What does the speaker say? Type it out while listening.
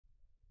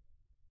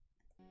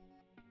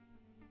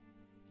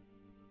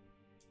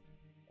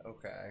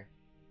Okay.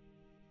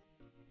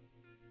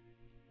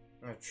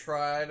 I'm gonna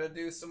try to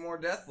do some more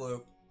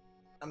Deathloop.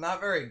 I'm not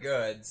very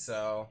good,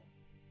 so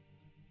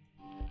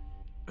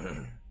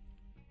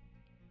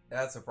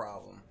that's a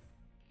problem.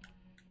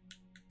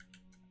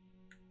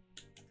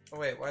 Oh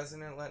wait, why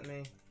isn't it letting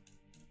me?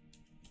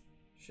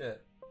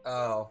 Shit.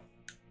 Oh.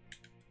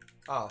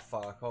 Oh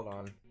fuck, hold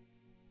on.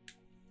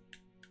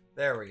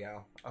 There we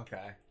go.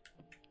 Okay.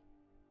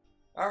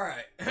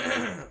 Alright.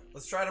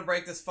 Let's try to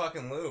break this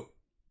fucking loop.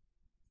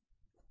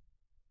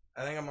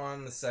 I think I'm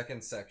on the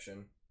second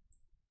section.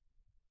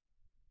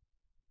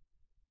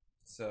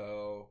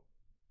 So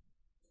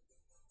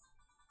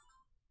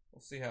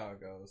we'll see how it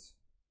goes.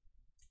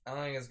 I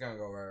don't think it's gonna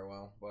go very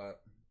well,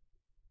 but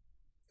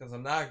because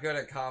I'm not good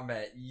at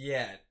combat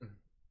yet.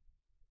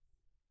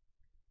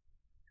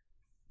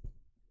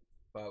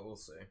 But we'll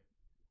see.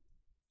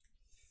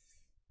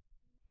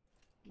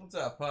 What's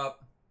up,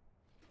 pup?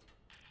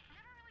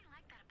 Never really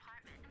liked that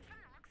apartment, and from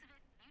the looks of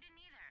it, you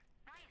didn't either.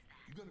 Why is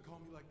that? You gonna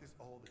call me like this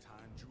all the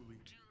time, Julie?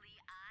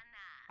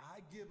 Juliana. I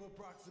give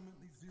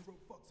approximately 0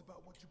 fucks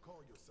about what you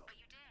call yourself. But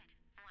you did.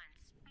 Once.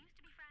 We used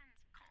to be friends.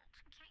 Colt,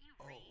 can't you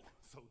Oh, read?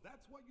 so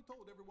that's why you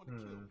told everyone to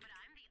kill me. But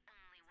I'm the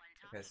only one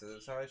talking. Okay, so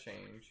this is to how I you.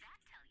 change. What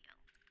does that tell you?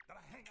 That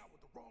I hang out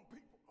with the wrong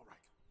people. All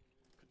right.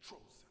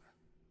 Control center.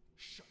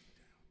 Shut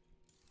down.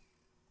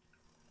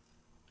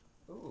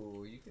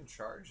 Ooh, you can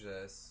charge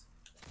this.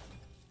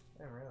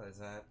 I didn't realize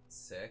that.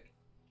 Sick.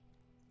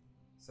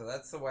 So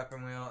that's the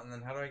weapon wheel, and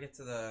then how do I get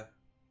to the...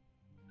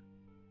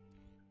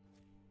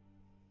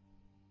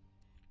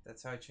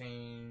 That's how I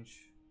change...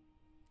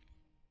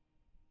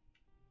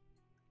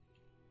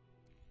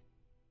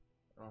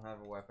 I don't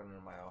have a weapon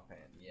in my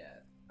offhand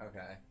yet.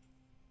 Okay.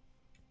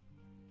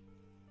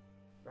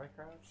 Do I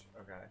crouch?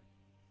 Okay.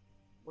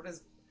 What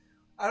is...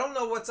 I don't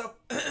know what's up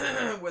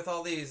with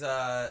all these,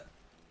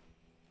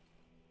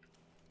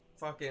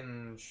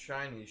 fucking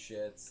shiny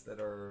shits that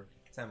are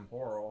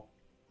temporal.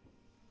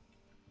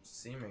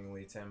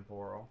 Seemingly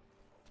temporal.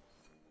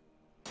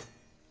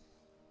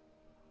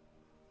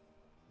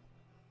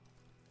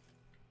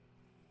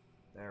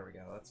 There we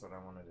go, that's what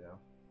I want to do.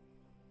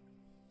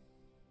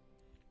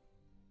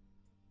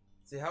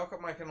 See, how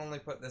come I can only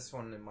put this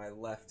one in my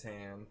left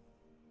hand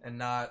and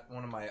not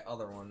one of my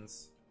other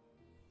ones?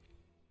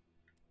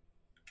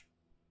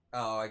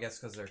 Oh, I guess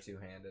because they're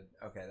two-handed.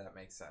 Okay, that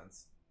makes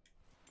sense.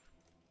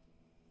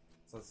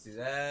 So let's do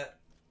that.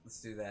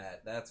 Let's do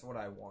that. That's what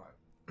I want.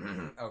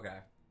 Okay.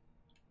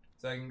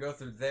 So I can go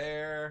through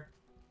there.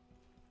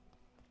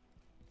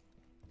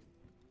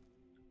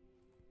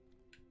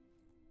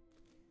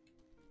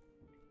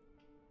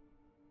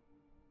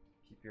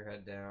 Keep your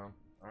head down.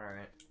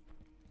 Alright.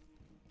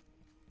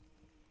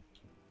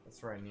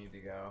 That's where I need to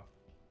go.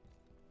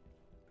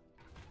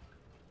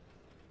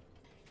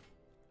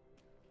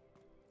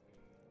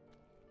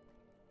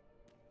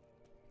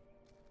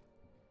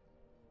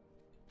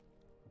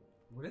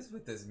 What is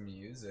with this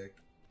music?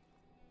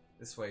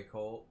 This way,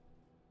 Colt.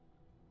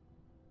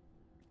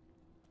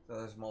 So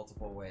there's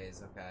multiple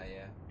ways. Okay,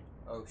 yeah.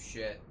 Oh,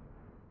 shit.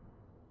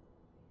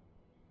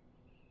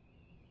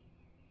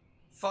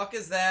 Fuck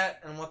is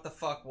that? And what the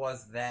fuck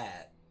was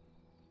that?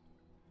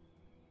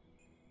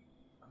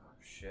 Oh,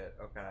 shit.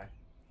 Okay.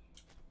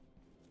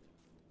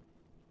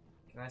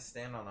 Can I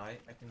stand on ice?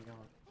 I can go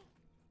on.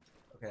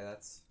 Okay,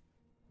 that's...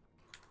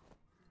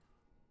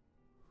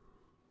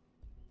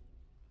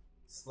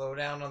 Slow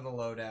down on the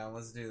lowdown.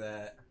 Let's do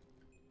that.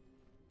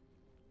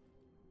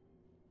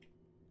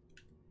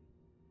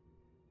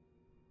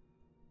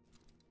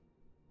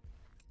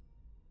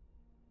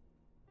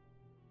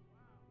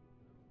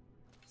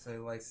 So he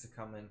likes to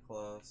come in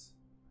close.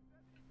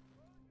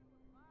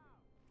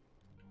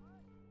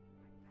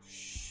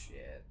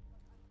 Shit.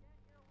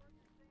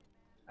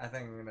 I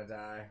think I'm gonna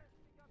die.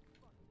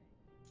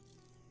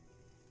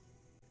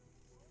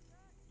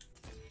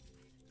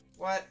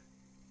 What?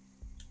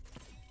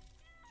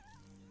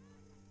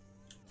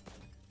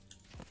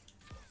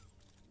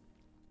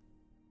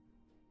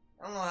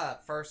 I don't know how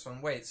that first one.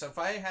 Wait, so if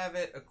I have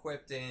it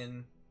equipped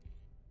in...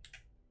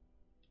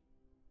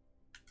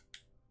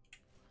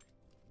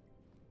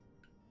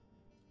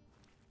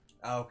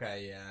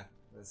 Okay, yeah.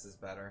 This is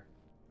better.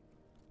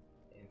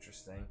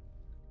 Interesting.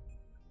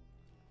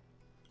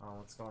 Oh,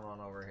 what's going on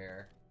over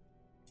here?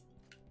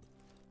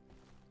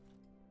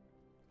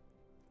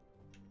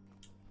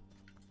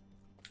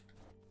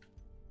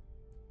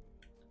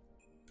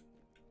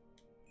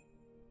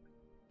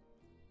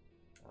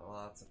 Oh,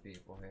 lots of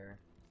people here.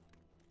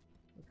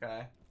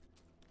 Okay.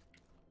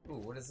 Ooh,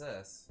 what is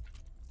this?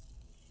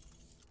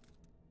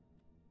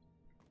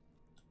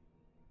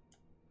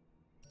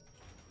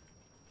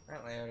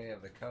 Apparently I already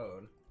have the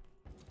code.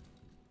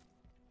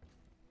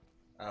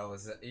 Oh,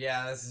 is it?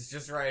 Yeah, this is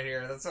just right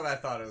here. That's what I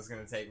thought it was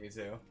gonna take me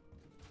to.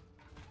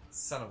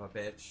 Son of a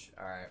bitch.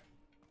 Alright.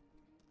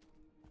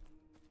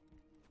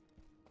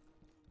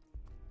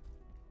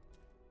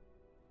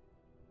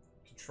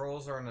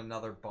 Controls are in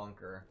another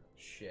bunker.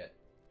 Shit.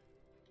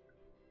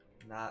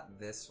 Not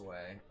this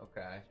way.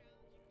 Okay.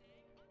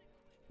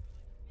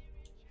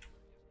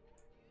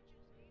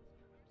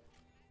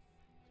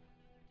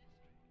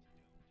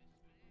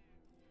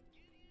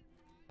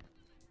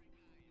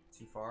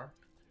 Too far?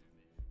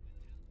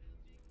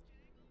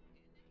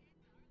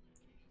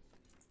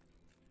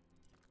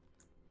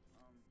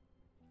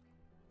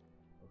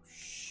 Oh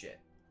shit.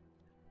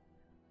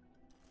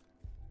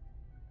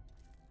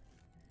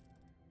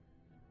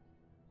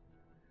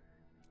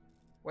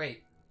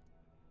 Wait.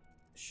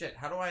 Shit,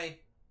 how do I...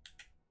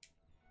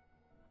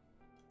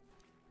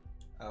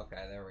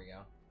 Okay, there we go.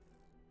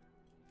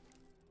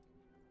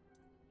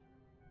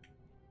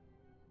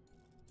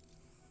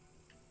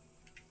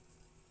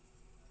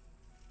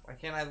 Why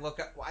can't I look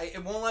up? Why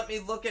it won't let me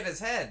look at his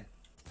head?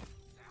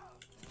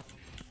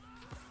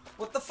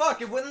 What the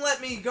fuck? It wouldn't let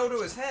me go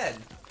to his head.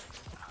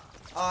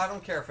 Oh, I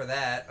don't care for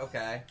that.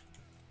 Okay.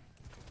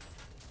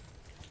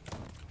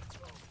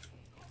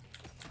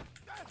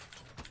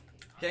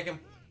 Kick him.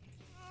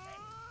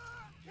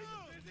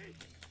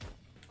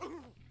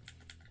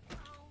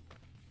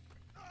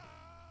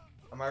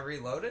 Am I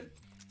reloaded?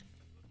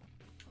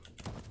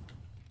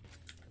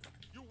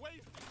 You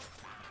waste.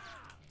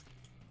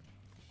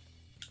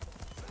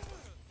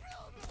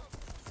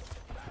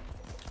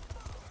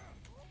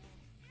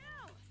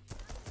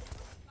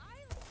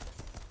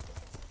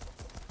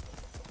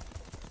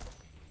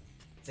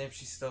 Damn,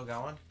 she's still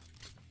going.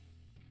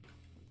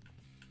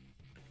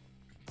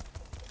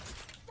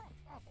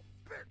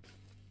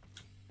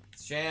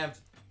 It's jammed.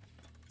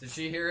 Did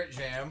she hear it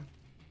jam?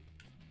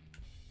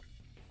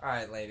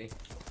 Alright, lady.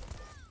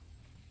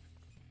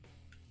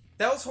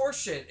 That was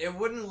horseshit. It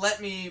wouldn't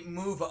let me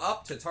move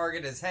up to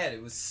target his head.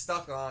 It was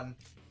stuck on...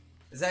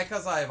 Is that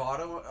because I have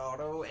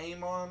auto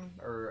aim on?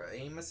 Or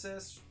aim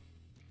assist?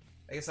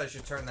 I guess I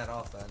should turn that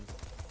off then.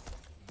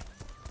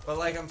 But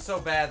like, I'm so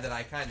bad that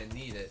I kind of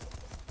need it.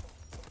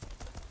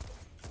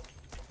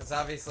 Because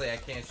obviously I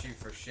can't shoot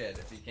for shit,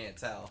 if you can't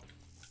tell.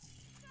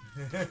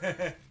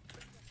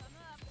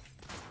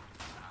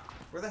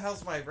 Where the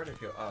hell's my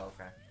ridicule? Oh,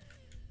 okay.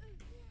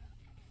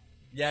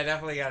 Yeah, I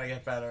definitely gotta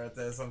get better at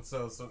this.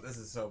 This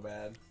is so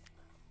bad.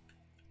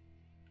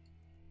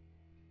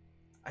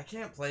 I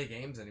can't play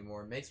games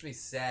anymore. It makes me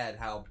sad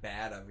how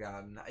bad I've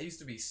gotten. I used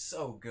to be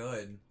so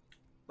good.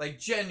 Like,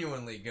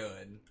 genuinely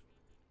good.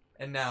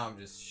 And now I'm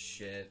just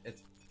shit.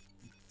 It's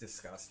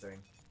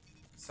disgusting.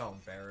 So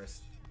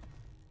embarrassed.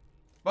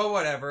 But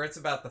whatever, it's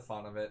about the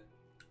fun of it.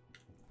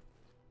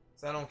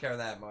 So I don't care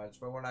that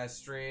much. But when I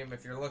stream,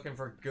 if you're looking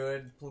for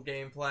good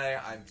gameplay,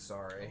 I'm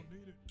sorry.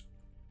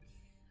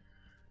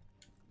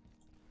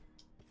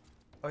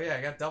 Oh yeah,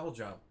 I got double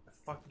jump. I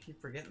fucking keep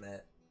forgetting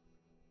that.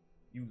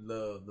 You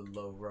love the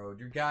low road.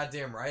 You're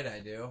goddamn right I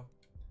do.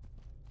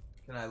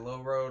 Can I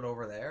low road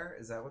over there?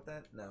 Is that what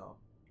that? No.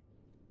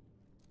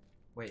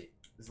 Wait,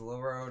 is the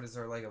low road, is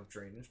there like a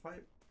drainage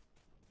pipe?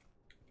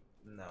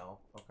 No.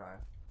 Okay.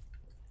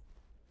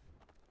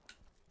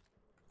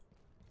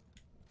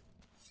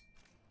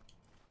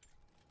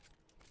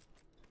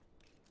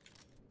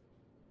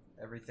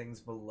 Everything's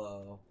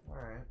below.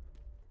 Alright.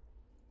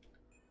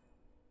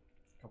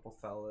 Couple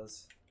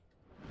fellas.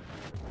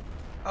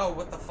 Oh,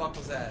 what the fuck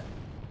was that?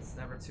 It's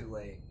never too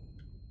late.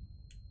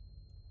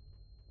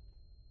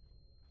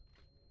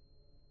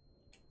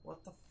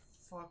 What the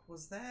fuck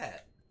was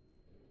that?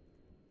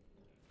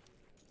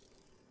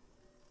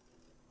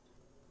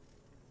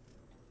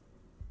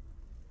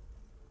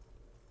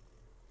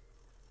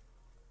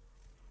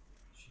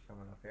 Is she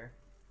coming up here?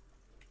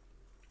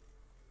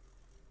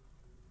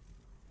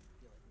 I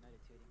feel like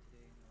meditating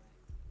today anyway.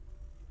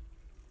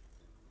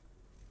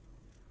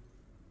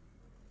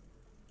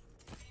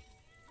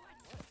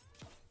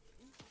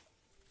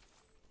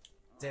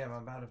 Damn,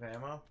 I'm out of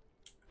ammo.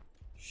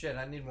 Shit,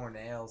 I need more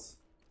nails.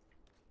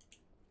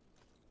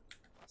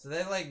 So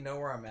they like know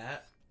where I'm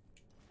at?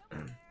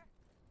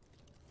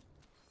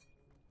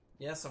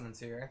 Yeah, someone's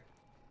here.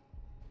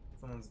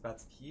 Someone's about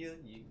to kill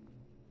you.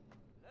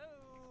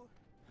 Hello.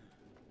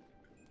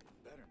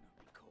 Better not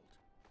be cold.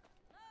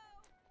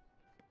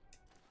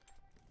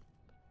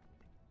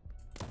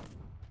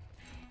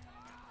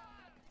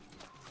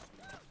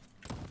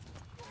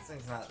 This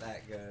thing's not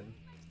that good.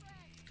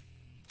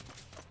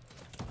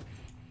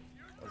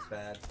 That was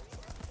bad.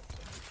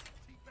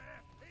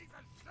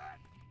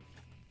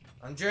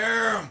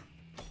 Unjam!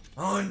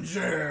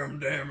 Unjam,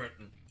 damn it!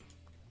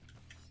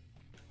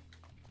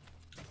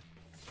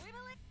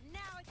 Now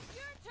it's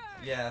your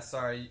turn. Yeah,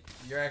 sorry.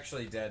 You're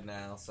actually dead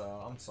now, so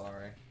I'm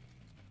sorry.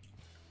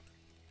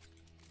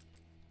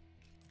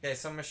 Okay,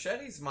 so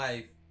machete's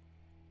my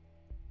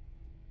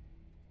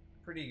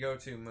pretty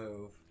go-to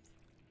move.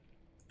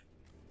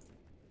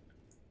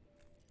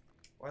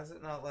 Why does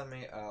it not let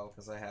me? Oh,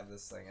 because I have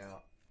this thing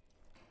out.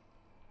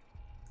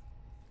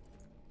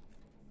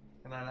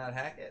 Can I not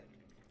hack it?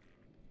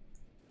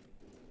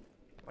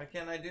 Why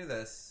can't I do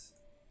this?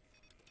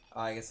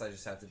 Oh, I guess I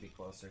just have to be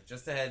closer.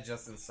 Just ahead,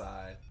 just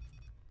inside.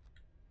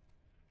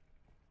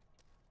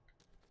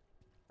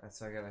 Alright,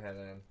 so I gotta head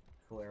in,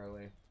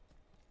 clearly.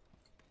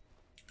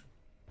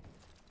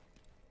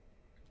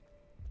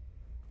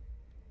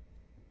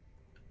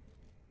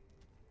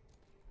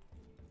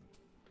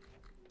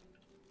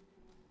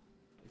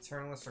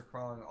 Eternalists are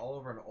crawling all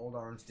over an old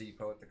arms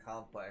depot at the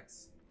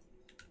complex.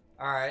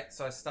 Alright,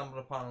 so I stumbled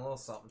upon a little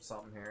something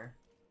something here.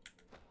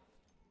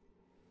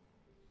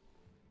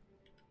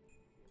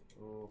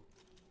 Ooh.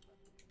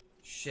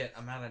 Shit,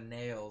 I'm out of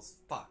nails.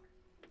 Fuck.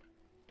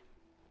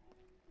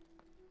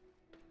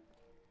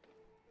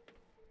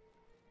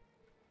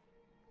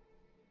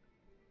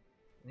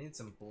 I need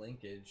some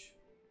blinkage.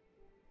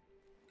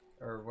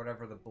 Or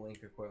whatever the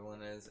blink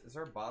equivalent is. Is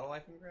there a bottle I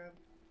can grab?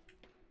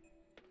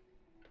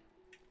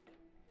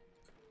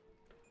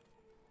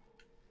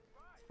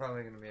 It's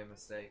probably gonna be a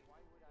mistake.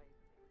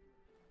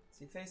 Is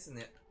he facing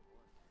the...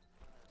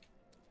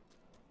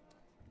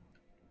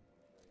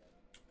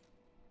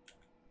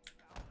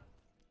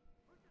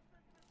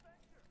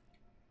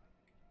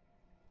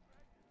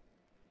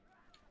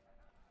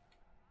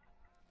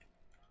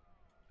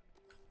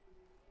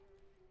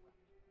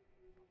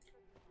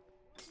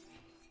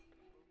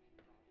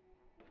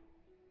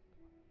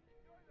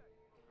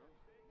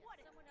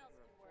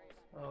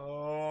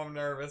 Oh, I'm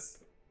nervous.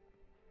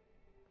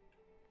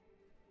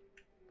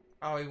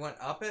 Oh, he went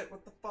up it?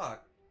 What the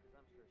fuck?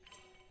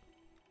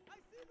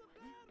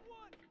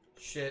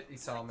 Shit, he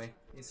saw me.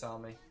 He saw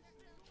me.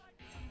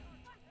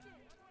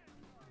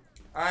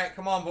 Alright,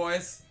 come on,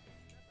 boys.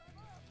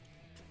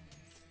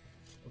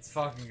 Let's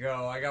fucking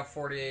go. I got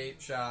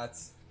 48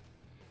 shots.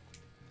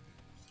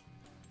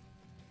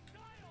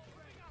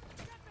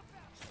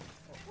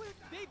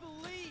 They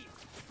believe.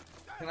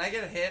 Can I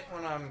get a hit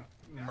when I'm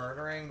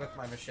murdering with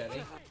my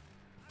machete?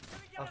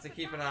 I'll have to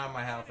keep an eye on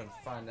my health and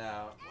find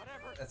out.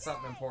 That's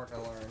something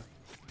important to learn.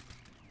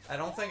 I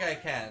don't think I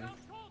can.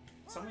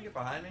 Someone get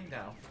behind me?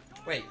 No.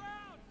 Wait.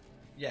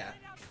 Yeah.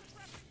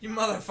 You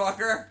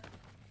motherfucker!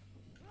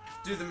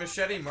 Dude, the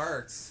machete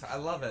mercs. I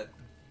love it.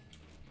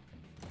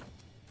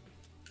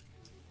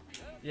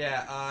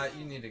 Yeah,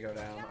 you need to go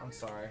down. I'm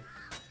sorry.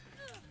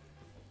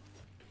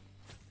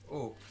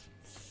 Ooh.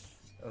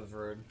 That was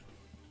rude.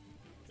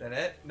 Is that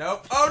it?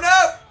 Nope. Oh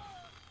no!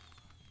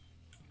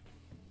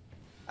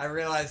 I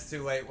realized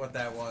too late what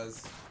that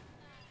was.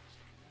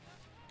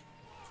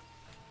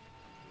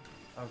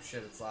 Oh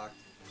shit, it's locked.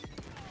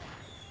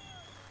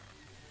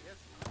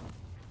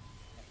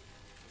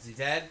 Is he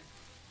dead?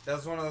 That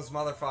was one of those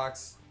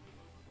motherfuckers.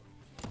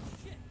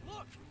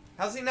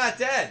 How's he not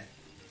dead?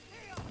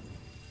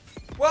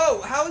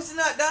 Whoa, how is he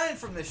not dying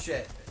from this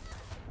shit?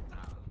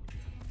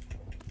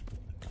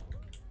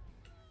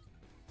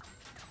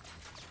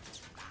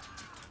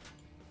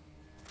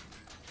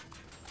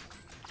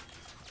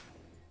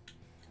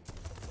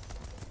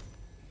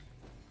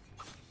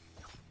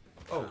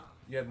 Oh,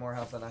 you had more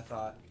health than I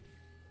thought.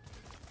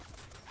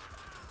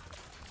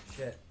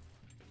 Shit.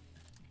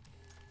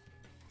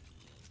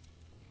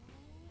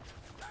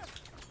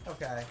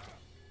 Okay.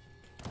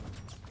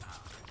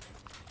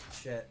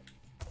 Shit.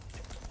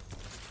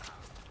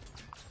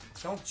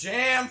 Don't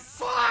jam!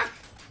 Fuck!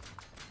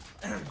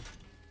 I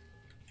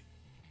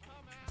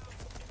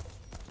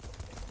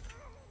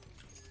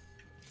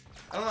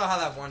don't know how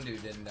that one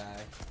dude didn't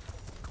die.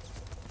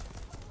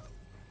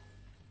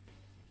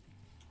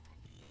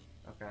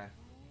 Okay.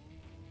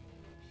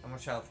 How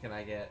much health can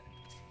I get?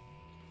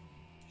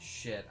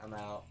 Shit, I'm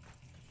out.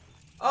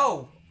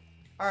 Oh!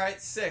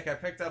 Alright, sick. I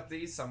picked up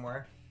these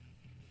somewhere.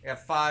 I got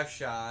 5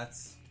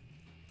 shots.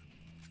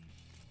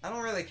 I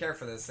don't really care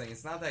for this thing.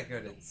 It's not that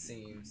good, it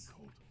seems.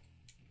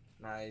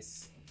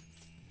 Nice.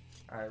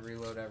 Alright,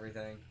 reload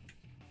everything.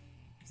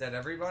 Is that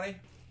everybody?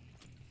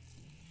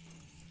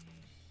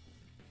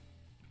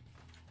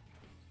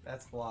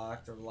 That's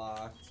blocked or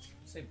locked.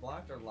 Say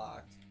blocked or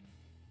locked?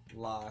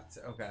 Locked.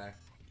 Okay.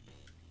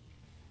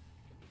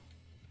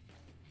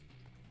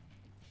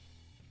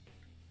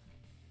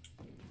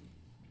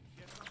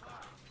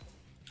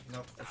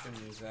 Nope, I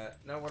shouldn't use that.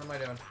 No, what am I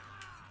doing?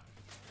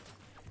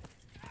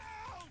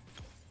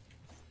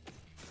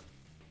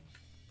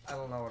 I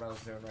don't know what I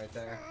was doing right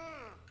there.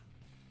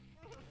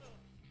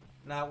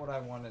 Not what I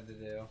wanted to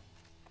do.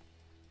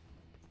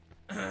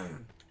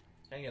 Can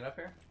I get up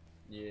here?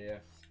 Yeah.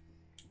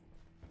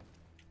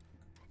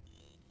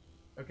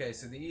 Okay,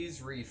 so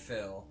these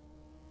refill.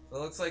 So it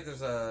looks like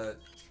there's a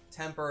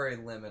temporary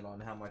limit on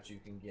how much you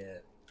can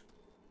get.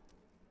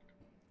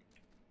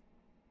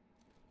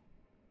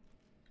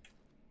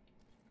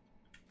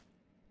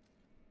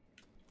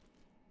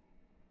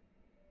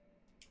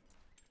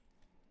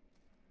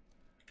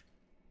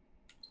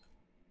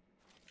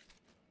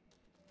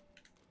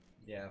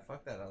 Yeah,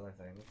 fuck that other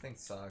thing. That thing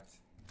sucked.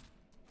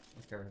 I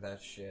don't care for that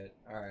shit.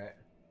 Alright.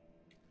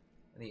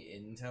 Any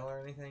intel or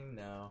anything?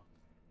 No.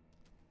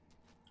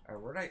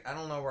 Alright, where'd I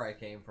don't know where I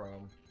came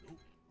from. Nope,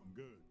 I'm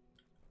good.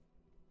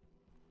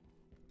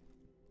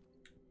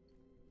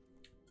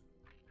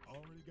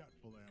 Already got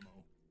full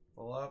ammo.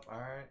 Full up,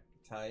 alright.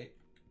 Tight.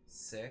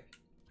 Sick.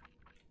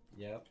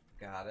 Yep,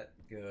 got it.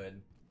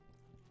 Good.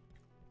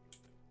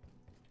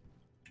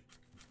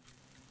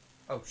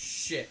 Oh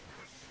shit.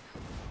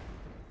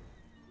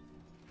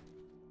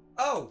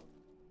 Oh!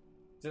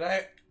 Did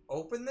I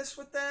open this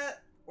with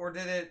that? Or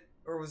did it,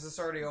 or was this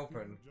already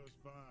open? Just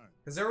fine.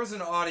 Because there was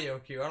an audio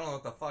cue. I don't know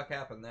what the fuck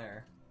happened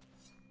there.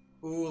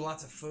 Ooh,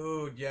 lots of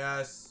food,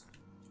 yes.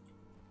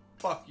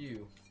 Fuck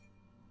you.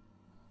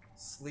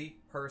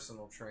 Sleep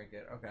personal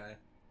trinket. Okay.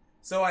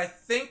 So I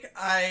think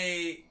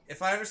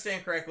if I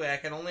understand correctly, I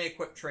can only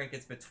equip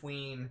trinkets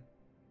between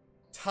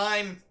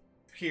time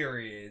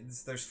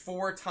periods. There's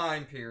 4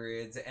 time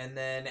periods, and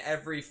then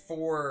every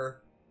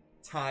 4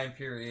 time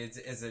periods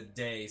is a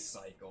day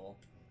cycle.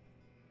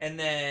 And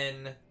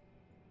then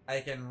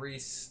I can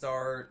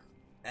restart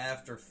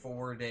after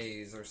 4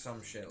 days or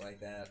some shit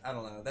like that. I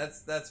don't know.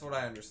 That's what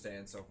I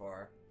understand so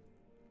far.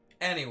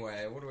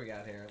 Anyway, what do we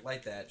got here?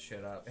 Light that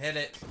shit up. Hit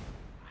it.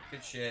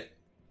 Good shit.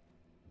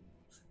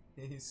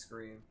 He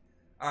screamed.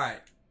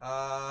 Alright.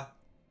 What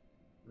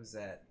was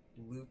that?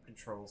 Loop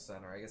Control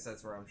Center. I guess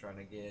that's where I'm trying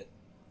to get.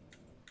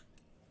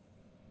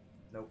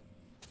 Nope.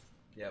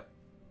 Yep.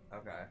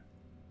 Okay.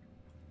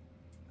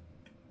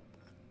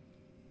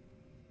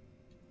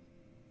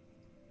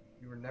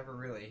 You were never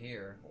really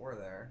here or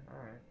there.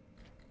 Alright.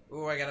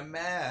 Ooh, I got a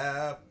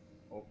map!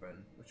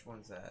 Open. Which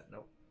one's that?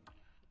 Nope.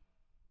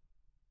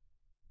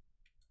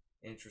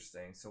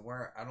 Interesting. So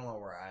where, I don't know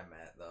where I'm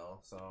at though,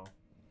 so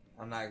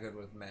I'm not good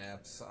with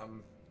maps.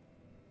 I'm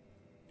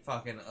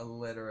fucking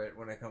illiterate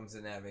when it comes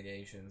to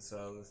navigation,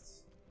 so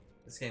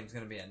this game's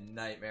gonna be a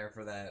nightmare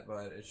for that,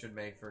 but it should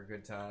make for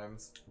good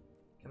times.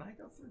 Can I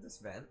go through this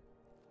vent?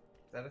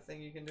 Is that a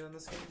thing you can do in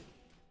this game?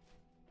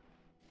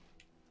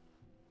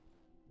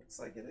 Looks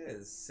like it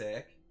is.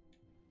 Sick.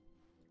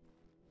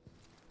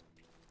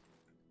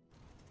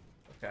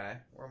 Okay,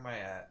 where am I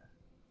at?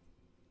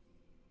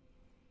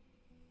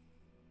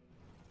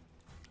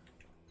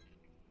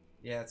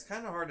 Yeah, it's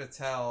kind of hard to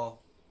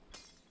tell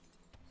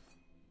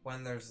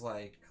when there's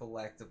like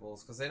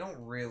collectibles because they don't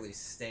really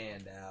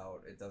stand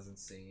out, it doesn't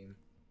seem.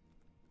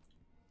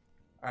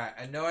 Alright,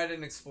 I know I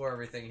didn't explore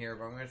everything here,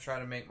 but I'm going to try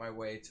to make my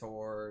way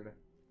toward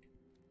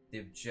the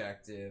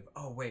objective.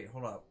 Oh, wait,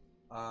 hold up.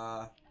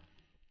 How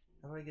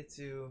do I get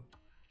to...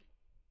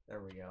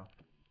 There we go.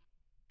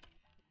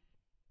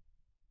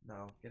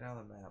 No, get out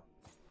of the map.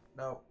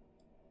 No.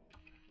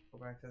 Go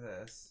back to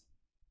this.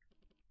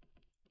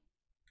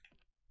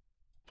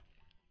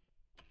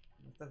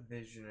 Let the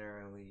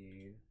visionary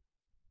lead.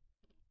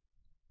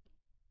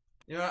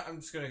 You know what? I'm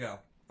just gonna go.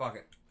 Fuck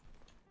it.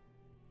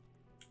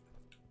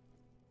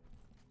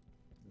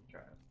 Let me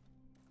try it.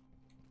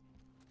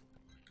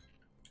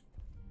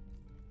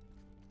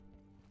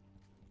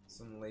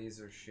 Some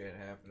laser shit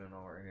happening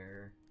over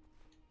here.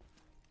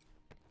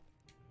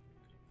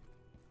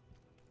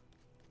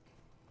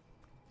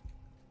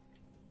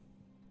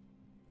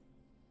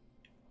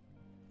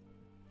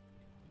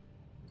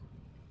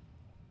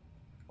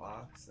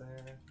 Box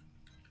there.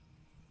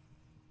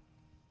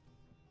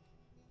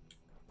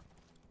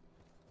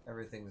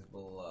 Everything's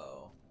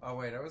below. Oh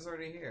wait, I was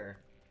already here.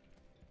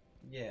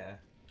 Yeah.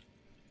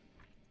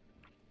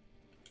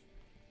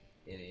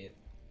 Idiot.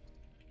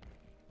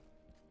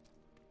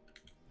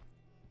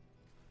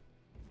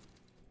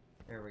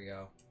 Here we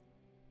go.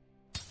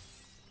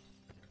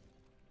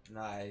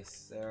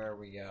 Nice. There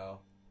we go.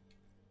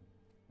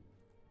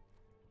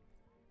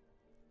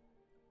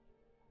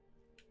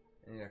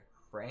 I need a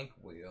crank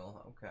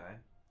wheel. Okay.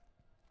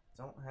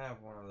 Don't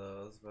have one of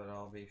those, but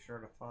I'll be sure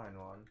to find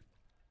one.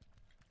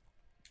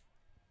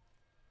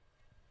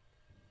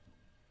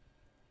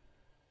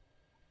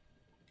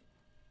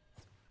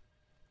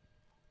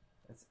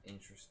 That's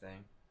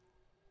interesting.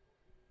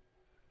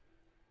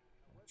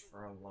 Watch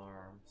for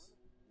alarms.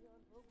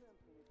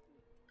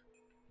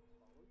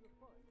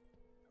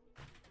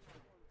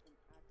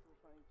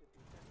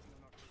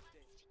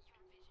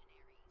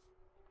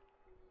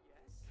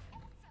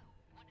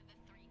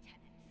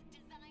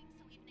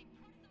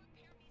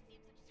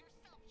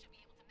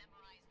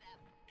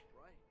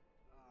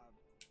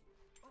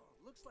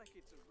 Looks like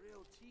it's a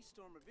real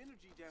T-storm of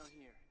energy down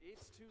here.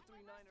 It's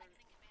 239 or...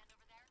 Command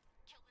over there.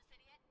 Kill this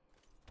idiot.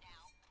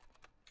 Now.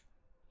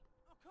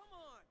 Oh, come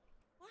on!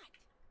 What?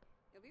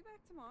 You'll be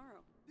back tomorrow.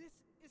 This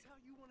is how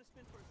you want to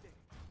spend first day.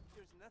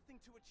 There's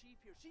nothing to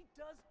achieve here. She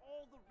does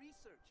all the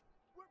research.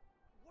 We're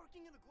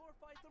working in a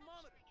glorified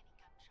thermometer. Any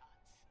gunshots.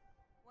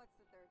 What's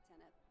the third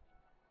tenet?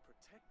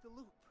 Protect the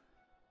loop.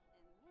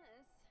 And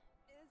this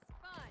is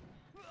fun.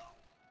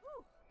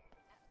 Whew,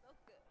 that felt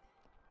good.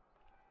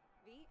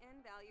 VN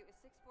value is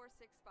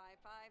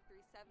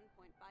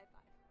 6465537.55.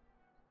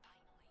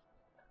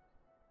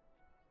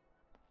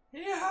 Finally.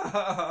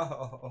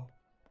 Yo!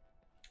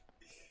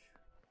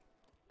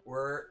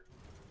 We're...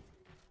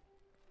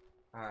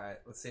 Alright,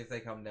 let's see if they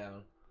come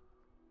down.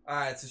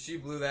 Alright, so she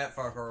blew that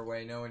fucker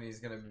away knowing he's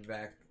gonna be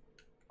back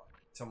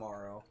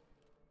tomorrow.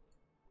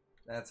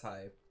 That's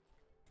hype.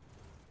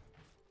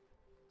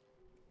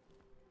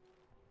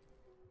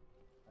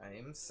 I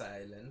am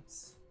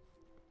silent.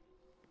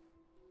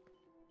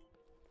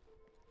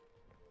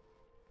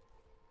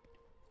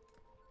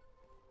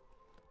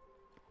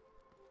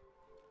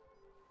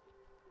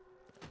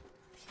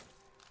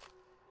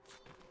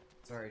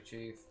 Sorry,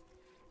 Chief.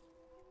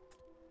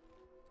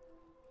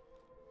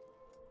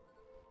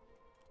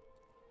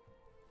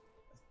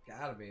 There's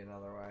gotta be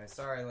another way.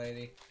 Sorry,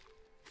 lady.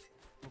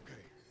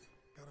 Okay,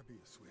 gotta be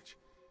a switch.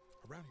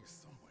 Around here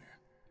somewhere.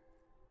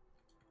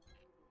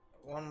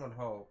 One would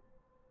hope.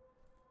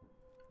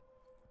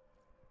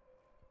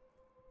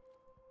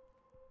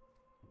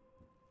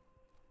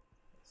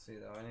 Let's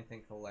see though,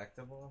 anything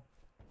collectible?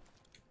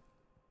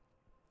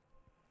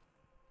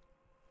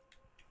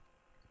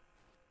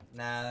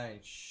 Nah, that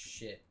ain't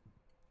shit.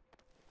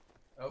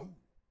 Oh,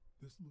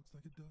 This looks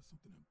like it does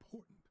something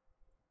important.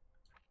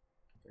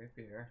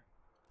 rapier.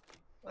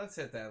 Let's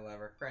hit that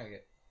lever. Crank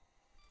it.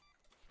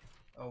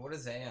 Oh, what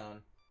is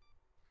Aeon?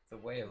 The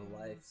way of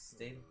life.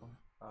 State of...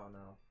 Oh,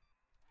 no.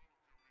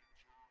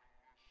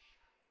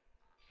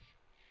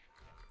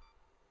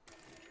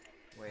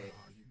 Wait.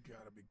 Oh, you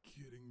gotta be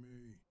kidding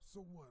me.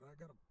 So what? I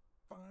gotta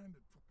find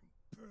that fucking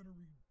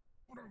battery,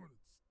 whatever the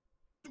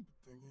stupid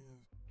thing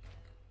is.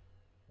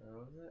 What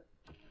was it?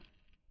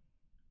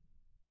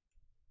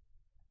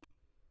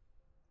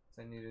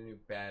 So I need a new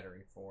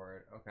battery for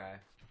it. Okay.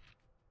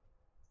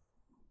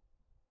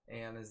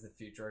 Aeon is the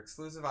future. Our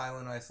exclusive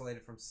island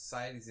isolated from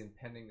society's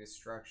impending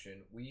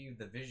destruction. We,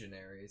 the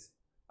visionaries.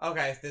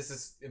 Okay, this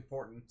is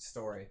important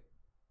story.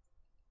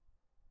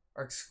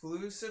 Our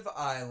exclusive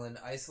island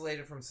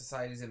isolated from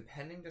society's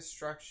impending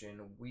destruction.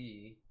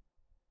 We,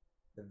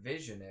 the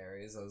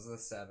visionaries, those are the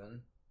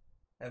 7,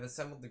 have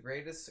assembled the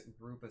greatest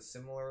group of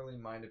similarly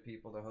minded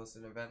people to host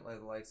an event like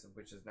the likes of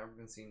which has never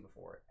been seen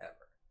before,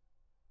 ever.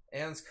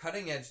 Aeon's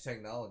cutting-edge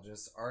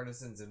technologists,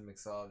 artisans, and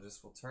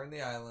mixologists will turn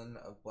the island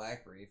of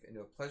Black Reef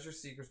into a pleasure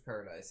seeker's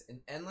paradise,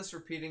 an endless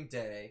repeating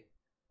day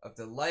of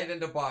delight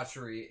and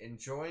debauchery,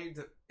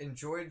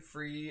 enjoyed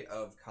free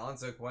of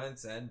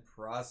consequence and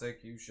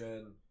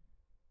prosecution.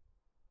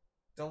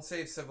 Don't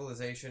save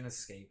civilization,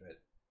 escape it.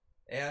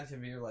 Aeon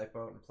can be your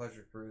lifeboat and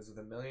pleasure cruise with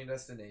a million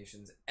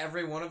destinations,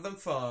 every one of them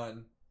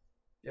fun.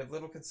 You have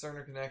little concern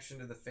or connection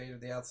to the fate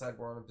of the outside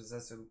world and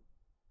possess at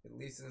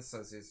least an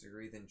associate's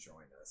degree, then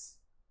join us.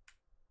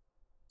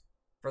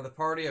 For the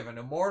party of an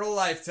immortal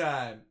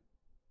lifetime.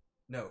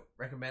 Note,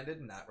 recommended,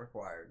 not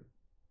required.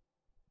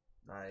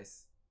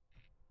 Nice.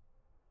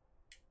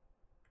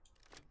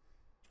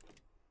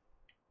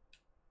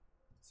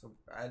 So,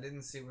 I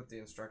didn't see what the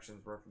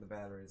instructions were for the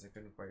batteries. I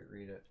couldn't quite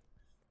read it.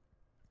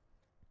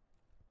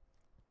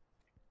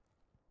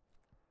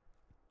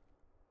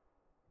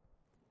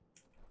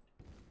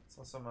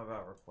 Saw something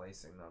about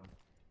replacing them.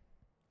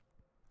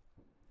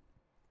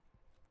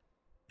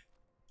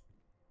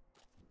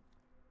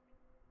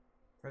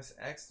 Press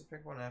X to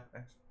pick one up.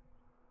 X.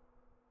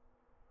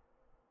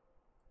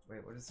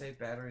 Wait, what did it say?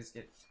 Batteries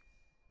get...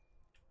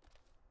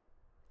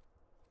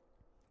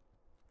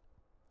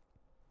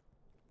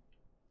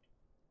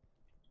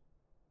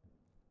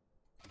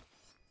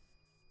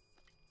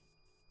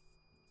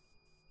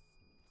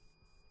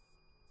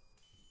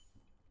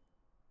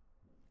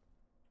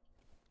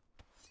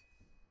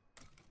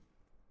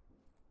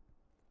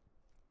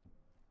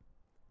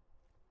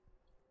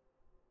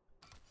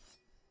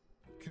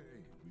 Okay,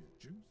 we're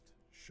juiced.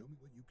 Show me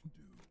what you can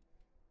do.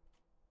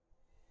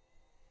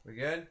 We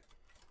good?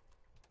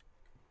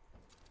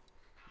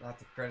 Not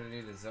the credit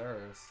he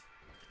deserves.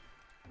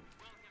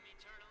 Welcome,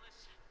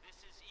 Eternalists. This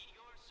is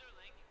Igor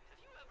Serling. Have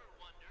you ever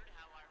wondered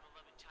how our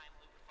beloved time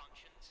loop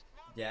functions?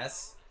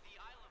 Yes. The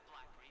Isle of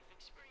Black Reef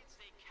experienced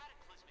a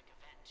cataclysmic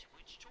event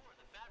which tore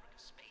the fabric of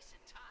space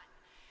and time.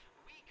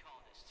 We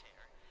call this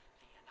tear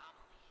the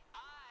anomaly.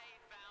 I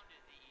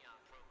founded the Eon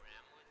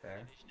program with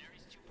Fair. the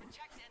visionaries to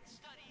protect and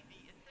study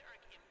the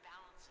etheric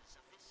imbalances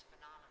of this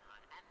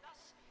phenomenon, and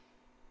thus,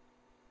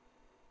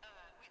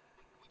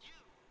 you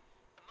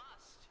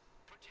must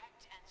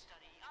protect and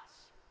study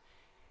us.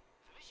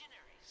 The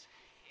visionaries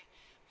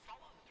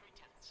follow the 3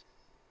 tenets.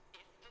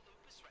 If the loop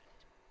is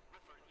threatened,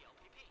 refer to the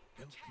LPP.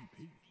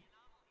 LPP? Oh shit,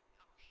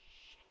 are we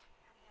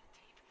out of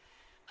tape?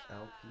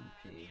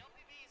 LPP. The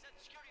LPP is at the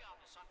security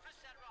office on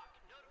Fristat Rock.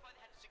 Notify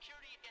the head of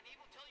security and he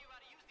will tell you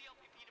how to use the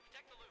LPP to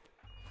protect the loop.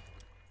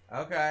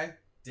 Okay.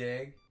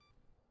 Dig.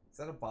 Is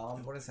that a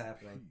bomb? What is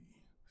happening?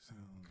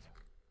 Sounds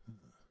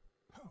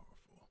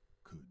powerful.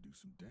 Could do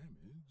some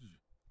damage.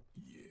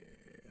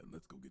 Yeah,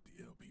 let's go get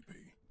the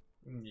LPP.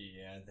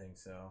 Yeah, I think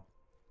so.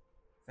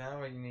 Found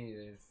what you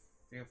needed.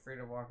 Feel free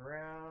to walk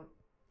around.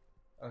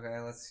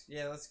 Okay, let's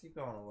keep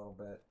going a little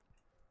bit.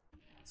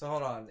 So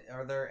hold on.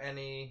 Are there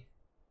any...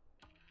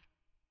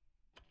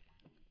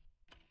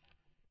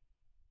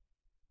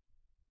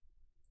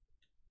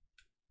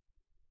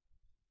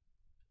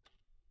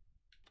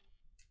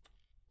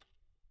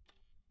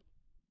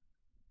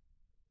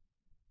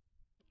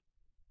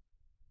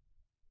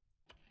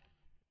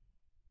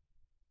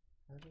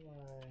 How do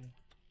I...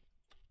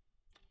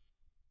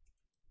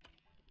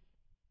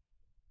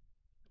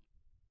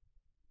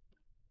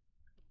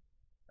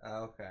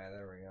 Okay,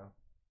 there we go.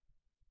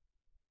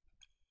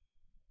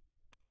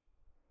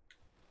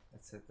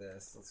 Let's hit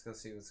this. Let's go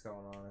see what's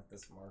going on at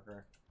this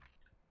marker.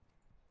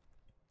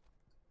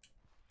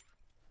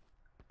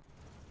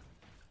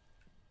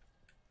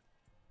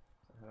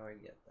 So how do I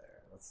get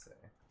there? Let's see.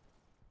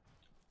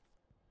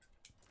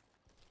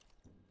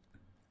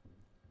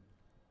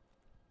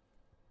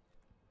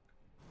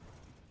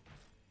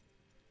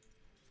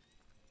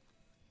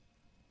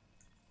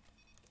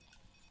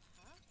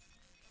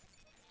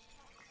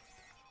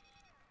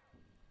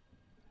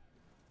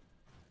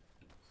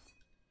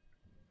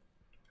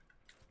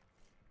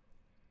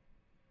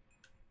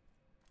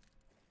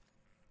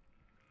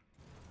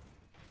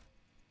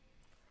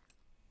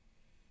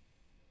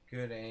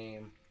 Good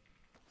aim.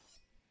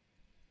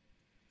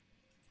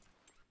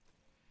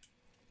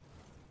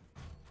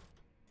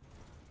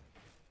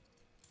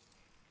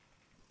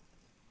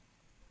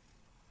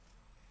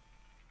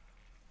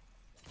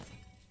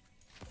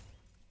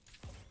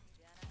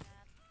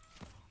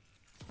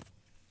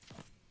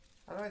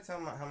 How do I tell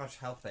them how much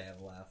health they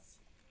have left?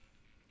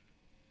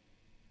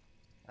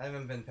 I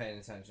haven't been paying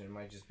attention. It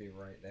might just be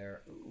right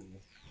there. Ooh.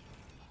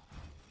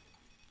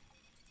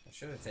 I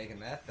should have taken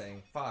that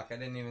thing. Fuck, I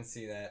didn't even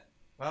see that.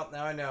 Well,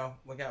 now I know.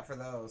 Look out for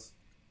those.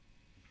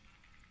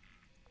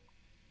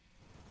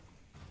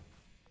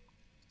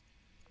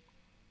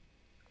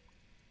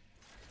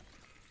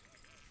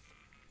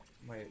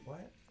 Wait,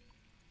 what?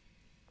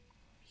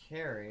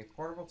 Carry.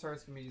 Portable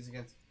turrets can be used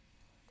against...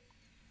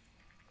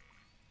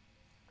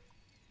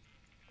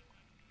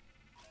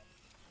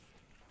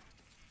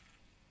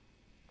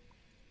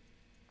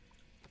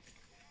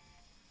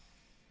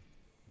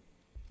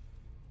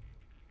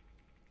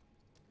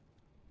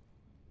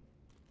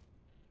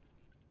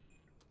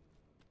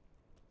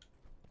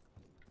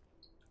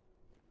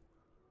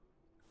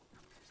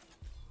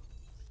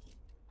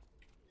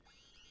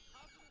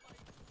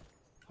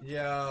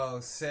 Yo,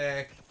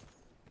 sick.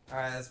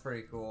 Alright, that's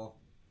pretty cool.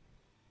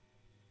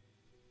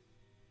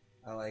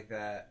 I like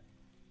that.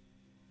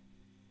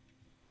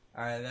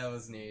 Alright, that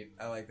was neat.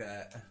 I like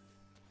that.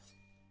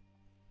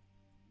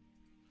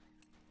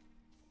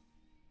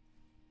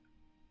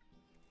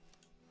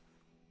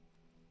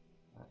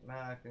 Knock,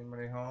 knock.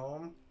 Anybody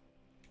home?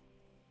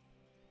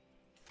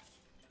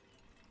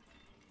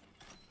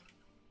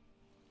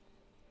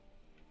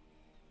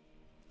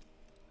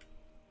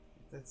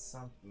 Did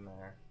something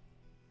there.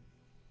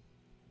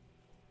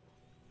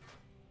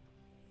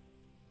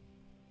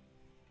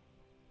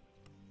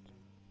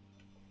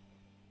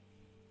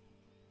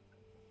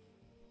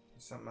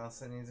 Something else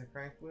that needs a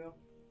crank wheel?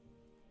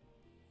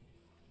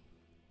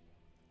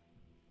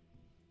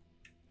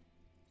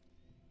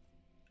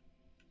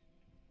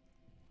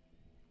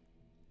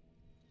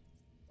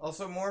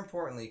 Also, more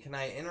importantly, can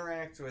I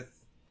interact with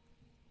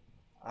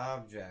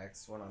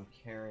objects when I'm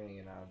carrying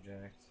an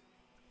object?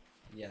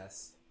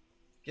 Yes.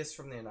 Gifts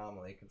from the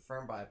anomaly.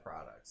 Confirmed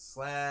byproducts.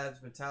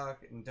 Slabs,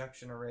 metallic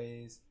induction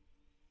arrays,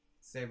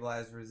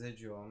 stabilized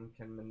residuum,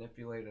 can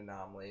manipulate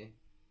anomaly.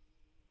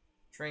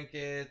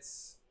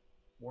 Trinkets,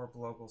 warp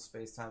local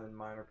space-time in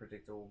minor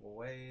predictable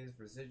ways.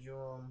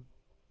 Residuum.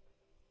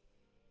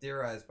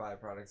 Theorized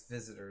byproducts.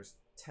 Visitors.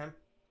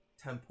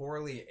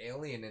 Temporally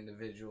alien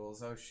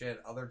individuals. Oh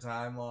shit. Other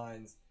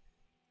timelines.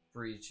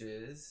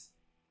 Breaches.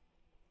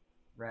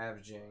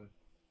 Ravaging.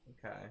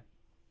 Okay.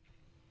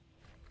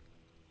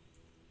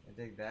 I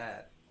dig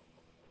that.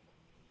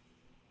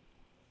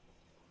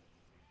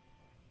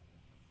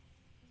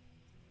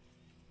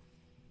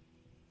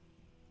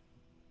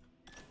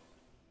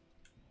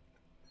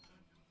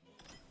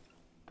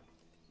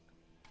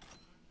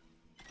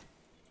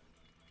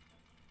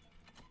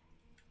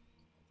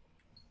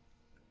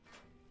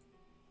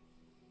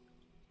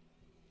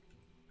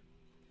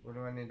 What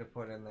do I need to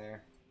put in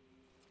there?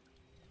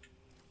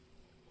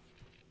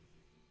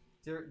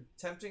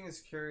 Tempting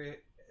as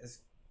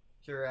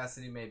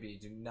curiosity may be,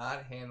 do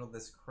not handle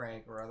this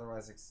crank or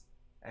otherwise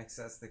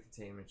access the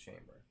containment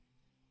chamber.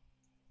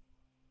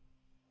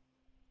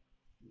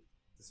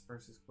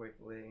 Disperses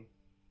quickly.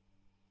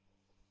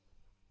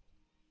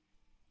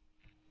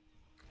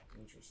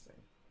 Interesting.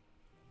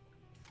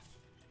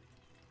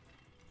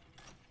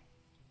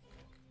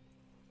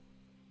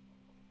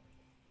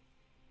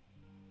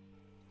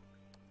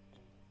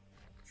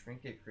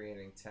 Trinket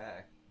creating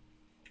tech.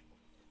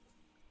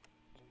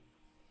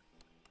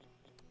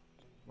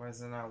 Why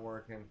is it not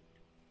working?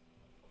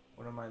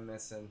 What am I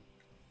missing?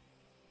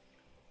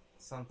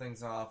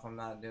 Something's off. I'm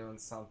not doing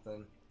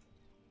something.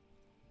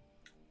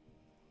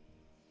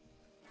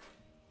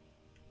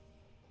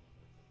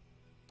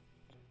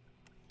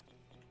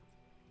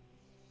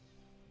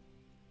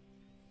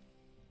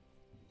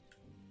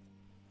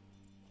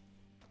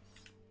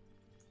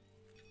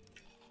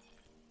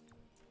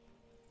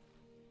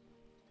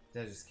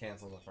 Did I just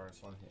cancel the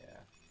first one? Yeah.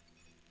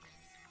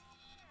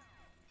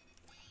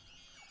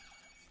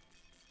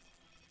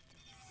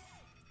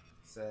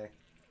 Sick.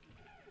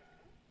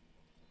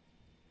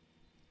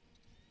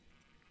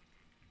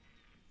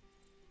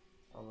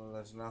 Although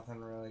there's nothing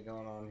really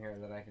going on here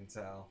that I can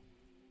tell.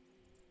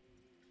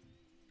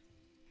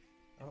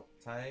 Oh,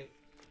 tight.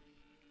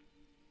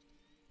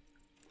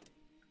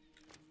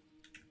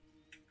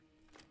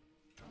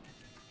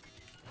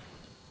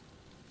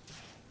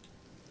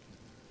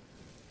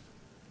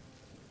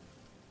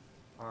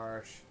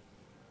 Harsh.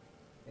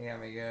 You got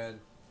me good.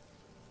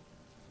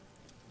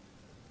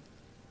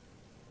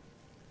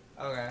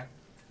 Okay.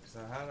 So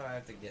how do I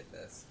have to get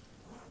this?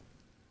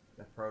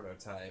 The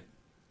prototype.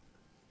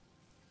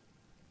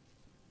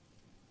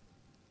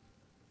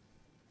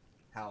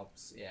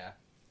 Helps, yeah.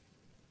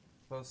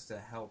 Supposed to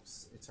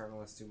helps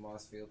Eternalists do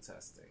Moss field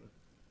testing.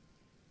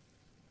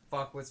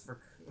 Fuck,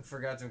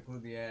 forgot to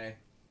include the A.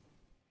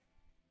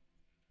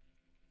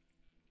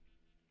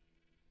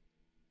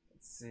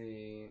 Let's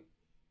see.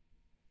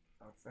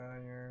 Oh,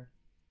 failure.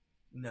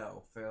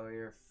 No,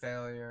 failure,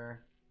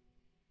 failure.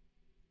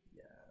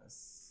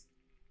 Yes.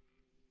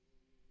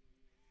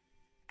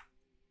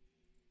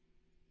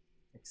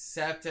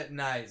 Except at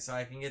night, so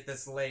I can get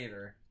this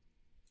later.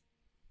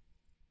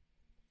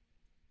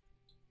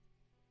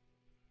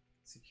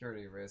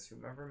 Security risk.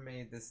 Whoever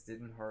made this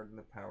didn't harden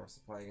the power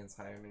supply against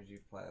high energy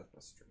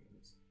plasma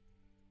streams.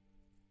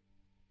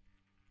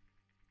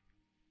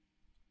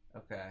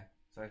 Okay,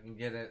 so I can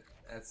get it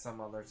at some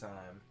other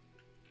time.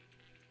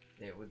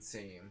 It would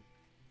seem.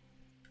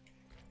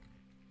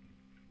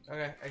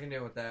 Okay, I can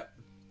deal with that.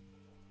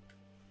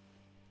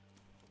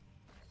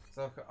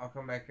 So I'll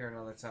come back here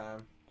another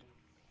time.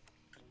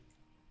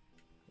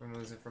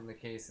 Removes it from the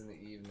case in the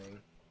evening.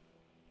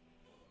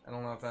 I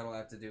don't know if that'll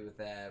have to do with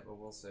that, but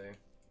we'll see.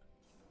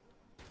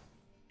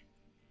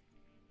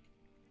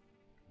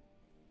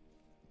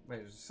 Wait,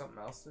 is there something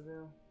else to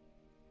do?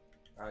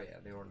 Oh yeah,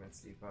 the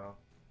Ordnance Depot.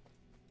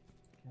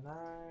 Can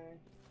I?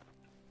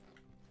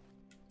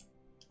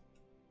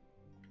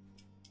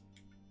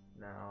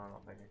 No, I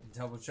don't think I can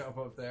double jump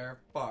up there.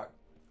 Fuck.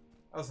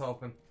 I was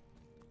hoping.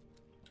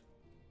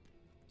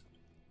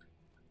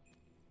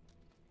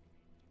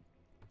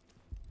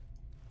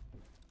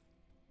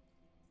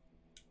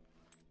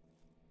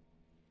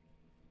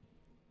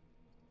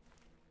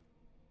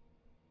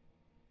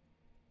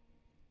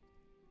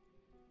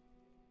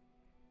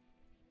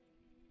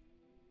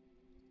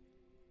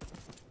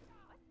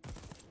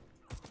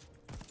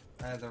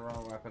 I had the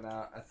wrong weapon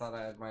out. I thought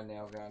I had my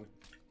nail gun.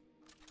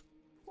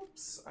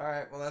 Oops.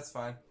 Alright, well that's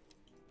fine.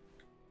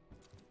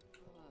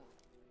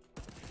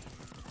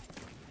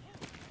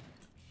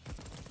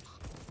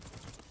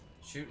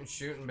 Shooting,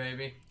 shooting,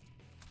 baby.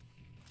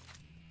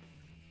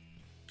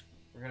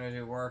 We're gonna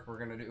do work, we're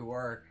gonna do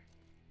work.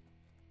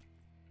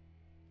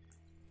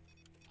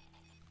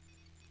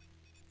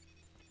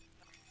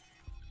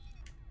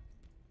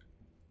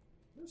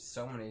 There's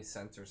so many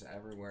sensors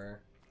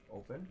everywhere.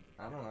 Open?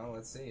 I don't know,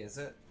 let's see, is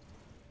it?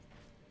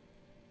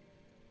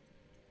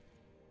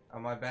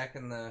 Am I back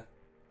in the...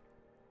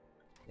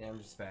 Yeah, I'm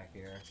just back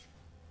here.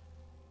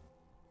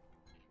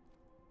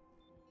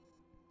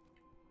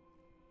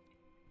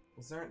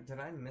 Was there...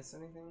 Did I miss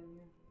anything in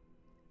here?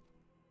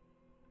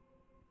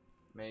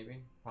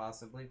 Maybe.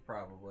 Possibly.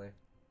 Probably.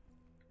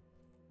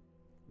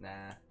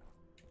 Nah.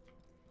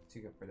 Too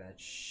good for that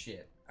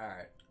shit.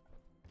 Alright.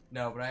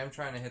 No, but I am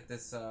trying to hit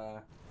this,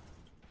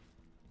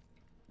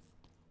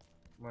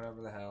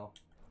 whatever the hell.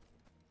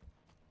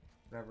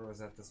 Whatever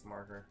was at this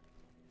marker.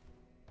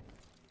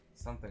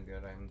 Something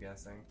good, I'm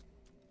guessing.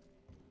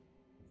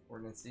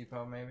 Ordnance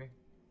Depot, maybe?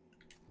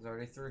 It's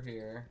already through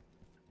here.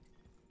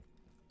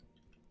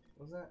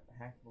 What was that?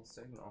 Hackable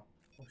signal.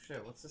 Oh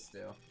shit, what's this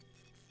do?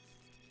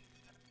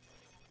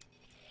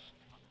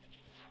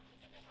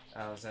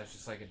 Oh, is that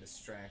just like a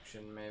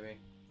distraction, maybe?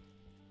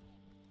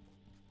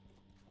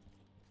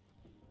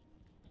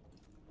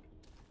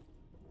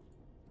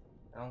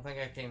 I don't think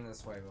I came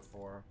this way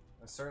before.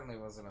 I certainly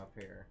wasn't up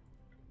here.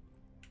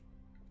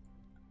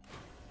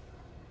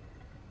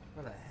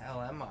 Where the hell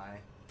am I?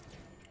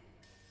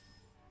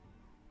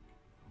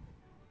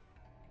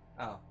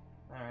 Oh,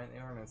 alright,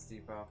 the Ordnance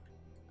Depot.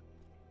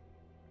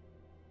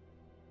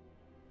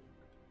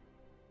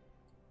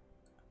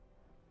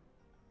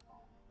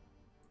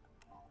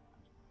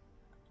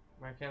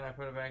 Why can't I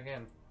put it back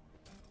in?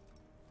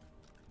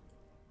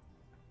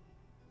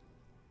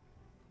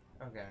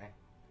 Okay.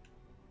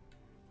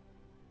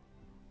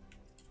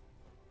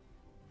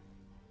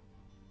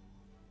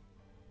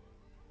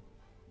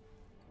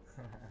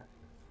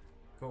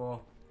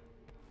 Cool.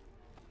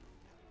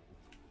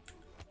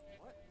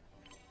 What?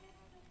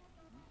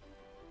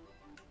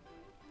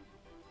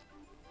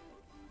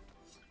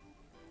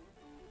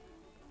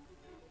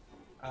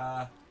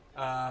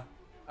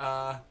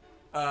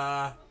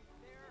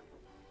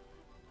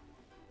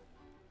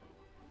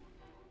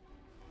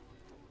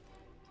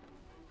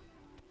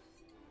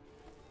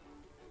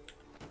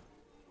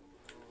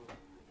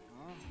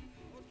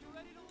 Hope you're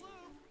ready to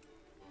loop.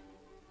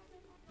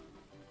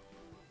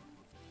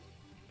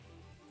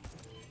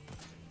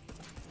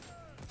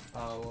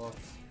 Oh,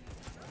 whoops.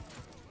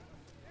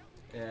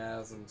 Yeah, that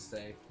was a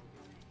mistake.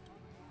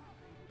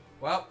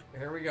 Well,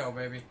 here we go,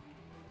 baby.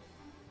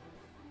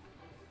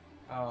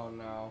 Oh,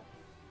 no.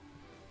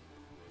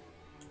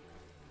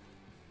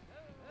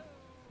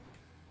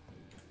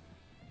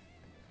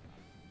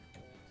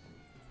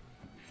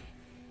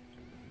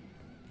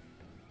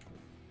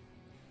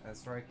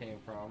 That's where I came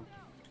from.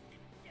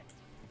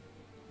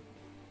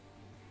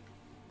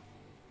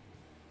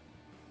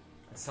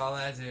 I saw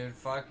that dude.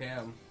 Fuck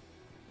him.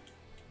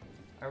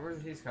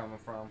 Where's he's coming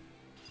from?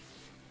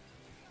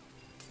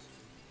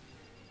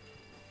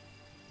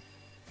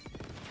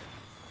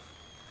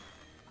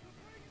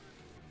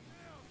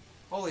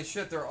 Holy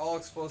shit, they're all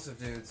explosive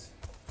dudes.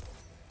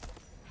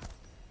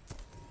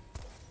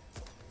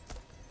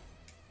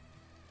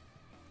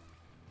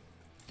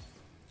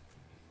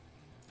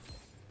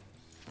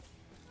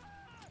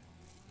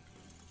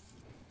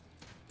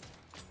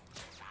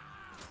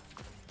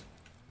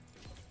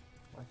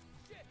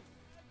 Shit!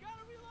 I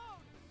gotta reload!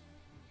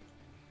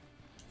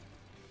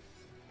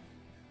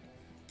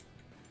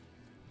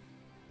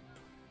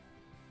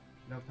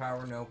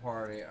 power, no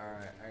party.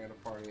 Alright, I gotta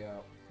party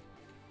up.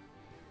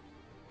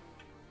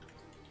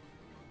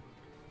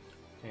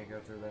 Can't go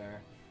through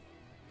there.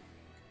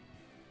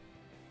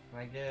 Can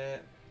I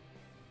get...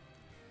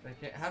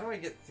 How do I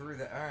get through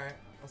that? Alright,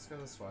 let's go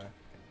this way.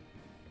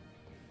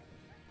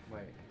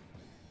 Wait.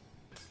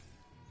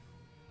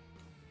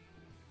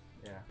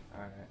 Yeah,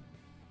 alright.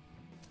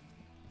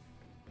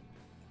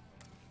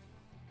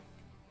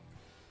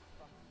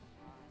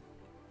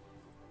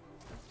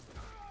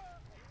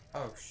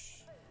 Oh,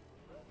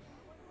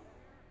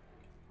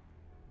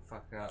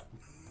 fuck up.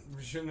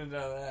 We shouldn't have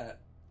done that.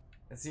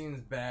 It seems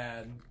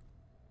bad.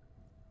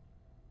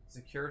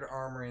 Secured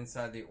armory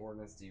inside the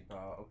ordnance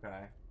depot.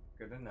 Okay.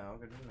 Good to know,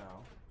 good to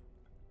know.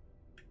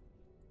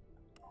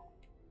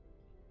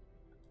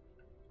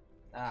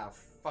 Ah,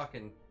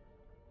 fucking...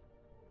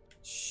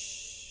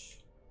 Shh.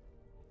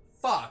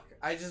 Fuck!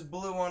 I just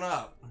blew one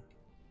up.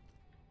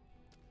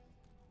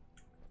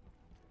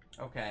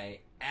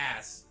 Okay.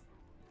 Ass.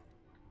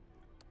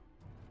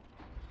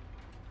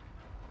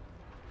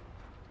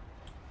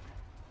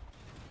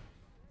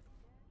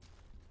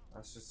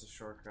 That's just a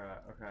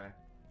shortcut. Okay.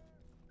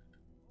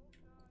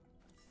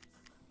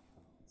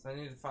 So I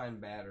need to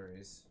find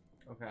batteries.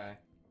 Okay.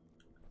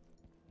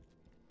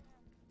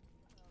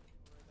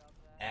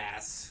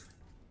 Ass.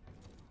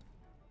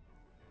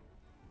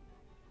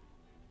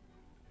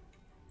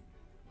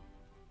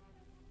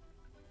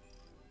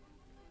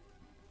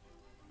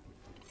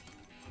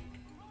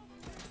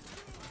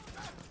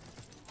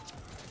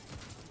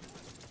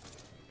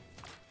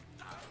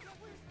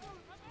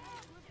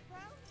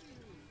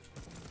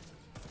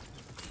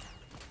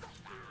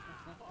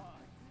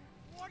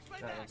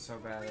 That looks so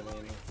bad at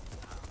aiming.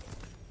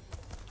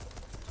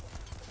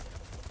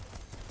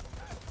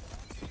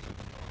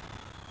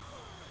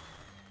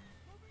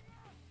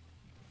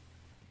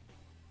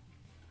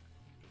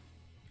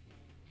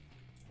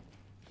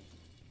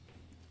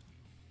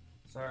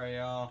 Sorry,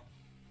 y'all.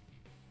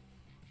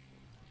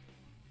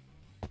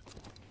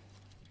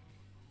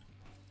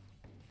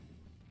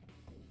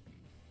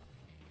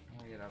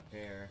 I'll get up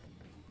here.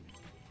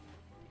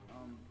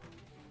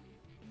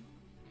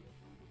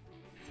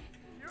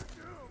 You too.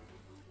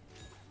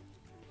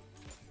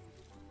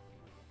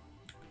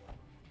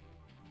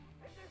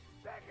 This is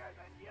bigger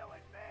than you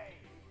and me.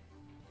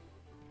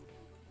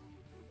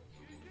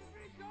 You should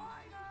be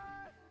joining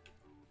us.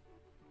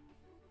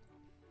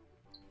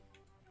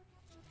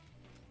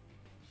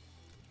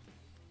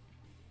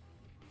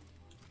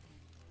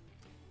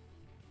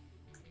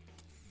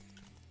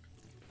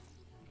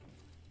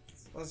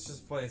 Let's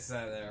just place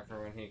that there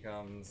for when he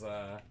comes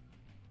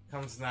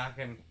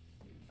knocking.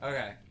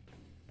 Okay.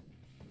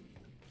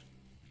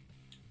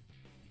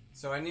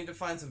 So I need to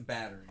find some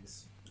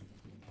batteries.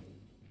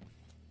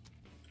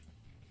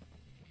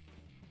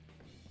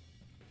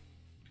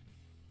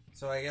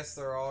 So I guess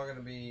they're all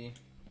gonna be...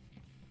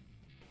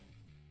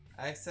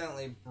 I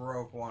accidentally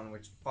broke one,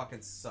 which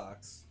fucking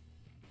sucks.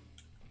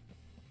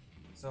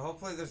 So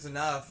hopefully there's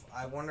enough.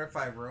 I wonder if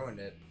I ruined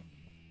it.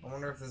 I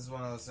wonder if this is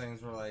one of those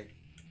things where, like,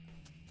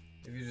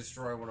 if you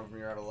destroy one of them,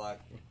 you're out of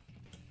luck.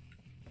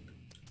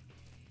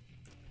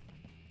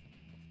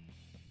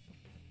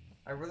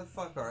 Alright, where the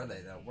fuck are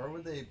they, though? Where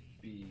would they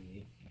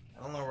be?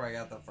 I don't know where I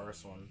got the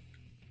first one.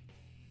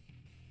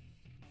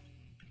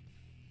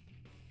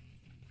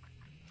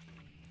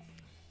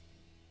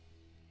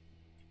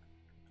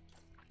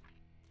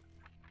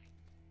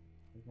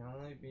 It can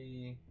only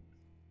be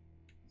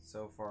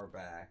so far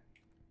back.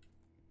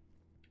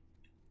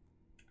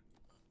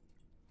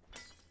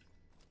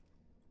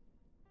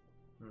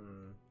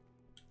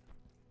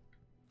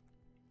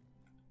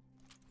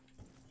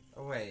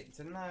 Oh wait,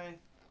 didn't I?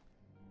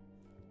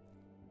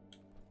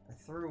 I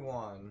threw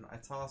one. I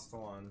tossed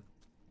one.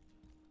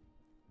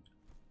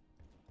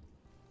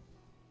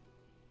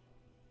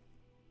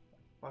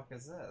 What the fuck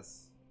is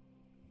this?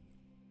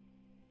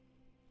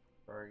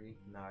 Burgie,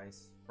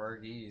 nice.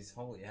 Burgies,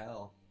 holy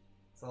hell.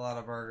 It's a lot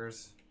of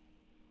burgers.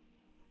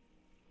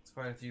 It's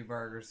quite a few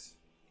burgers.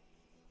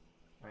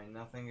 Alright,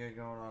 nothing good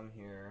going on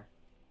here.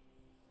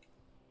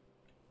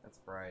 That's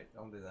bright.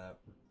 Don't do that.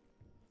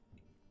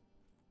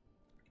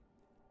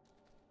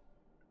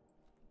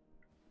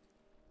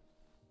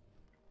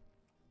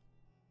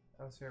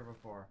 I was here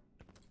before.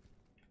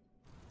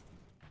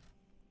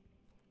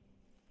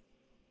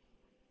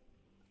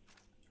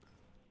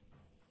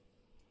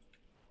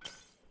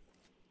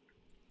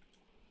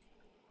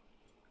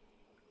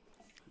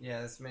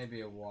 Yeah, this may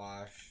be a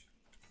wash.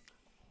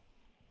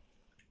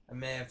 I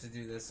may have to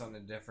do this on a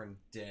different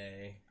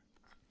day.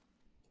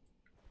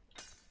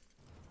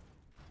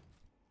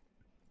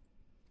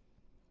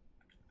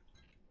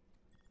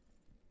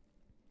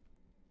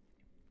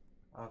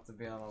 I'll have to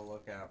be on the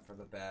lookout for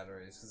the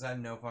batteries, because I have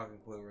no fucking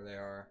clue where they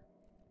are.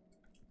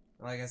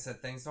 Like I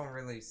said, things don't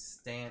really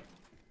stand...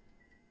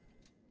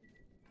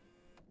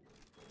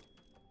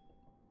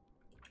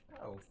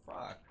 Oh,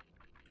 fuck.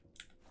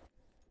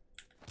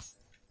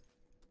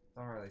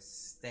 Don't really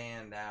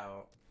stand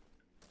out.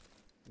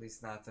 At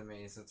least not to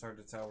me, so it's hard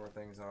to tell where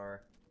things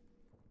are.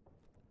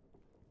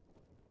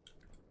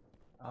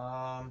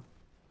 Um.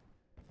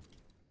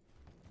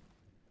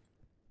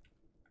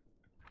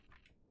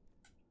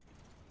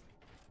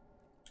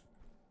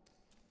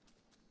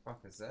 Fuck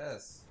is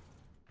this?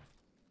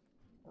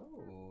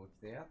 Oh,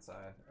 to the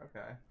outside.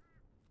 Okay.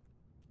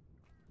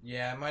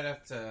 Yeah, I might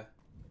have to.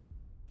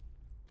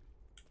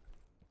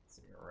 Let's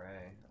see,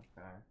 array.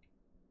 Okay.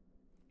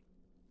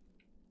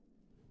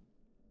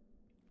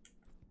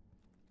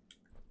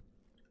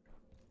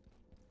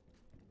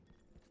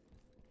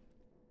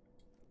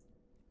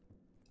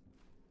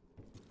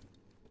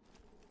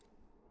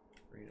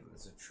 Freedom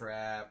is a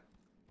trap.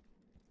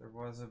 There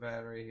was a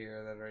battery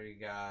here that I already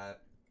got.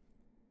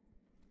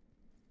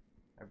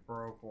 I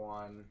broke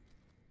one.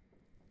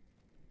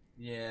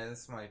 Yeah,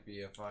 this might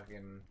be a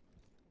fucking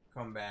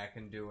come back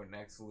and do it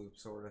next loop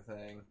sort of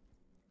thing.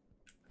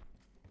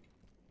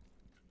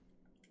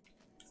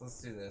 So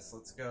let's do this.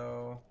 Let's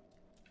go.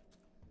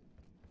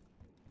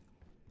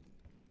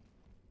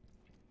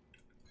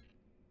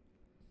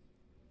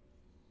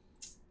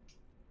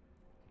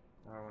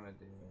 I want to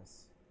do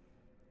this.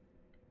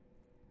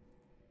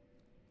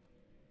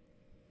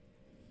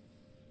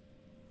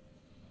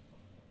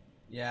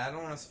 Yeah, I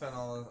don't want to spend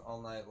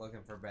all night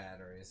looking for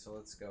batteries, so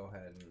let's go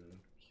ahead and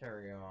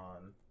carry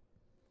on.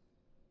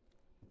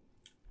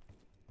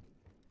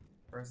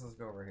 First, let's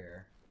go over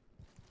here.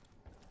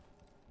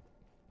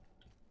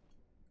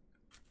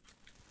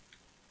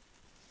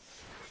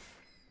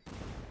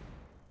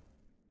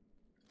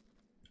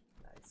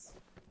 Nice.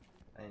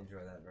 I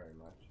enjoy that very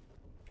much.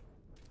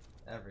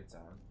 Every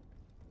time.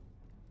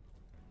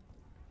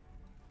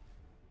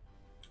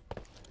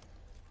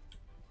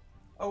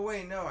 Oh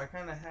wait, no, I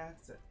kind of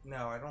have to.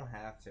 No, I don't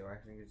have to. I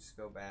can just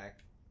go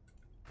back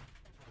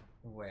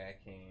the way I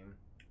came.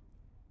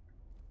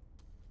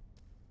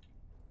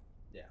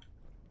 Yeah.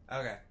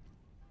 Okay.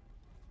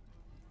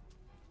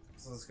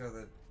 So let's go to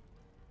the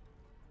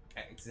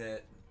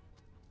exit.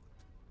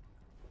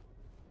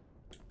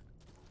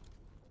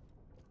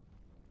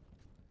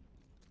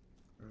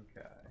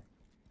 Okay.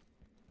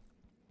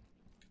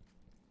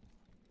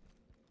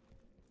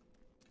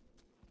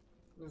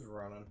 Who's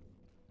running?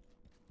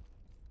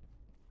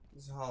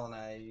 Just hauling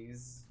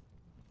eggs.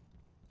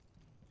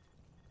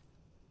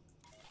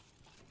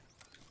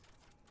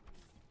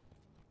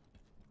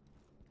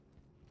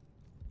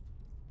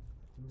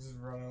 I'm just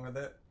running with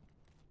it.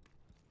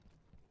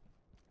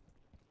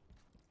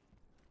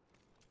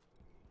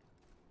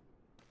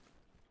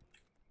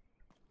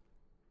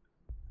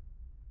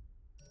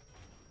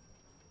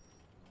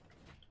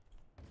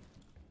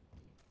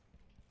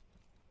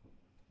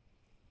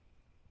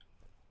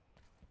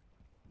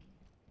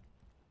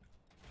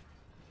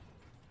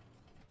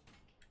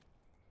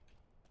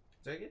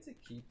 Do I get to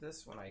keep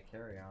this when I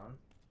carry on?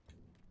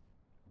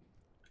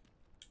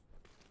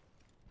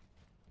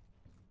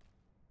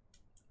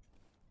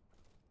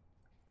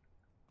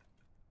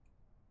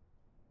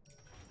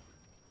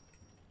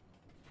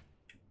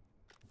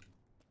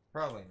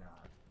 Probably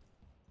not.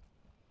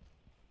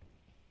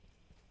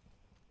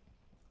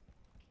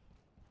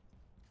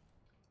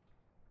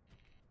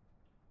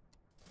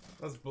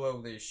 Let's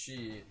blow this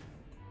shit.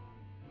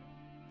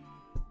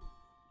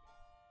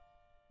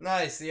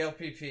 Nice, the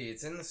LPP.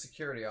 It's in the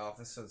security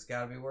office, so it's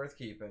gotta be worth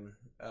keeping.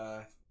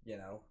 You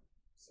know,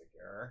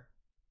 secure.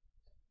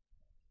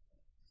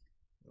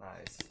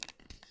 Nice.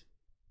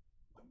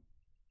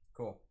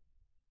 Cool.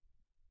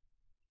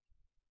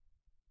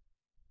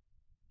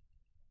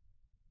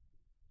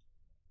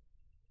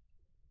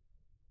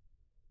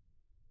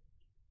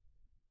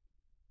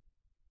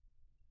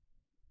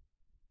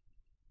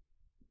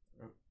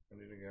 Oh,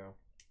 ready to go.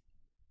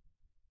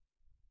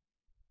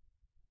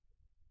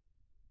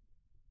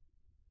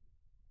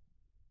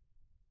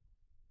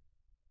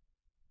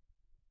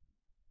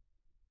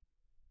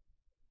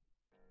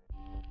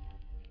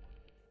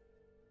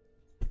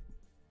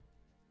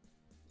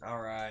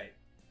 Alright.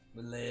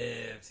 We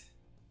lived.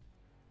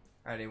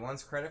 Alright, he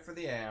wants credit for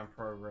the AM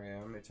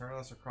program.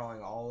 Eternalists are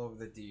crawling all over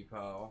the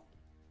depot.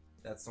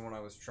 That's the one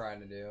I was trying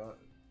to do.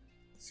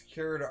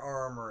 Secured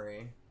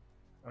armory.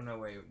 Oh no,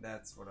 wait,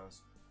 that's what I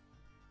was...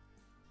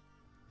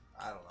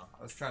 I don't know.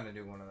 I was trying to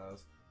do one of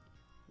those.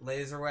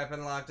 Laser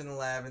weapon locked in the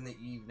lab in the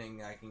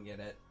evening. I can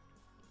get it.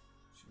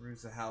 She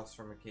roofs the house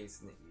from a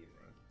case in the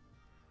evening.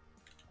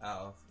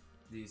 Oh,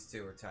 these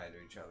two are tied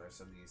to each other,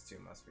 so these two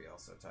must be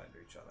also tied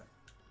to each other.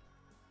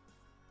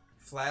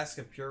 Flask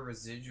of pure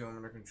residuum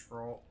under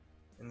control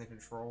in the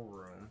control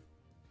room.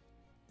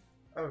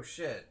 Oh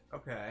shit.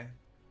 Okay.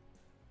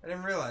 I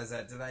didn't realize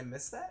that. Did I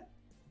miss that?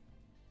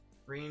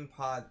 Green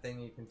pod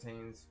thingy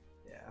contains...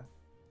 Yeah.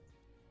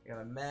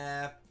 Got a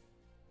map.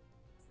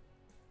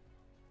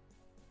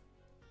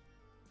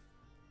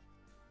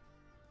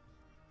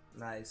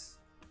 Nice.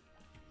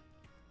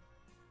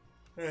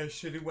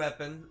 Shitty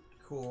weapon.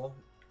 Cool.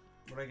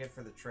 What do I get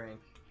for the trank?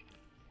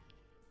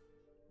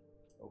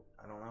 Oh,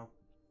 I don't know.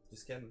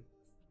 Just kidding.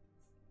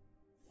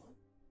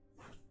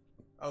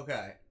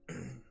 Okay.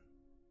 It's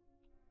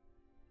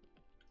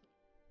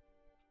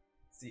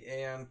the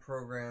Aeon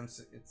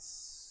programs.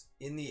 It's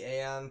in the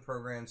Aeon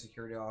program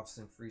security office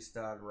in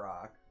Freestad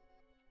Rock.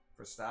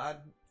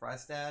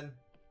 Fristad?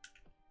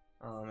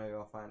 Oh, maybe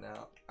I'll find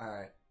out.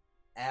 Alright.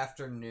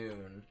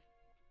 Afternoon.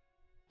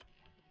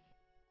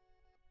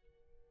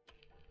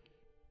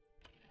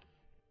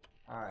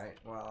 Alright,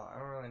 well, I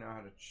don't really know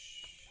how to...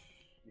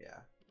 yeah.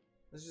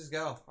 Let's just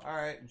go.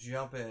 Alright,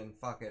 jump in.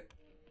 Fuck it.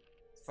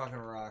 Fucking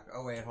rock.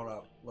 Oh, wait, hold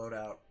up. Load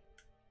out.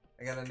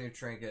 I got a new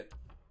trinket.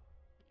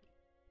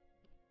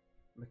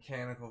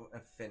 Mechanical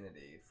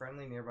affinity.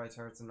 Friendly nearby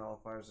turrets and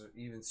nullifiers are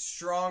even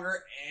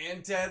stronger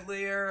and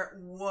deadlier.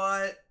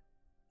 What?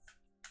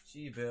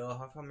 Gee, Bill,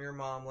 how come your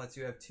mom lets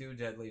you have 2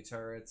 deadly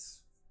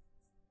turrets?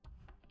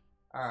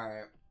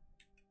 Alright.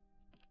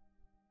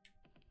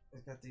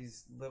 It's got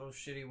these little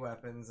shitty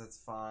weapons, that's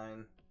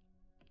fine.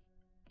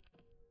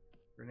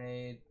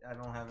 Grenade, I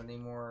don't have any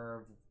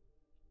more of...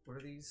 what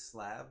are these?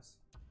 Slabs?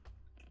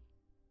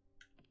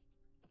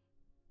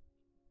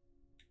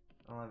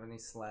 I don't have any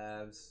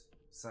slabs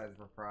besides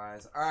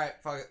reprise.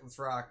 Alright, fuck it, let's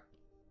rock.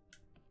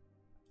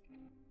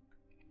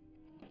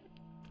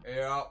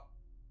 Yep.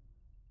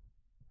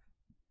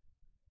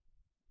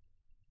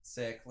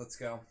 Sick, let's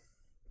go.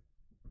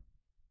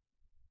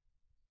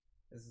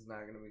 This is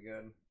not gonna be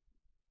good.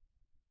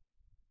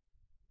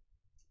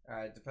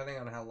 Alright, depending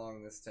on how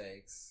long this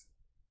takes.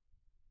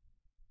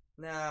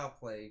 Nah, I'll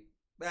play.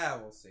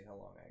 We'll see how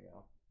long I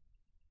go.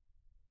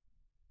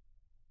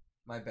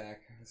 My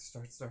back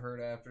starts to hurt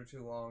after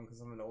too long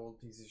because I'm an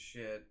old piece of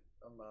shit.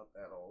 I'm not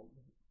that old.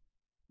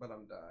 But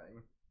I'm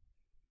dying.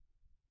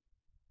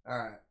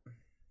 Alright.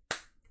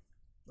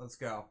 Let's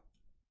go.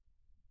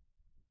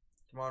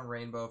 Come on,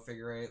 Rainbow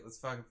Figure 8. Let's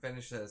fucking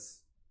finish this.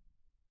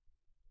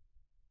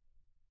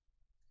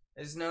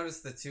 I just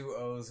noticed the 2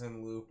 O's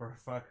in loop are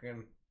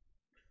fucking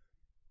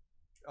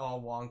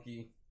all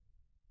wonky.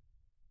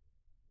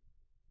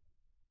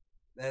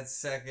 That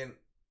second,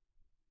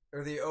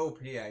 or the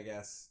OP, I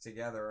guess,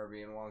 together are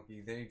being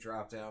wonky. They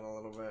drop down a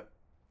little bit.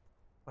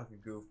 Fucking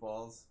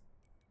goofballs.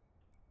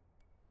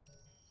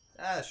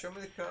 Ah, show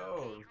me the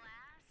code.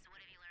 Class, what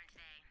have you learned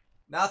today?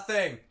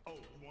 Nothing. Oh,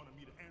 you wanted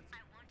me to answer?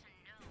 I want to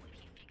know if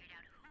you figured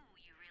out who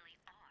you really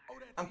are. Oh,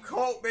 that's I'm easy.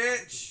 Colt,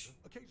 bitch.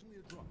 Occasionally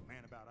a drunk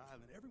man about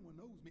Island. Everyone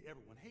knows me.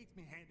 Everyone hates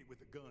me. Handy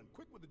with a gun.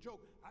 Quick with a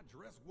joke. I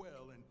dress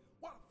well. And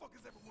why the fuck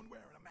is everyone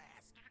wearing a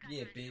mask?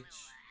 You Yeah, forgot to do bitch.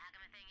 a little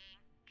hagama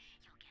thingy.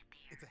 You'll get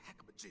there. It's a heck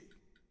of a jig.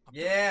 I'm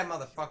Yeah, telling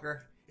you,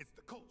 motherfucker. It's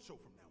the Colt show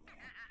from now on.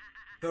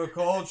 The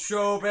Cold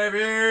Show, baby.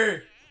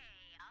 Hey,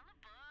 all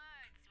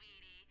aboard,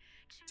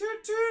 sweetie.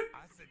 Toot toot.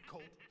 I said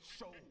Colt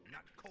show,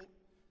 not Colt.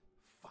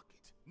 Fuck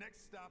it.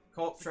 Next stop.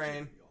 Colt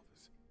train. security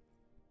office.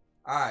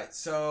 Alright,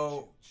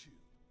 so... Choo,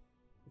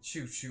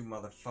 choo. Choo choo,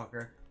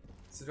 motherfucker.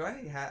 So do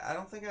I have... I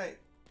don't think I...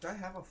 Do I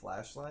have a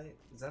flashlight?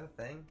 Is that a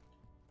thing?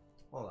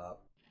 Hold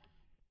up.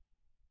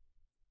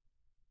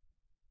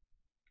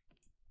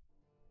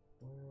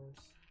 Where's...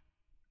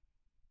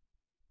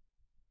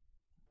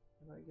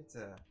 How do I get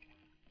to...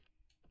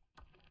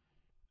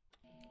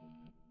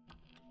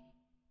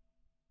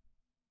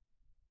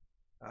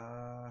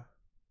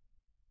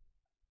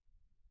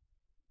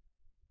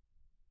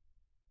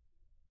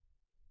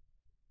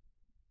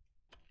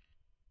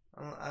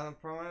 I'm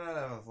probably not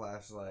have a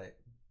flashlight.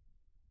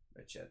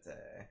 Machete.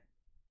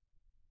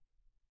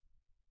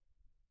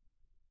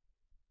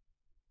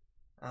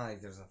 I don't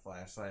think there's a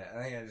flashlight.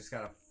 I think I just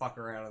gotta fuck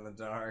around in the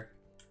dark.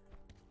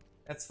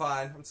 That's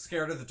fine. I'm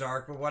scared of the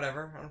dark, but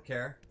whatever. I don't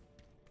care.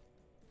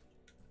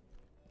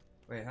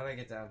 Wait, how do I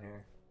get down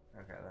here?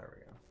 Okay, there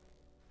we go.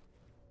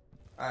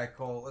 Alright,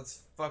 cool.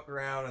 Let's fuck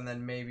around and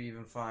then maybe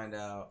even find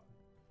out.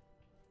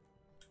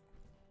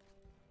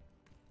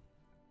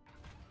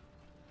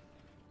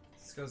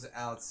 This goes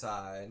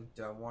outside.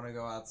 Do I want to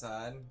go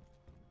outside?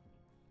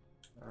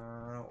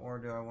 Or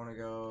do I want to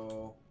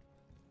go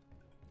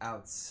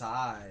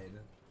outside?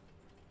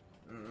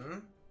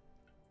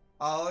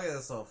 Oh, look at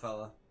this little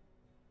fella.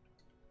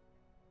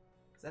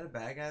 Is that a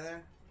bad guy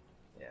there?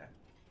 Yeah.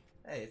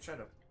 Hey, it tried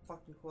to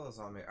fucking close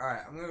on me.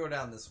 Alright, I'm gonna go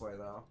down this way,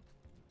 though.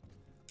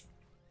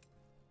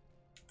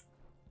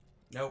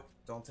 Nope,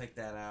 don't take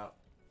that out.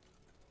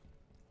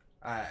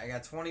 Alright, I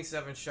got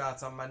 27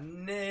 shots on my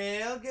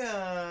nail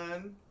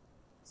gun.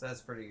 So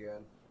that's pretty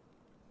good.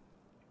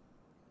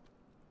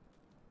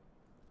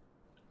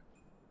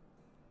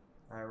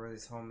 Alright, where are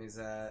these homies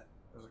at?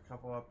 There's a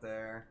couple up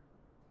there.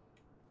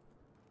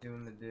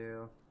 Doing the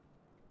do.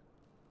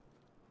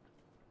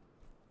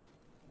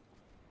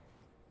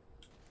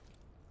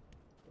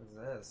 What's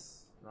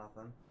this?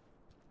 Nothing.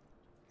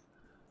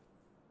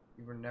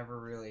 You were never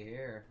really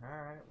here.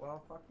 Alright,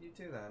 well, fuck you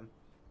too then.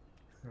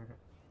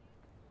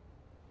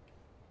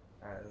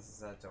 Alright, this is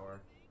that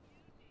door.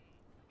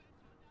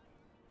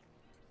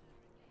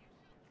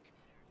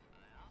 I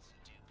also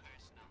do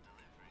personal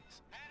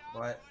deliveries. Head on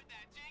What? board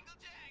that jingle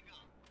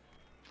jangle.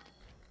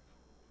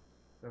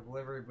 The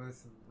delivery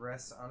booth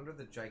rests under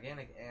the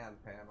gigantic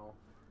and panel.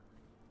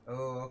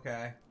 Oh,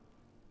 okay.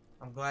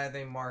 I'm glad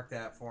they marked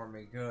that for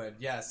me. Good.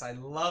 Yes, I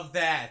love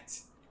that.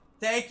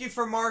 Thank you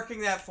for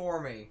marking that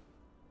for me.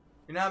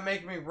 You're not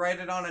making me write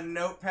it on a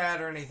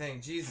notepad or anything.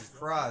 Jesus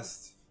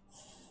Christ.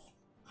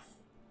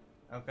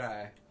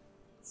 Okay.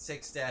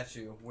 Sick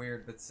statue.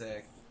 Weird, but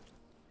sick.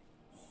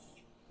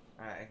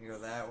 Alright, I can go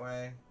that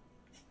way.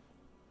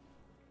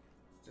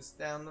 Just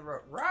down the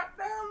road. Right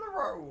down the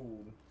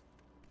road!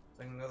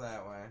 So I can go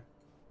that way.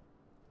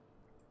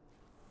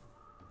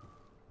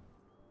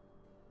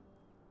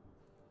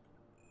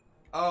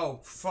 Oh,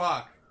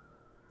 fuck.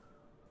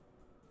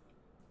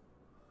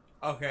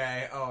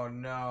 Okay, oh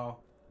no.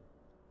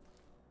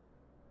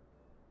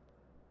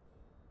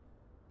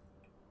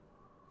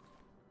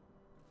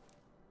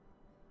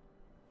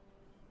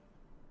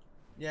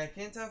 Yeah, I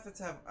can't tell if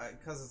it's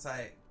because it's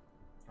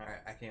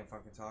Alright, I can't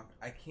fucking talk.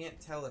 I can't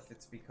tell if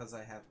it's because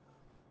I have...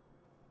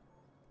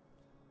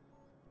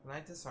 Can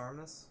I disarm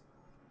this?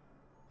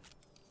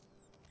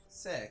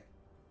 Sick.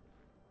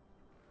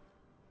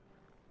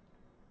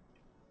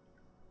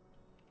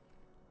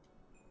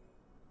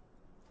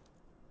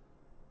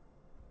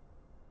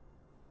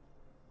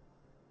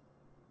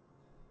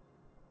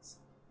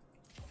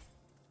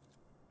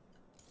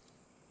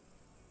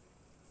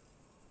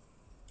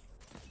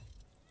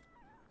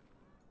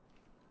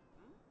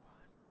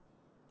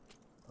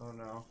 Oh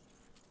no.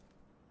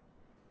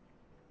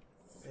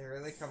 They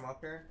really come up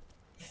here?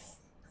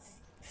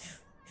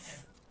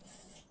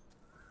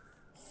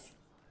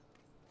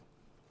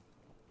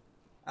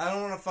 I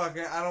don't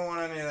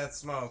want any of that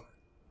smoke.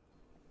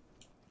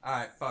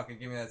 Alright, fuck it,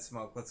 give me that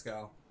smoke, let's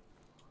go.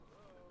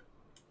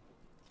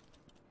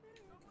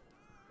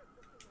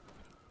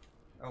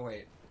 Oh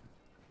wait.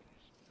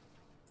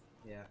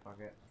 Yeah, fuck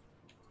it.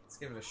 Let's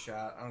give it a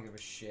shot, I don't give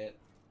a shit.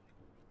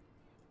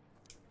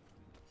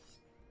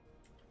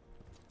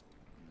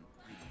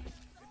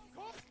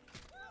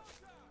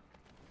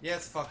 Yeah,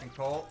 it's fucking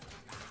Colt.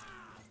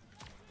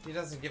 He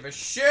doesn't give a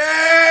shit!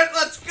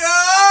 Let's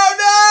go!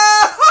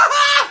 No!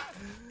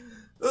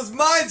 Those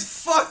mines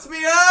fucked me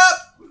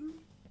up!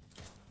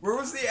 Where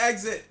was the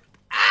exit?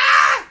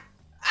 Ah!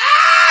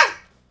 Ah!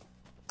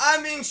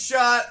 I'm being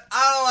shot.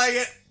 I don't like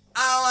it.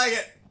 I don't like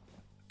it.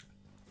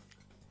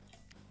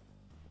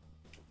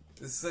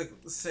 This is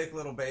a sick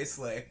little base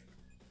lick.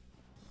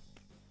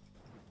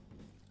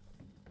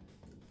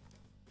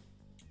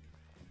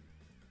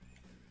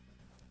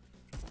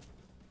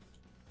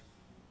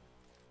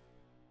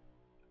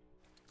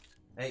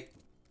 Hey.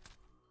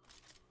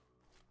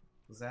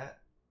 Was that?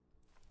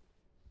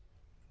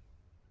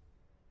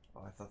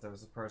 Oh, I thought there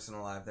was a person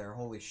alive there.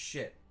 Holy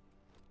shit.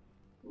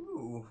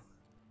 Ooh.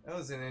 That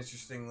was an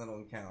interesting little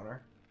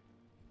encounter.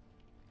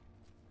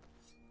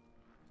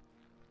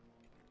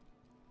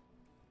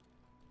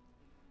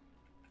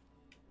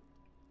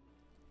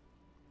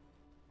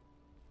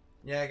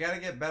 Yeah, I gotta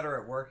get better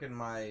at working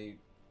my...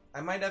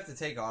 I might have to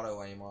take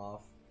auto aim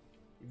off.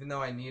 Even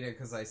though I need it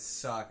because I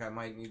suck, I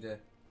might need to...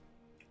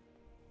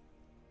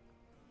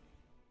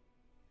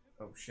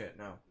 Oh shit,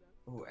 no.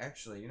 Ooh,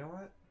 actually, you know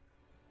what?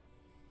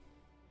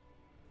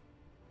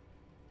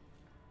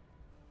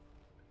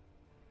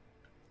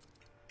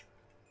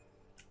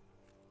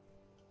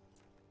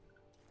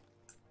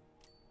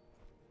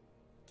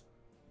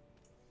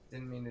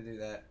 Didn't mean to do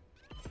that.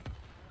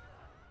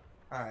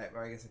 Alright,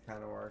 but I guess it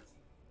kind of worked.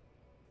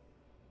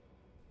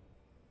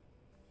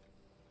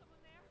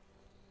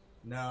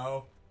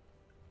 No.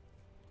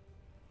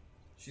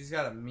 She's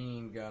got a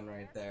mean gun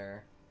right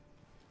there.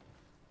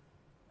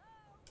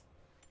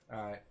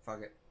 Alright,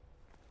 fuck it.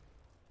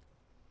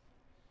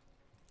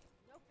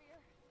 No fear.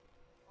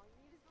 All you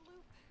need is the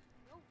loop.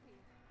 No fear.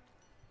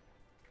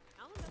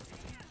 Element.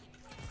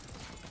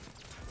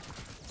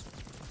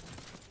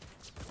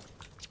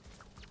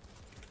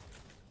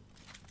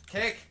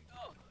 Kick!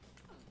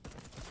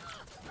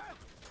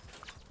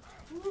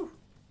 Woo.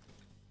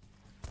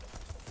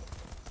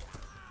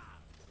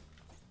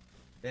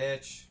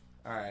 Bitch.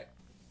 Alright.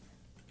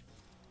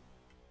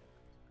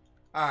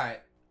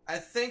 Alright. I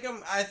think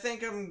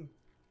I'm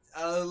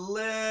a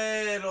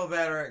little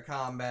better at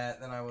combat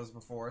than I was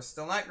before.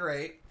 Still not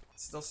great.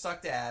 Still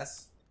sucked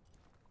ass.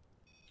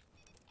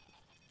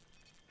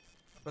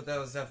 But that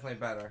was definitely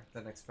better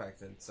than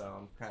expected, so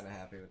I'm kind of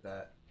happy with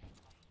that.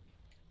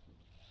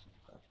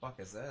 What the fuck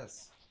is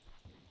this?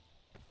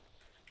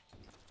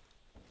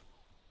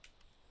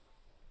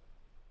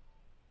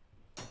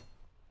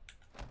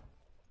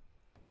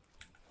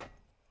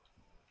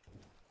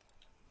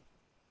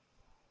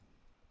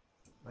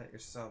 Let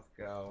yourself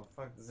go.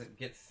 Fuck, does it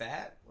get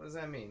fat? What does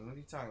that mean? What are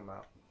you talking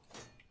about?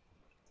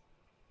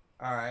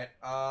 Alright,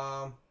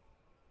 oh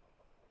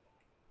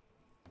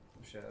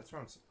shit, that's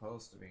where I'm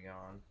supposed to be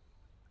going.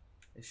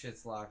 This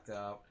shit's locked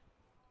up.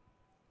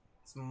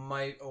 This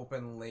might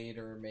open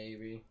later,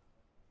 maybe.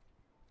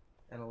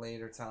 At a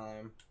later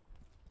time.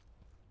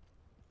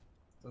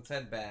 So let's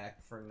head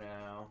back for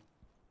now.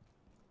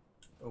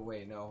 Oh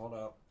wait, no, hold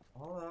up.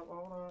 Hold up,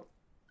 hold up.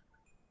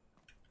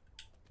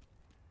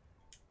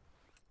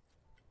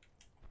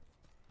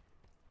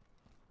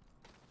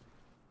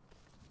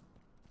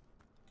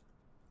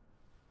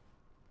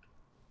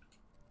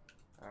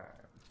 Alright.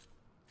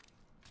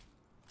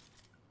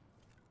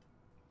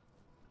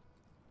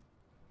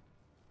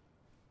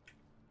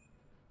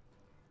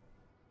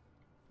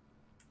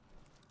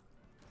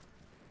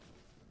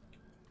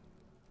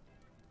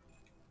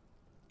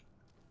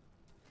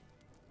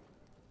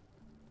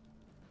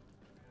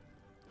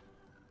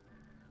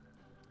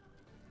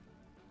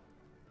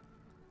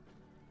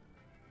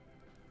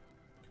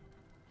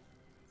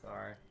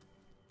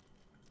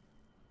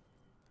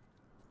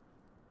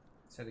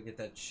 Just had to get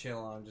that chill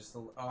on just a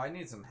little. Oh, I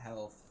need some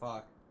health.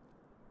 Fuck.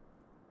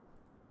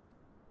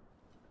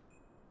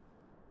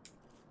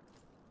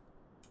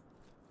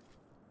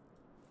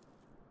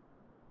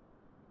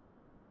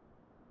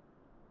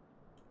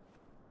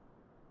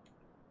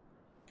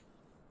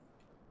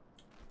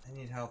 I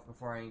need health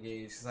before I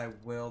engage, because I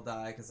will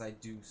die, because I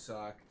do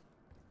suck.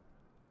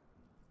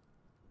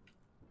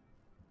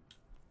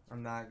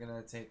 I'm not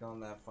gonna take on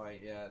that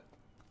fight yet.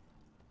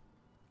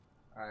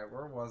 Alright,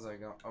 where was I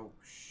going? Oh,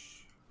 shh.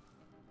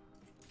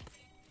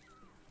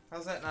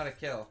 How's that not a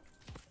kill?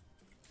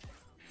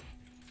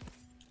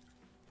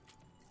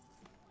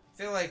 I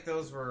feel like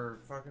those were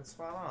fucking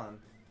spot on.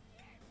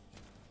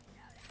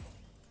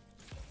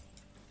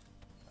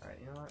 Alright,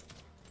 you know what?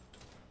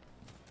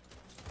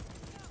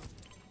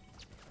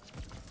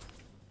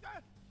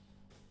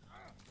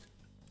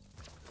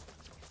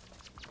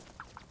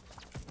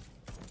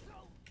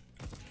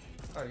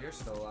 Oh, you're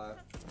still alive.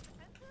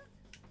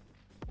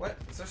 What?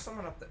 Is there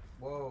someone up there?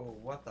 Whoa,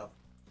 what the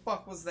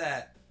fuck was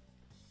that?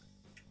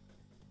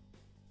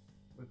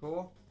 We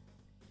cool?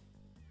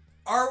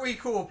 Are we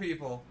cool,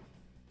 people?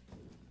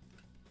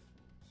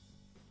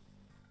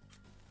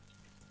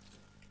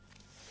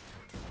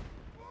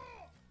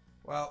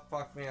 Well,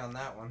 fuck me on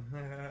that one.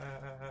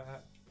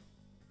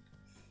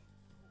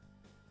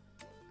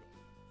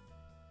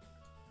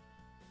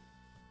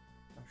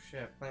 Oh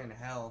shit, playing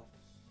hell.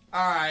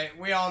 Alright,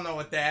 we all know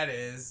what that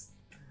is.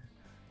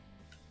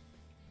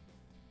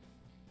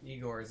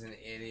 Igor is an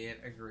idiot,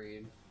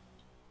 agreed.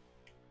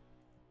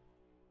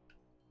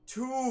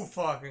 Too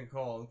fucking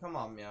cold. Come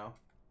on, meow.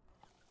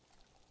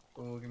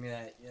 Ooh, give me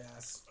that.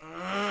 Yes.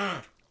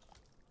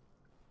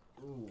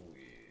 Ooh,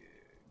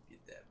 yeah.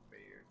 Get that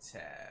bear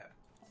tap.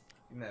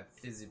 Give me that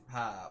fizzy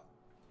pop.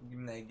 Give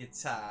me that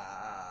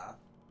guitar.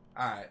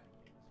 Alright.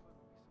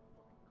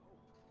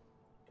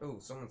 Ooh,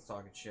 someone's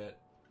talking shit.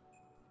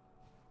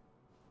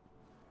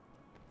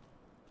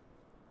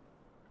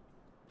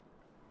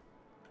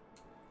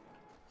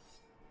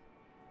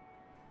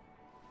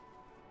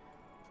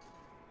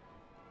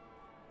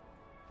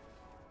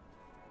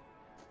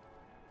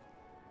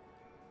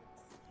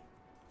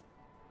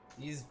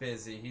 He's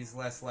busy. He's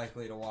less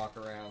likely to walk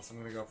around, so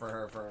I'm gonna go for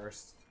her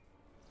first.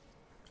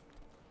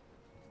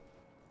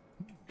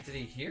 Did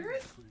he hear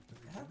it?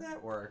 How'd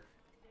that work?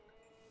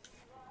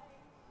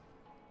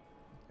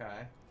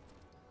 Okay.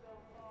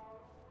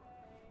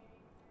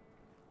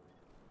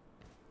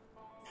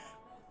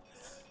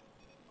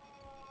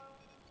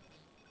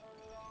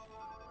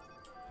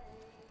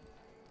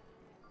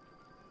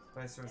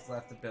 Spicer's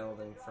left the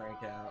building.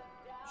 Frank out.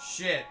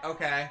 Shit,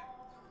 okay.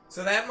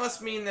 So that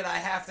must mean that I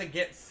have to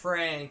get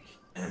Frank,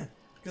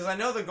 because I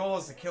know the goal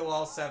is to kill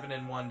all 7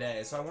 in one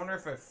day, so I wonder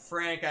if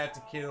Frank I have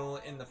to kill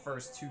in the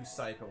first 2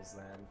 cycles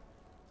then.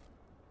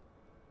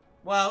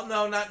 Well,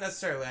 no, not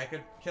necessarily. I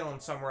could kill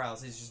him somewhere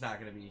else. He's just not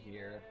going to be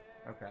here.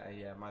 Okay,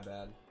 yeah, my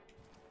bad.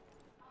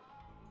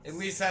 At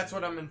least that's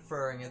what I'm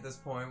inferring at this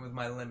point with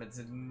my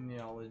limited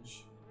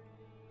knowledge.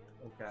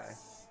 Okay.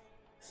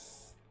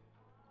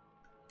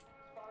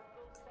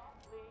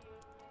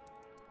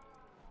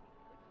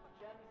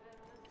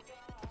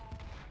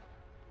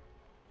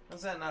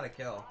 How's that not a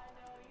kill?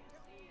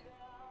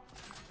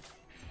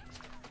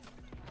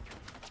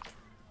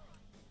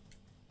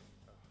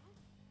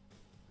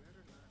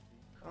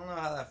 I don't know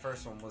how that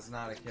first one was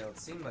not a kill. It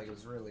seemed like it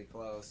was really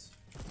close.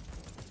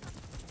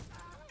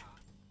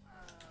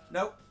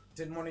 Nope.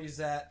 Didn't want to use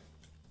that.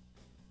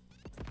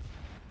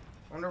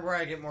 Wonder where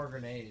I get more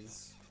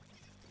grenades.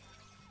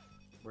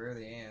 Where are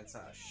the ants?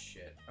 Oh,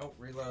 shit. Oh,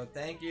 reload.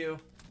 Thank you.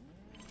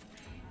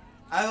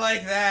 I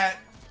like that.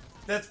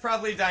 That's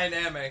probably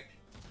dynamic.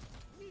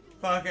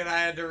 Fucking, I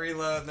had to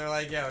reload, and they're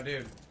like, yo,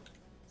 dude.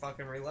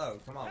 Fucking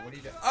reload. Come on, what are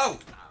you doing? Oh!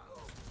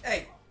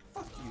 Hey!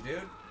 Fuck you,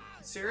 dude. You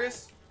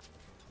serious?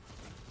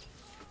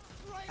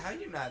 How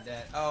you not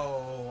dead?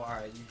 Oh,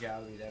 alright, you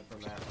gotta be dead from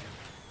that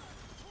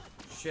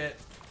one. Shit.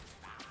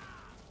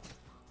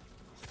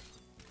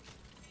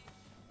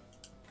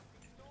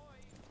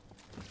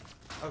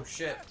 Oh,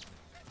 shit.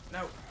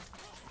 No.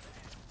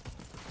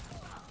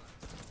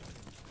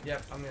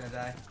 Yep, I'm gonna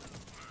die.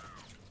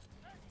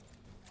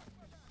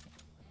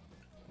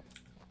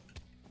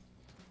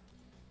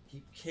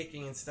 Keep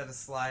kicking instead of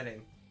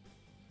sliding.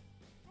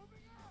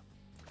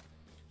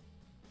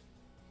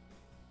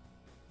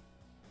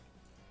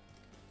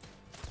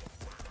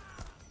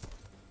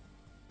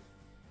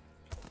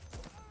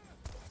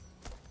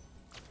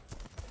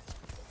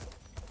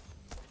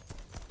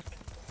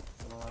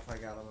 I don't know if I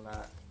got him or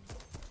not.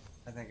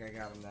 I think I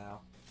got him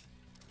now.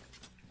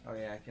 Oh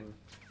yeah, I can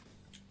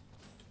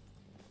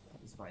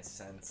use my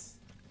sense.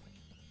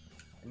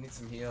 I need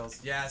some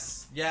heals.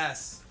 Yes!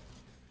 Yes!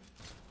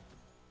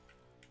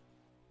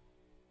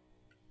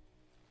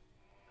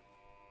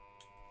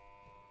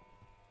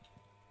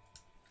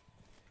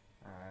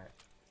 Alright.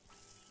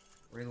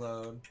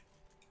 Reload.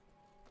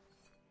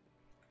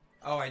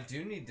 Oh, I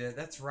do need to...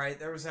 That's right,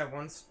 there was that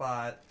one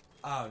spot.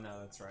 Oh, no,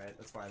 that's right.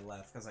 That's why I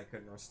left, because I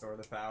couldn't restore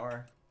the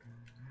power.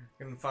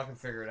 Couldn't fucking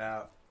figure it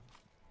out.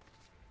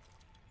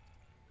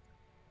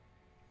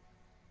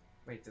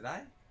 Wait, did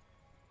I?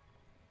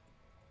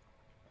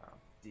 Oh,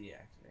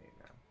 deactivate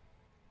now.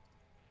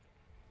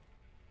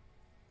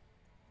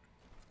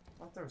 I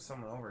thought there was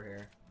someone over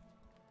here.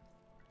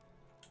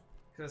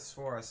 Could have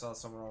swore I saw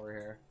someone over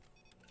here.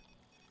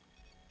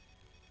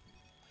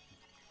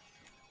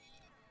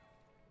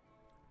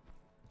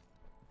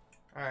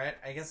 Alright,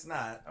 I guess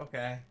not.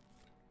 Okay.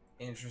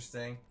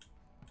 Interesting.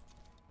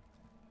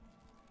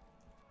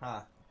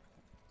 Huh.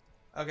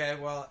 Okay,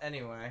 well,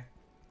 anyway.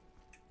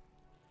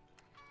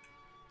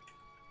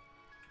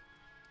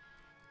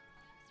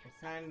 What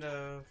kind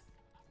of...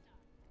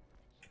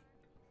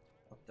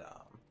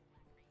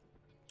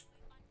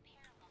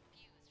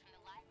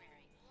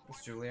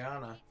 It's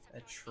Juliana,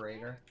 a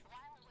traitor.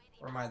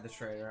 Or am I the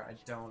traitor? I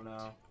don't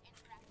know.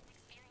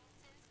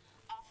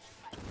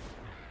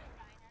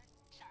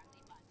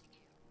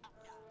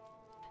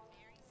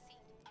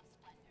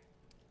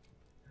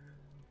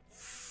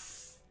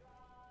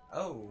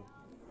 Oh.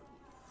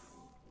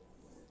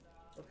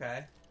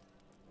 Okay.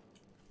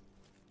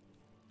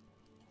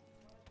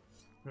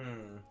 Nah.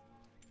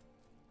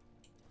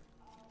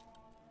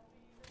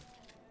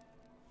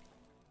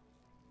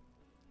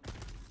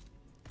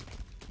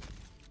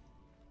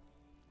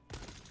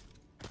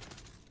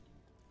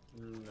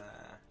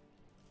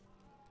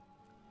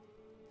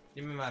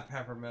 Give me my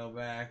peppermill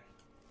back.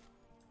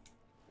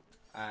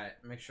 Alright,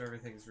 make sure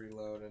everything's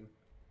reloaded.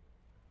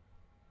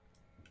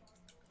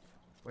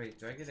 Wait,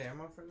 do I get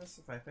ammo from this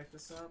if I pick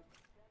this up?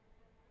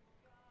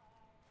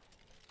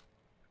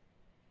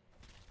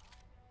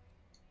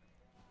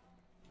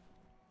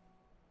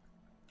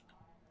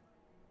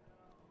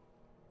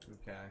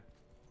 Okay.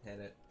 Hit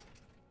it.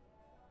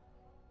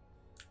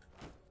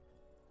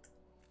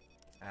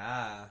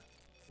 Ah.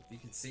 If you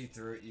can see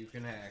through it, you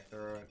can hack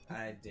through it.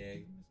 I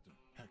dig.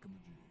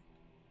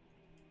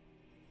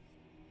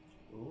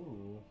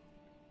 Ooh.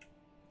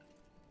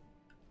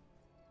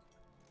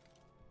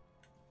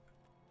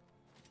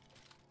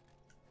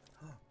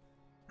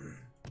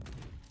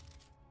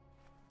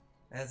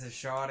 That's a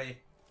shotty.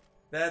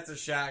 That's a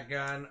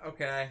shotgun.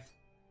 Okay.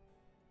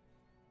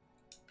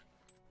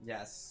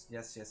 Yes.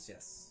 Yes, yes,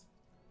 yes.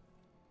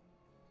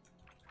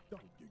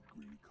 Don't get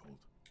greedy, Colt.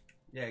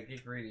 Yeah,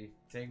 get greedy.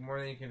 Take more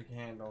than you can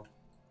handle.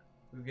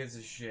 Who gives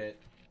a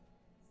shit?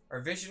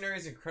 Our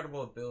visionary's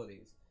incredible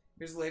abilities.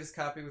 Here's the latest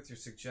copy with your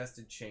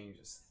suggested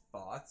changes.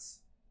 Thoughts?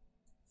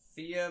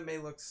 Thea may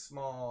look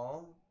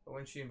small, but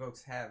when she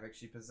invokes Havoc,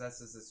 she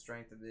possesses the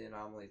strength of the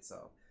anomaly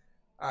itself.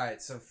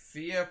 Alright, so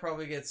Thea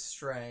probably gets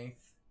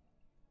strength.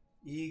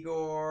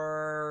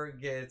 Igor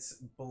gets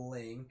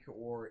blink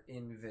or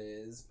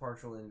invis,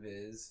 partial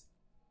invis.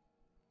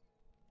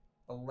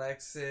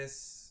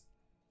 Alexis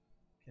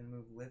can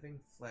move living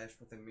flesh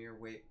with a mere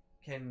weight.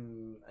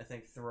 Can, I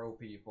think, throw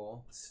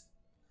people. It's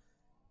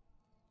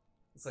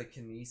like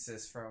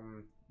kinesis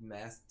from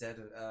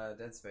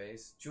Dead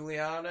Space.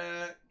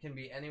 Juliana can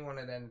be anyone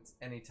at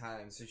any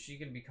time, so she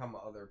can become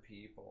other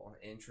people.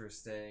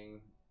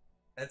 Interesting.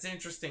 That's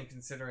interesting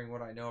considering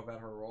what I know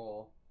about her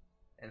role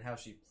and how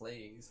she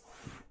plays.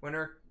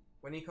 When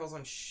he calls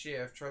on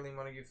shift, Charlie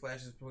Montague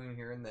flashes between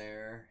here and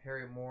there.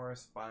 Harriet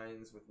Morris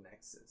binds with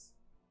Nexus.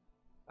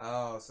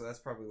 Oh, so that's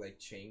probably like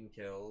chain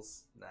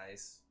kills.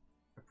 Nice.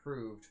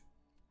 Approved.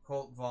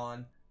 Colt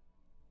Vaughn.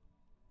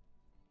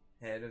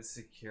 Head of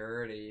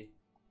security.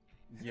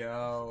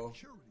 Yo.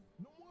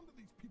 No wonder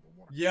these people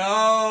want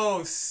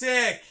Yo,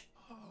 sick!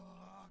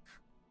 Fuck.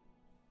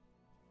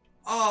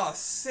 Oh,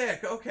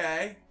 sick,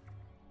 okay.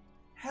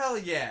 Hell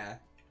yeah.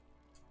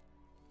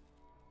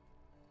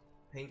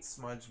 Paint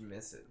smudge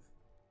missive.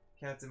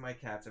 Captain, my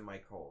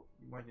Colt.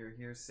 You want your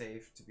here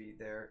safe to be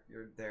there.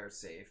 You're there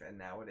safe, and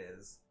now it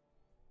is.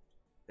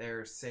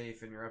 They're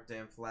safe and you're up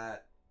damn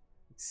flat.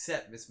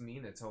 Except Miss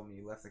Mina told me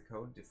you left the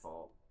code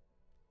default.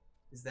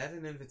 Is that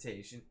an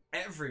invitation?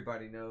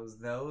 Everybody knows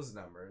those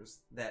numbers.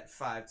 That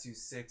 5, 2,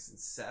 6, and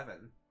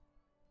 7.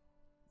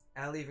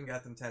 Allie even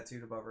got them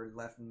tattooed above her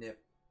left nip.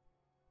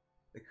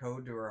 The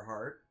code to her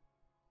heart.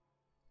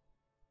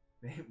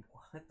 Man,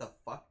 what the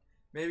fuck?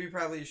 Maybe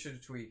probably you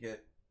should tweak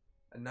it.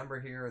 A number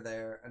here or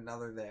there,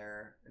 another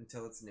there,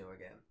 until it's new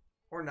again.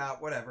 Or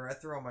not, whatever. I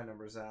throw my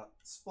numbers out.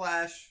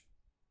 Splash!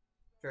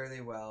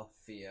 Fairly well,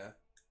 Fia.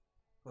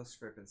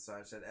 Postscript and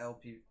such. That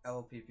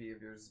LPP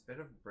of yours is a bit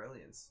of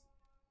brilliance.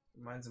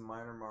 Mine's a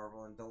minor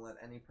marvel, and don't let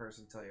any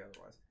person tell you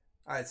otherwise.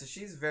 Alright, so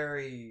she's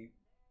very...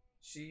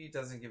 She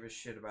doesn't give a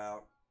shit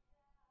about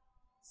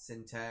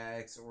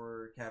syntax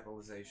or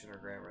capitalization or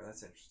grammar.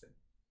 That's interesting.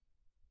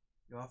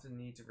 You often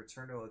need to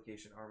return to a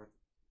location armed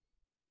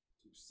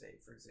with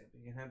safe, for example.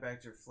 You can head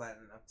back to your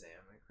flattened up dam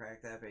and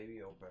crack that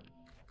baby open.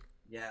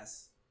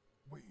 Yes.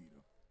 Wait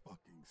a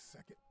fucking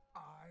second.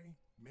 I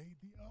made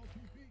the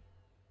LPP,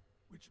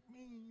 which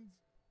means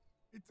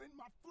it's in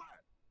my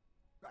flat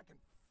back in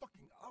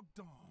fucking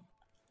Updom.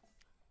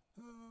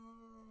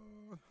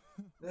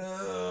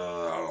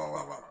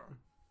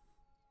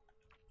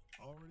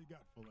 Already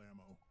got full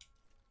ammo.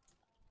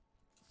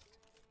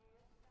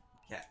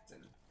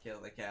 Captain. Kill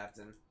the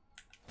captain.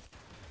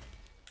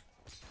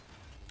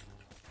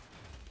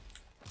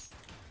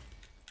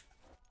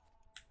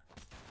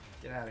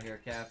 Get out of here,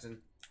 Captain.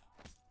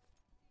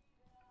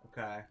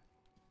 Okay.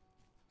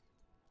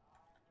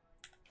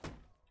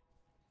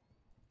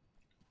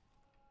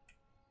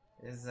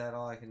 Is that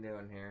all I can do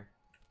in here?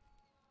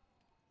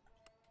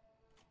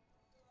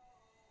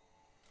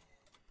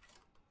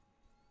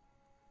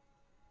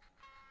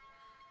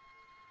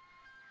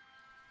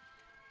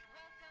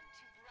 Welcome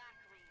to Black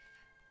Reef.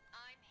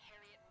 I'm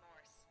Harriet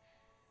Morse.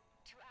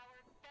 To our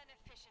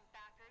beneficent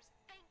backers,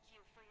 thank you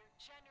for your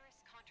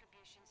generous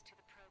contributions to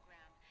the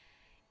program.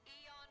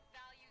 Eon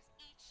values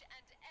each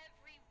and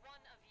every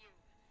one of you.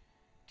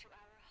 To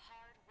our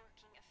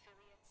hard-working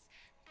affiliates,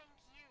 thank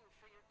you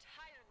for your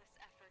tireless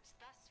efforts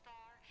thus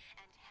far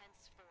and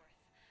henceforth.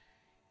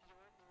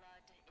 Your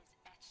blood is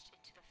etched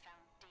into the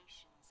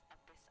foundations of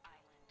this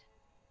island.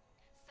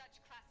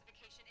 Such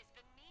classification is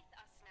beneath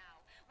us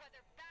now,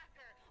 whether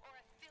backer or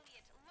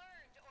affiliate,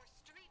 learned or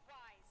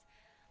streetwise.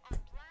 On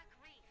Black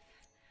Reef,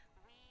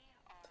 we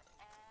are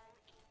all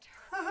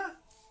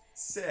eternal.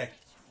 Sick.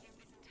 Each of you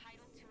is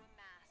entitled to a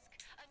mask,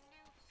 a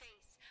new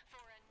face for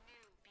a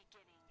new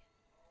beginning.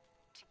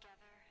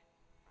 Together,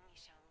 we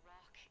shall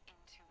walk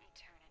into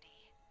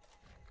eternity.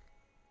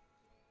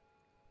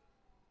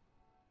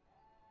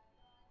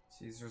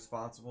 She's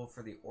responsible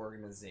for the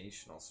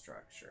organizational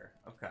structure.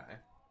 Okay.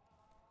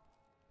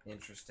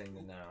 Interesting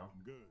to know.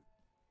 I'm good.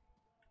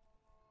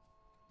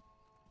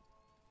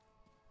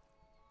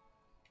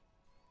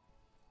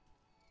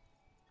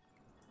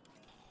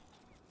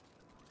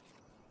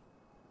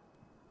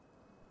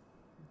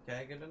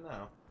 Okay, good to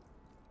know.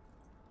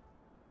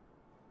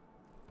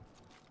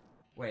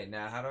 Wait,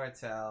 now how do I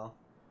tell?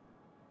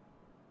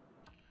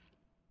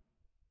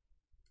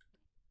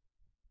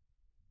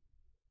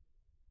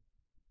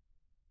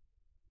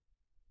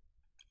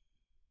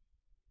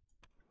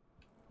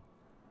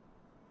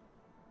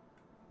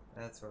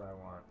 That's what I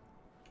want.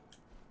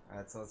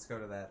 Alright, so let's go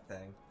to that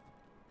thing.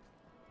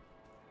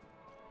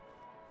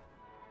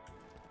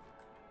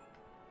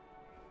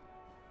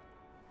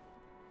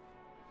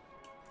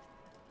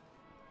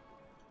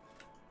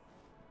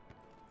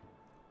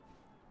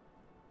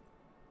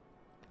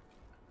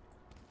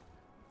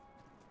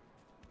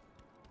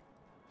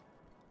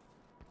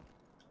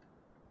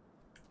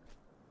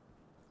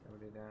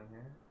 Nobody down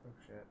here? Oh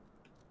shit.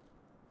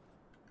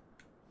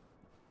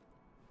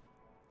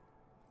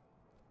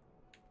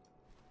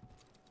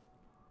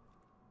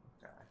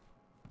 Okay.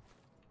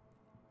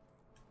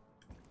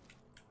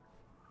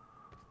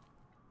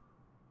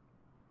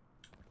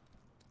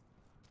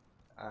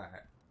 Alright.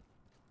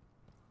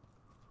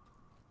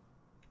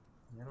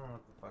 I don't know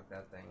what the fuck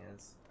that thing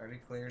is. Already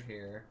cleared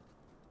here.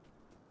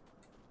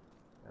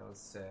 That was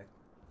sick.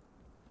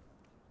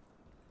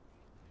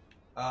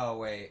 Oh,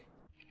 wait.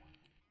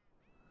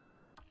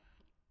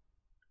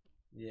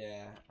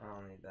 Yeah, I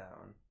don't need that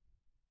one.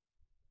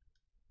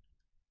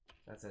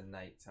 That's at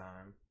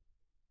nighttime.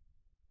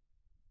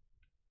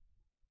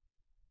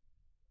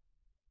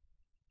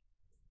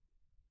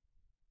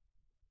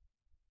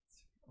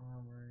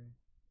 Armory.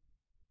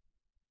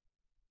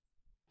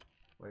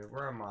 Wait,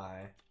 where am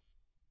I?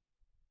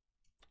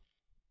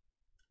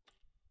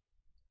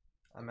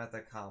 I'm at the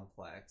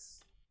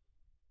complex.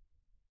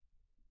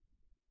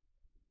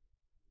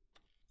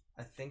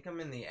 I think I'm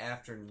in the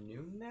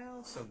afternoon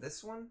now, so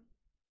this one?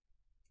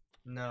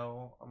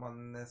 No, I'm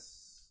on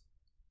this.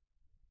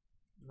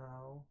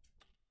 No.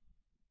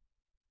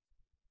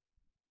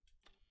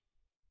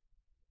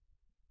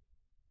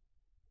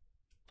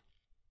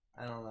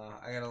 I don't know.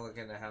 I gotta look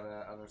into how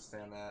to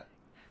understand that.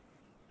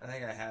 I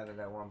think I had it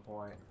at one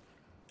point.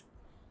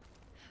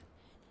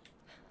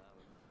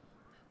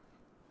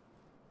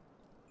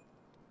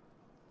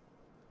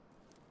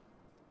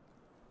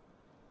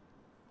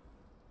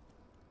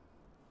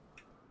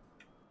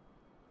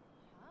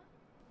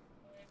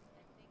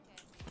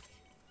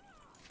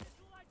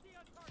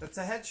 That's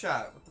a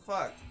headshot. What the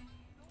fuck?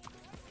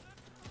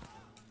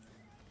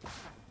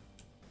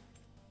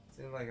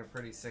 Seemed like a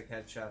pretty sick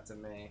headshot to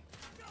me.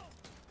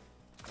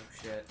 Oh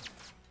shit.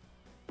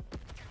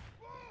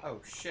 Oh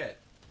shit.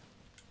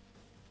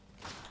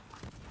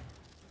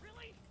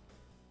 Really?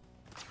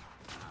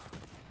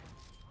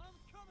 I'm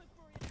coming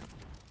for you.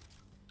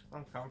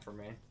 Don't come for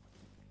me.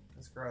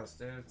 That's gross,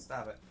 dude.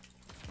 Stop it.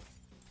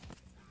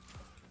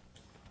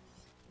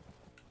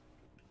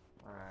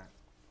 Alright.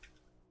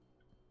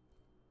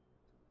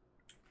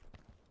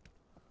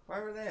 Why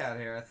were they out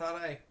here? I thought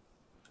I...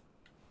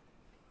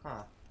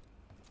 Huh.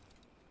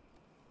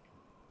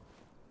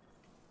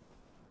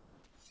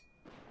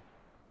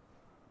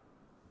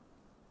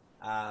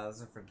 Ah,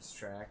 those are for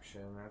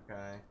distraction.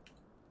 Okay.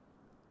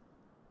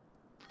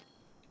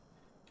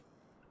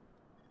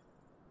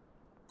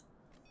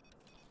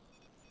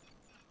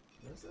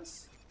 What is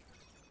this?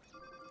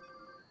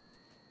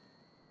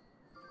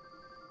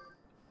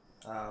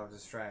 Oh,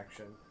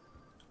 distraction.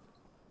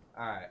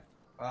 Alright.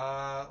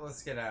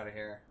 Let's get out of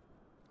here.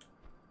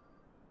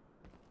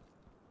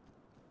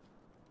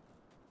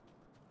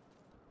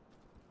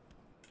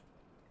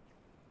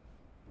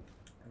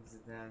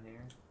 Exit down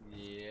here?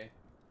 Yeah.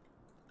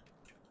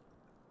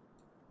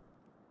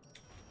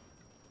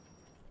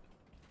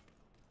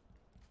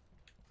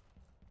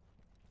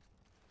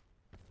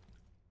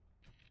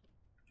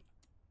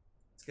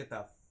 Let's get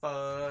the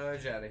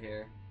fudge out of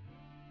here.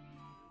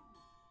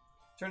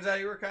 Turns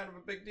out you were kind of a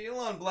big deal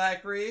on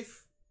Black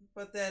Reef,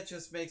 but that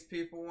just makes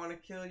people want to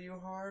kill you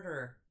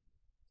harder.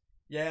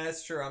 Yeah,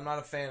 it's true. I'm not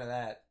a fan of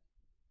that.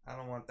 I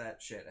don't want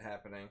that shit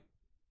happening.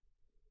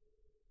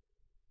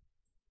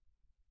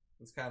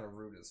 It's kind of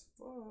rude as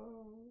fuck.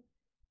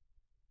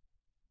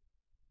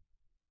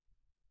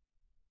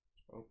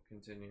 Oh,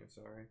 continue,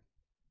 sorry.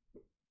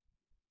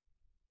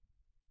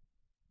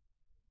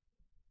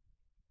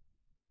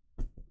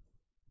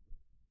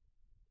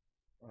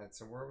 Alright,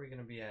 so where are we going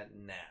to be at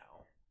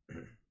now?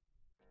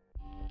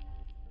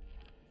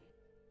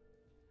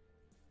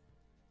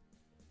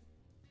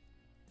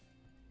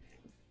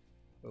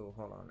 Oh,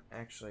 hold on.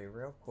 Actually,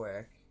 real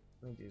quick,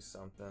 let me do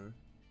something.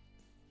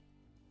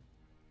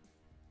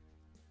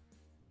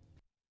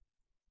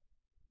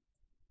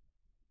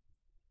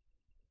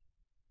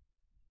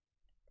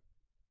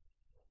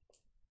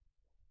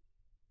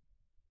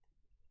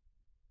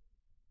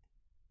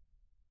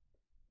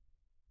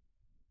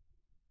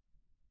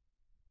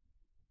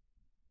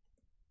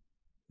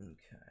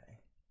 Okay.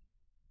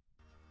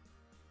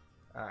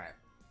 Alright.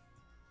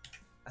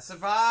 I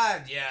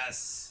survived,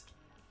 yes!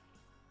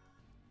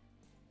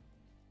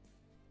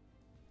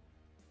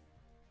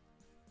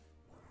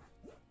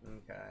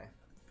 Okay.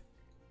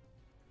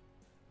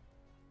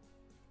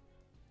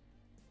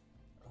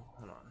 Oh,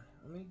 hold on.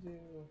 Let me do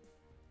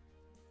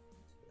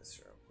this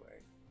real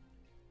quick.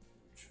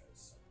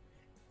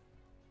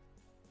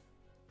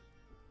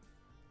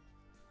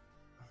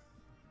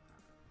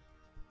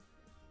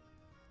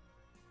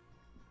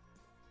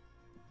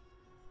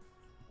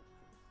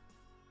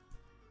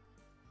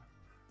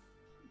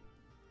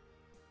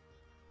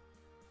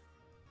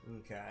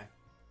 Okay.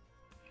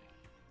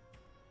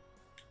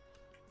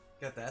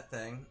 Got that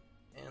thing.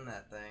 And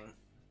that thing.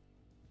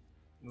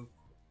 Move.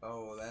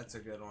 Oh, that's a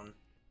good one.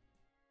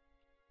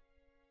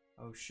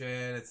 Oh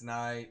shit, it's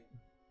night.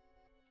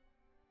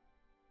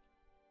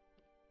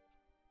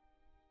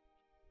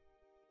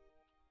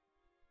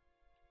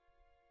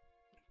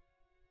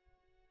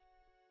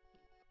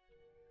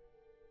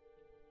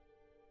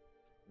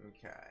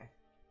 Okay.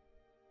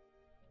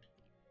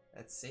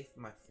 That's safe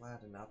in my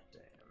flat and up,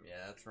 damn.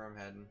 Yeah, that's where I'm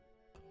heading.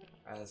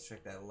 Alright, let's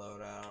check that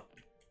load out.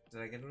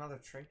 Did I get another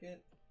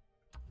trinket?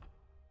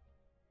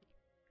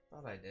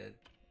 Thought I did.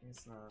 I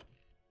guess not.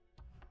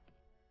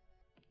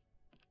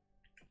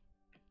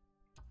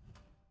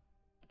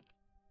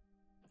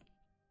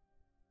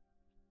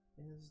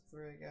 Yeah, this is the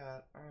three I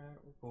got. Alright,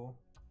 we're cool.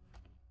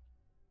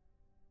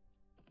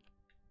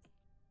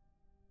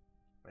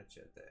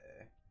 Machete.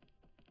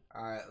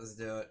 Alright, let's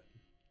do it.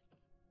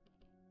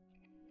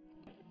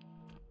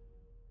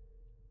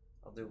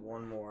 I'll do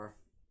one more.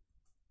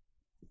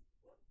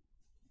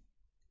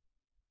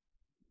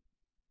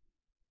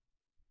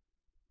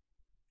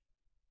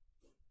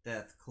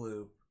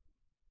 Deathloop.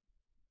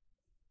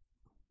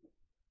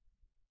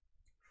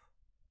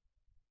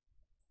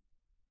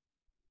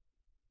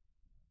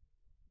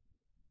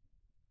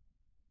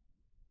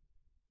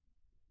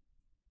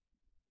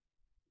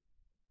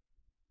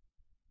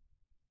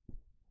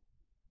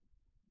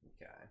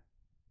 Okay.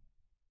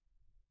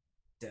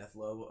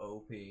 Deathloop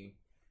OP.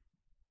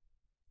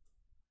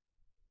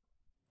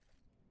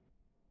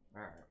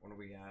 Alright, what do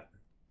we got?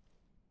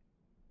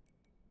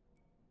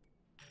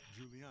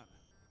 Juliana.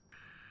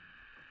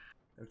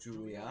 Oh,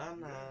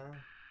 Juliana.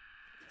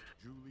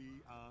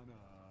 Juliana.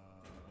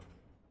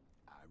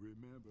 I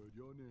remembered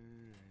your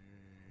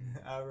name.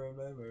 I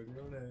remembered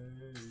your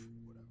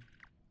name. What up?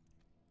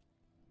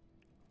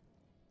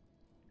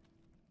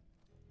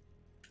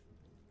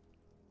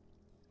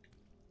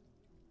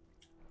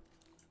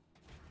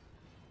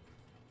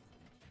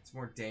 It's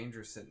more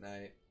dangerous at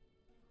night.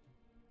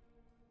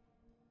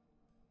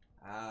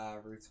 Ah,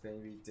 routes may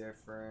be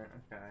different.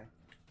 Okay.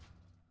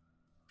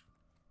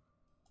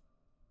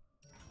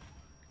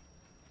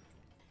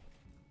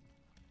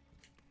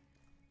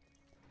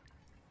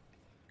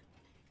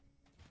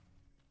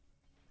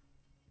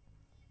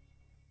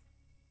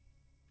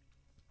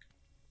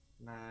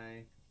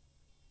 Night.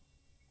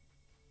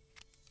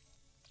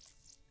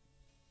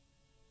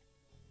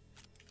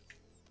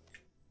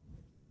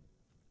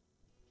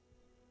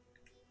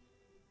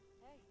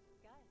 Hey,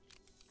 guys.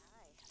 I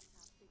have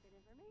top secret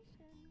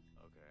information.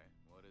 Okay,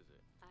 what is it?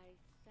 I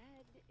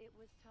said it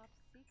was top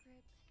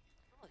secret.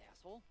 Oh,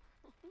 asshole.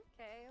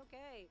 Okay,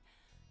 okay.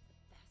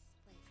 The best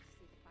place to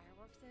see the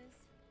fireworks is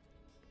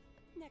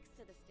next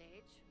to the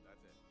stage.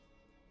 That's it.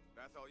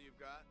 That's all you've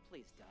got?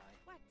 Please die.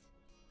 What?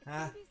 It's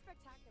Huh? gonna be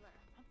spectacular.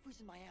 I'm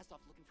freezing my ass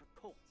off looking for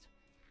Colts.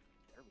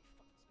 Better be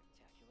fucking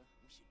spectacular.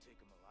 We should take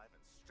him alive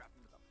and strap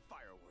him to the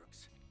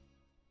fireworks.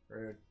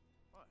 Rude.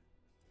 What?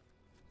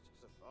 It's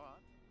just a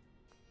thought.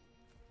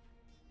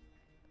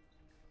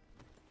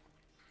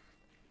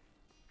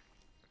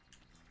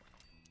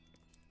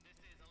 This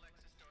is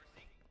Alexis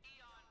Dorsey.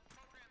 Eon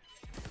program.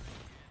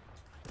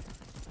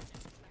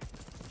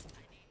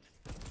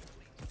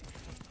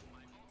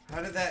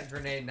 How did that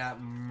grenade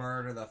not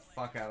murder the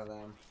fuck out of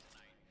them?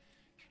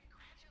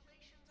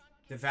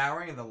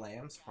 Devouring the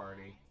Lamb's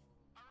Party.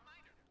 A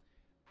reminder,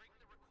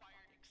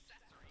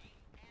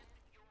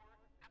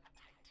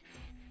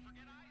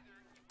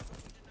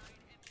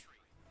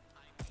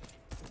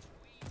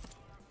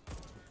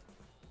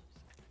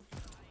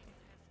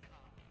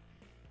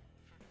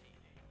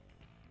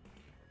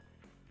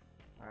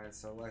 Alright,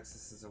 so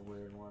Alexis is a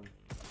weird one.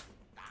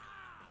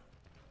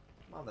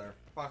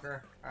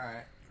 Motherfucker.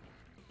 Alright.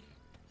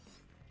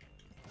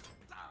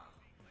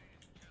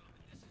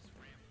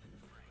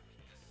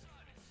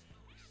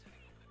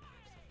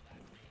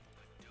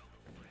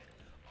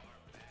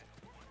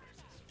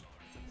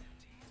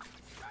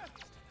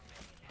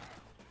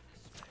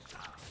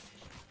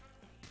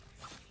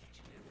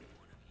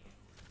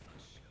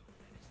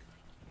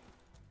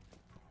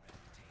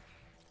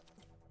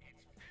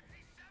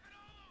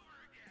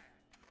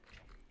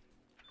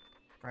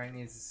 Frank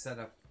needs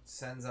to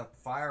sends up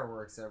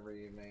fireworks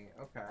every evening.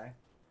 Okay.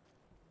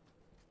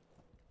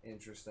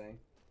 Interesting.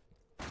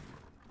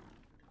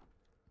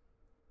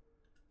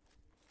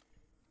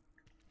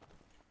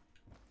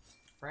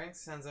 Frank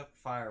sends up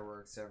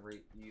fireworks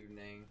every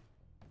evening.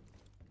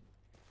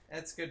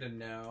 That's good to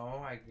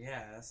know, I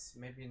guess.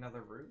 Maybe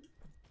another route?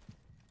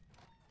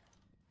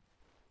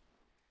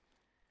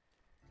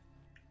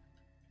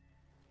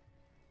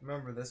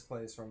 Remember this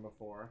place from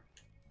before.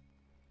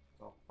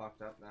 It's all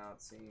fucked up now,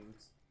 it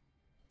seems.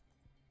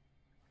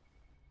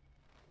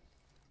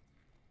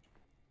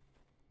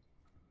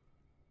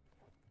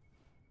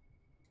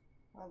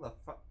 How the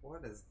fuck?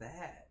 What is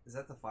that? Is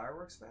that the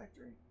fireworks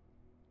factory?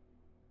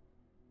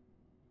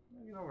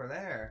 Get over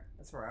there.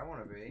 That's where I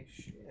want to be.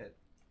 Shit.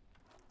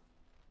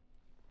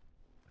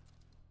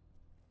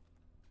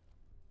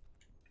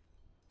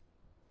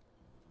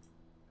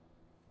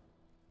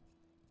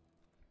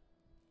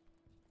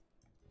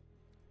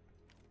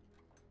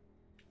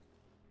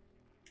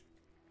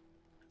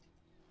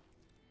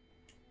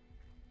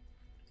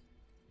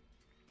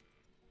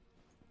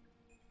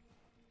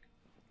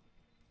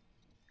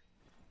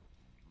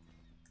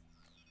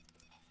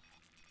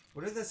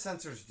 What do the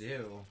sensors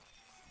do?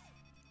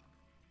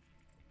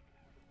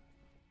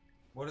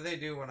 What do they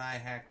do when I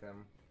hack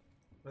them?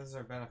 What is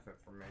their benefit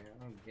for me?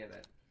 I don't get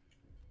it.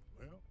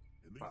 Well,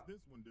 at least this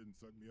one didn't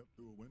suck me up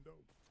through a window.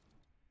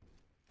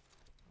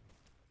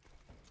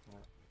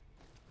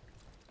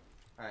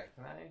 Alright,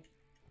 can I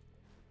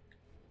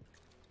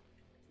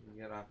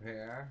get up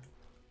here?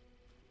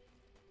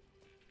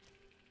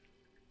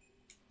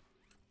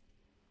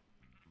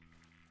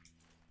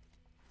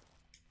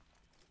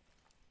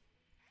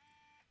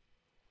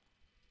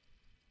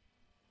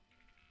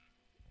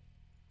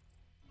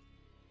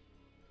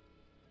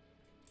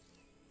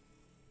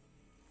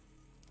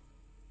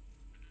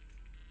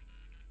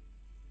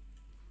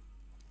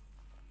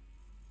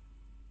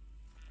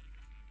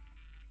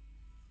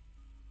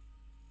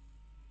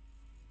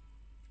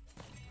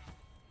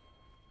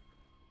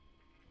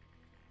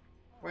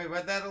 Wait,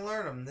 why'd that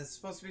alert them? This is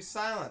supposed to be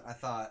silent, I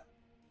thought.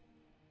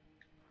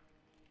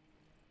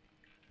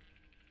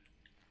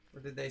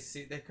 Or did they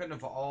see? They couldn't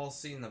have all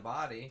seen the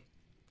body.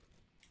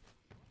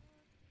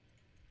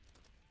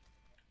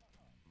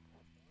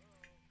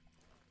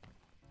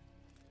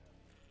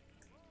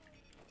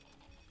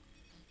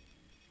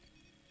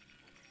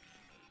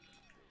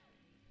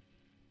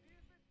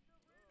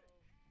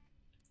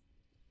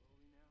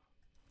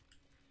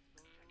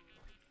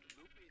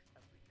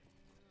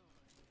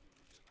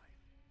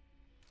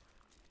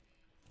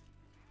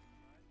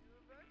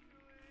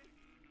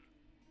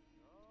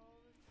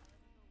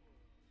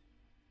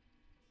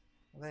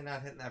 Why are they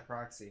not hitting that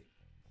proxy?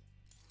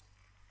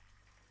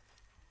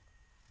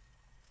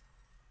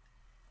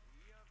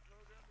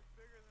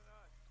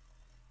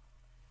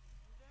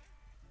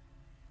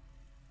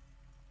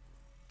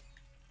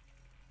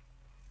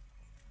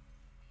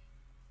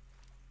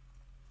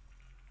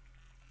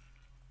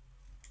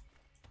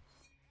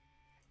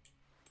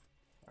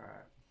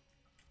 Alright.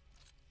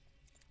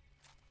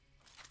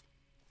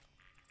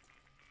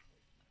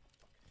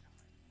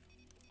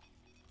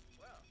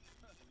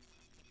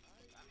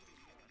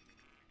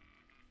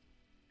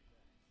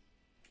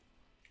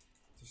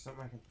 Is there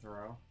something I can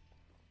throw?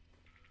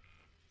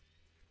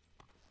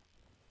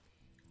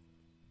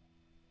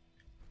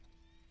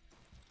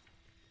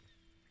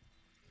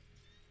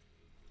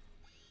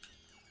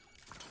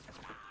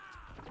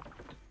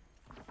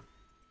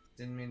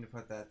 Didn't mean to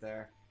put that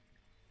there.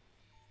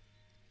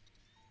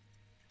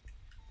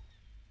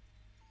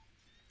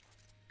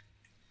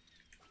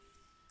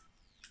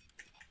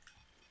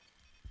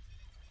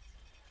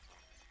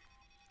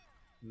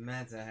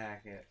 Meant to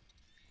hack it.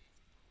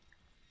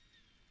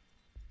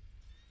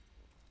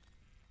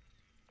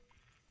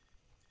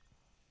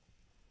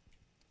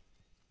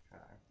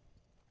 Okay.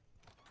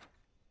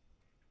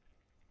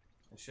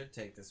 I should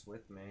take this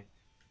with me.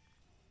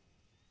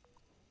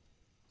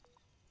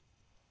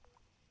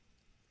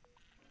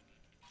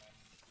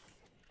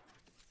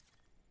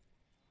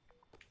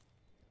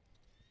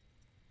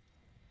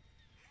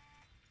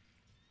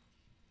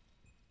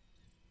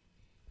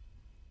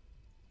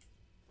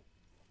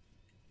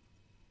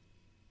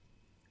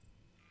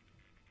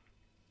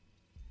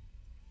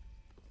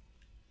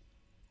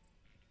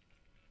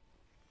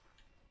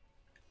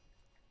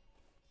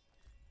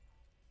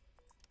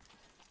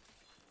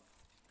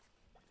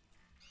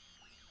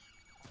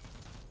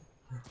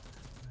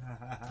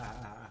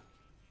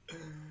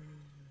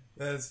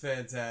 That's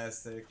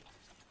fantastic.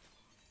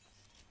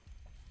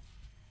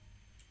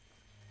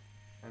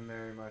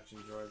 very much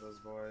enjoyed those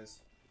boys.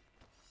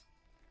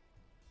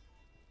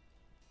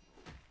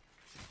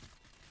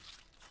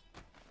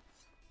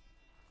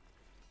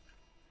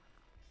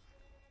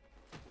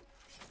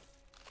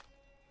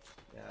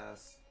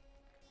 Yes.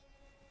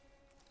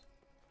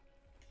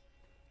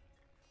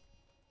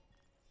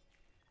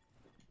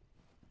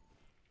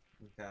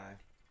 Okay.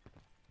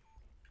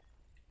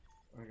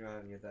 I'm gonna go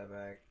ahead and get that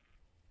back.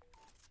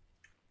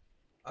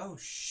 Oh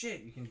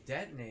shit, you can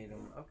detonate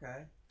them.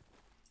 Okay.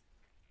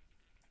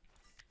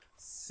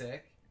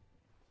 Sick.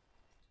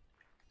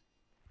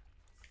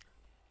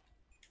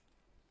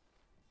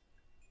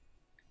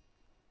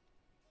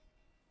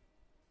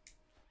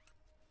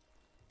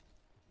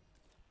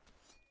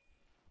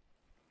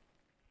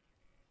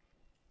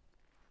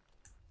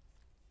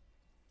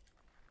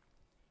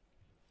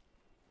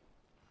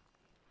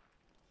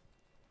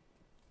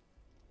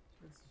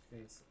 Where's his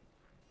face?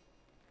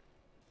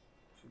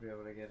 Should be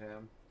able to get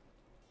him.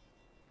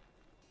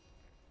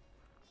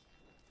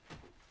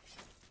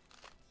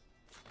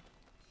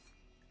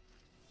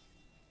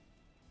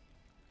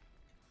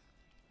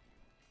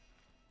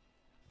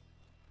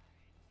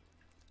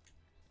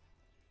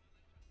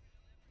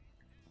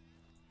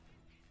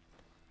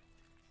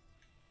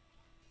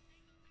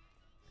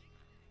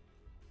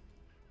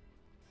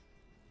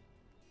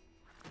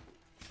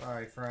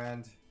 Sorry,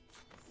 friend.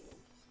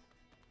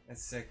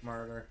 It's sick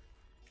murder.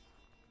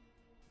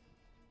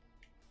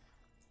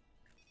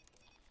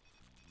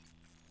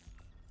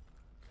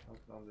 Oh,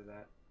 don't do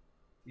that.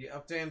 The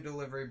updam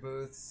delivery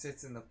booth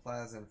sits in the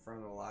plaza in front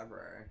of the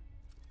library.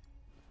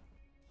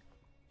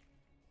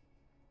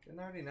 Didn't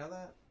I already know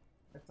that?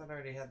 I thought I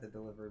already had the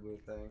delivery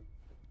booth thing.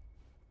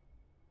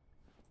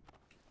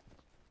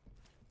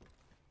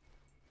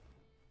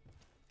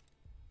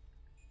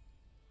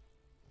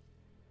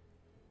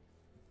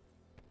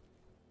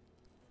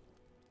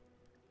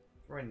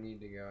 Where I need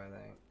to go, I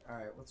think.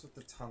 Alright, what's with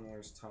the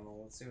tunneler's tunnel?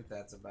 Let's see what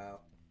that's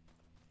about.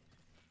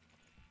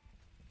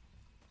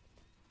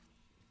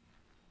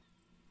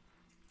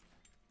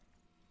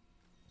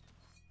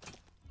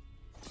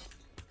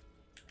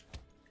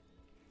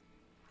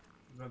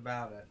 What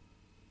about it?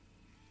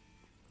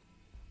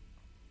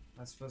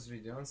 Am I supposed to be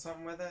doing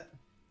something with it?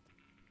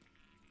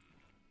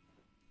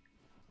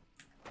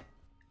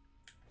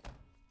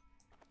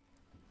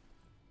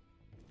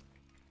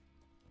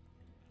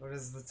 What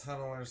is the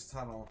tunneler's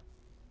tunnel?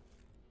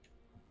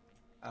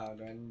 Oh,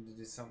 do I need to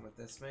do something with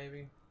this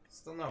maybe?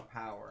 Still no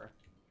power.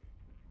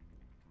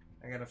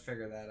 I gotta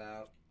figure that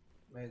out.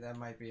 Maybe that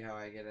might be how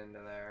I get into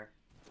there.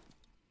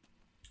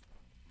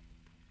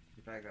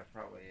 In fact, that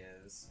probably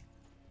is.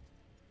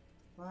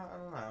 Well, I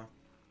don't know.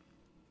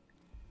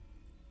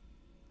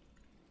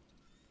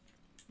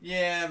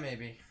 Yeah,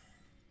 maybe.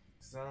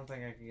 Because I don't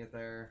think I can get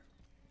there.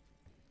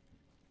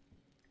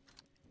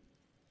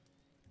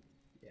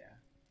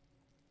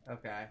 Yeah.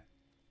 Okay.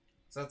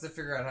 So I have to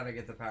figure out how to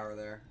get the power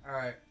there.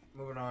 Alright,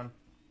 moving on.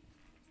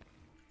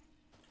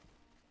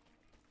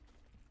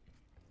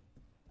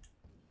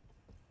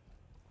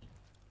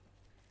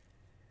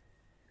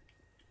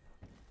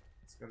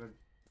 Let's go to...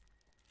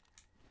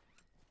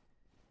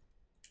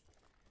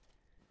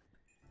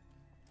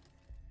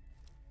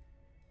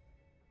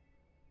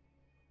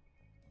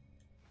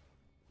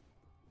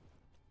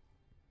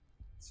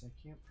 So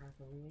I can't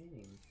properly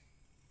aim.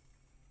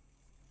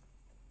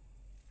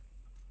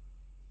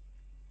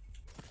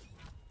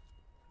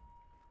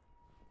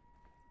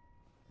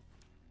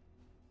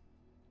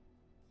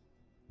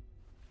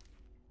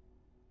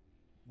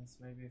 Guess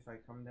maybe if I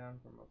come down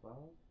from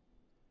above?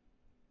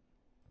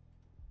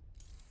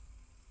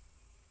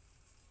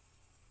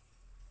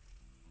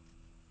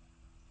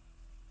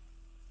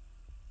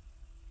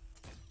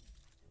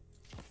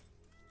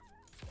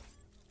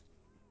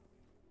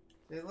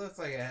 It looked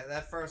like a,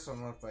 that first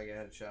one looked like a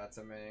headshot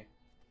to me.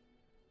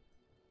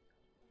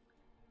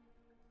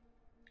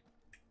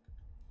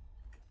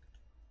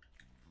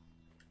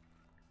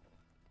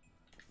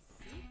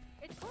 See?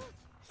 It's worked.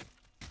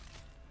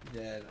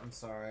 Dead, I'm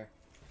sorry.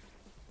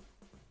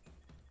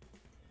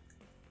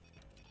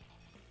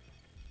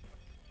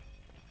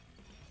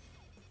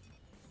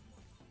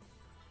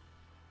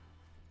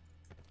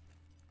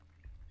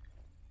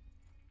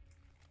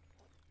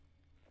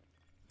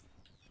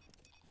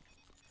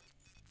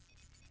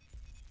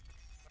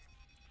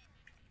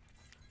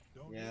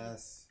 Don't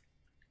Yes.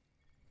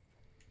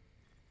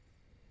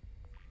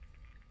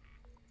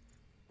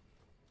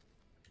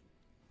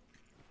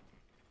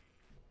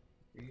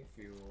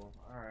 Refuel.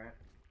 Alright.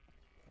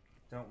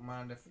 Don't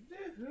mind if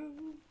I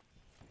do.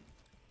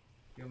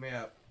 Heal me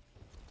up.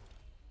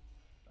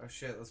 Oh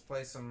shit, let's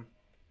play some...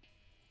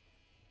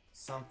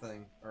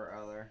 something or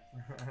other.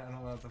 I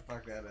don't know what the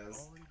fuck that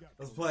is.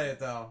 Let's play it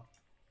though.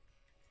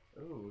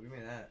 Ooh, give me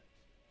that.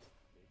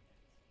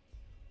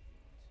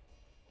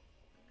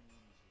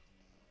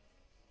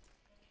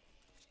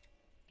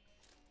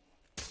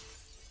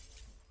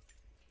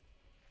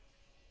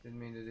 Didn't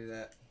mean to do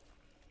that.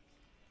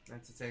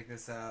 Meant to take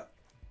this out.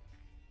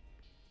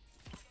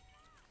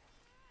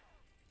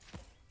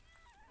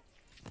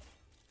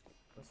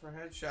 Those were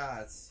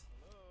headshots.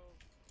 Hello?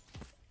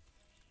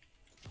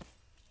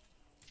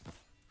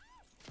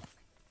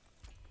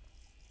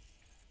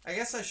 I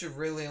guess I should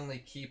really only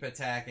keep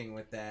attacking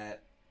with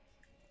that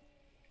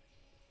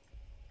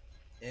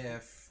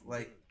if,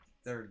 like,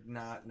 they're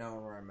not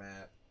knowing where I'm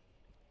at.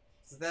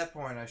 So at that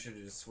point, I should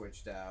have just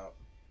switched out.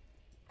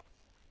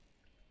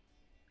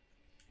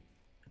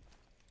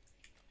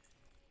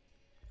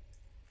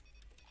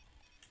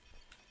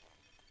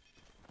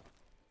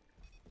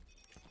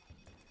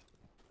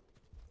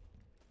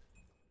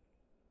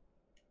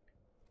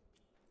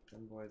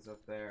 Them boys up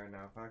there. No,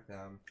 fuck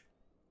them.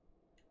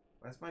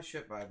 Why is my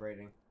ship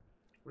vibrating?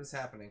 What is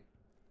happening?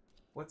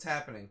 What's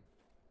happening?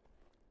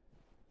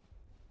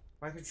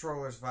 My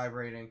controller's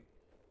vibrating.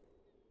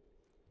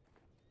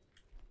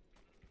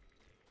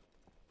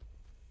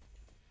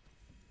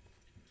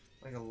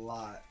 Like a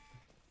lot.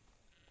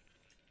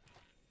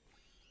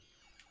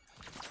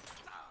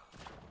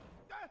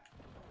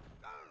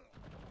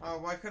 Oh,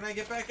 why couldn't I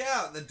get back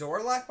out? The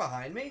door locked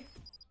behind me?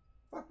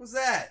 Fuck was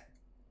that?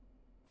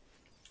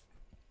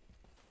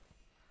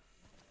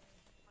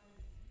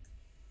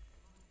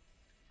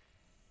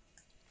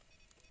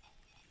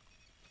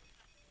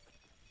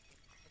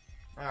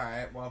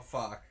 Alright, well,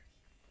 fuck.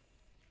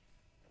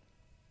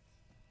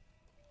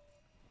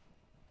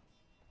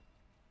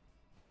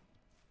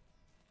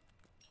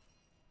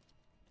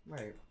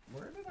 Wait,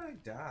 where did I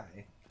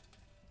die?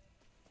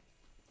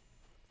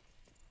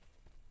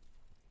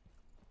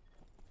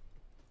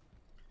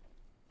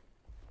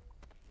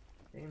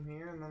 Came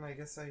here, and then I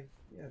guess I...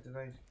 Yeah, did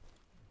I...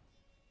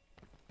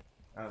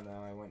 Oh no,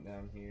 I went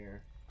down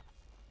here.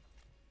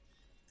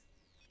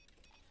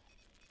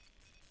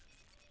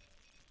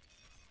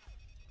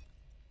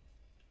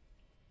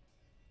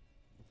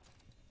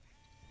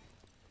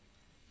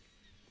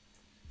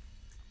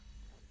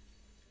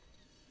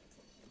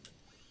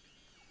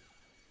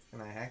 Can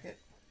I hack it?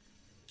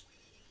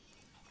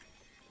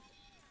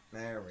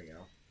 There we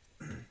go.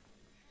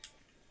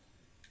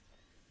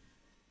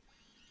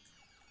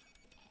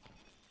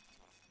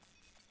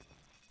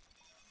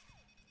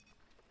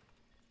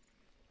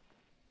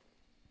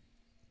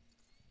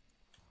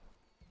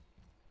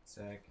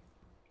 Sick.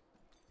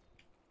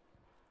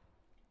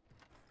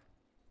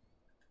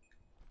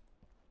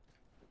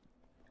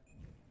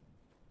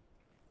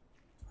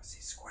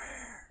 Pussy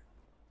square.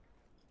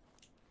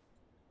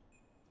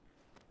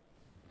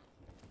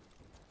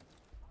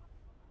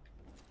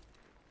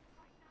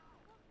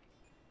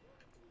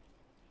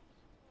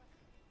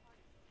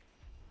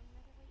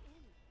 Another way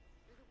in.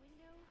 Through the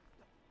window.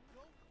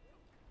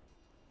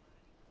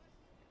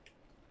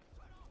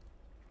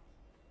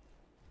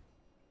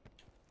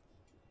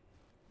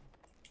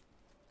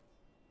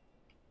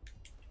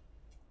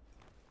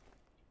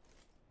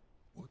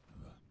 What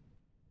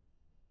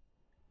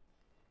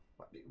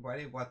the? Why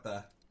did what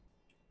the?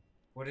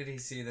 What did he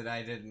see that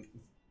I didn't?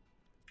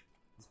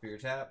 Spear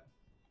tap?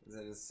 Is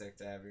that just sick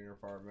to have in your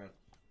apartment?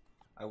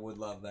 I would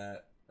love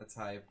that. That's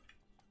hype.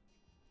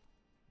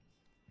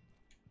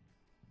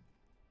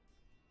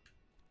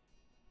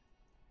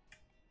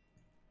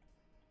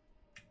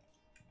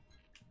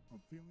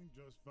 I'm feeling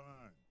just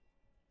fine.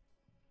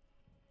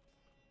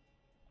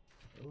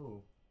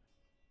 Ooh.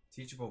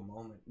 Teachable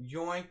moment.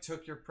 Yoink,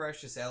 took your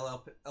precious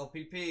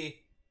LPP.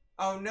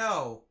 Oh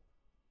no!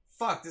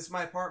 Fuck, this is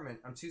my apartment.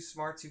 I'm too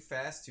smart, too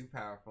fast, too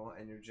powerful,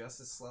 and you're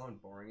just as slow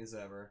and boring as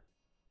ever.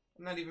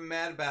 I'm not even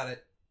mad about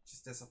it.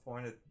 Just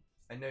disappointed.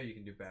 I know you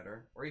can do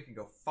better. Or you can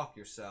go fuck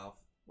yourself.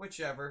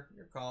 Whichever.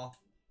 Your call.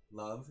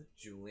 Love,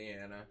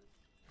 Juliana.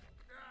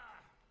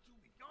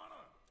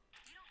 Juliana!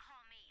 You don't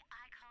call me,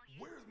 I call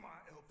you. Where's my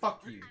LP?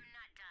 Fuck you. I'm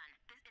not done.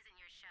 This isn't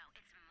your show.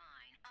 It's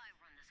mine. I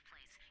run this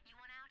place. You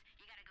want out?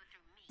 You gotta go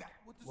through me. That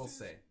what this We'll is?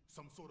 see.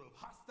 Some sort of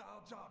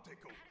hostile job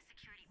takeover. How does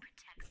security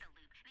protects the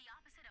loop? The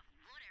opposite of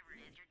whatever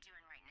it is you're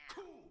doing right now.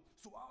 Cool.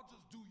 So I'll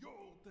just do your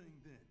old thing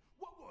then.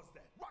 What was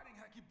that? Writing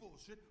hacky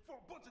bullshit for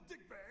a bunch of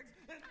dick bags,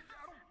 and I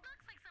don't.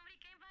 Looks like somebody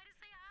came by to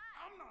say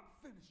hi. I'm not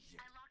finished yet.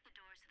 I locked the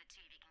doors so the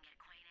two of you can get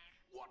acquainted.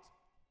 What?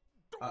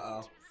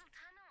 Uh-oh. Two little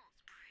tunnels.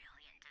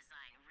 Brilliant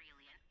design,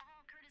 really, and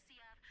all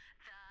courtesy of the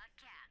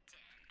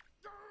captain.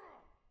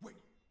 Wait,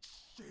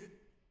 shit.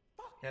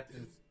 Fuck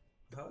Captain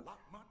this. Hook?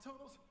 Lock my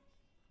tunnels?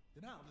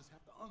 Then I'll just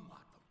have to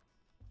unlock them.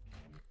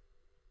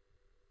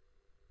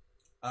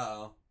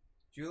 Uh-oh.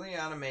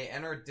 Juliana may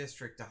enter a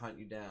district to hunt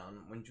you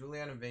down. When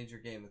Juliana invades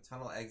your game, the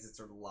tunnel exits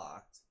are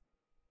locked.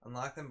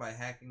 Unlock them by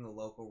hacking the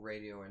local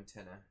radio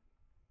antenna.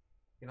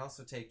 You can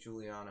also take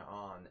Juliana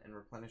on and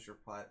replenish your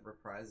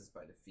reprisals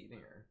by defeating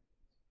her.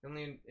 She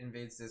only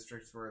invades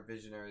districts where a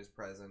visionary is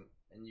present,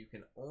 and you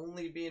can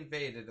only be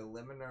invaded a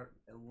limited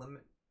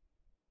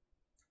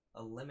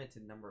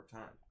number of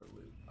times per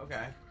loop.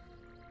 Okay.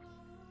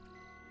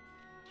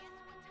 Guess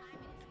what time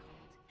it is,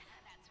 Colt?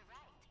 That's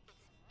right.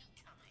 It's me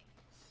time.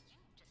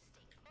 You just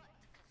stay put,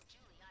 because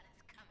Juliana's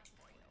coming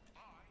for you.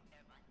 I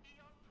have an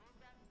Eon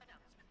program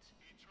announcement.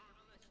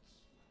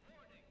 Eternalists,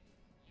 warning.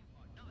 You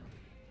are not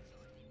designing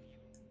you.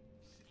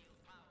 Steel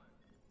power.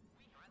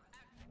 We have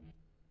action.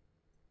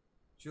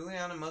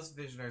 Juliana, most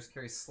visionaries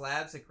carry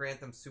slabs that grant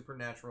them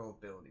supernatural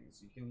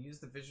abilities. You can use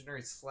the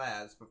visionary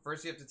slabs, but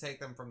first you have to take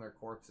them from their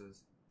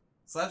corpses.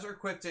 Slabs are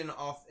equipped in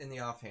the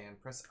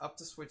offhand. Press up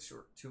to switch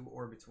to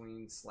or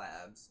between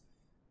slabs.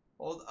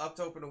 Hold up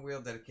to open a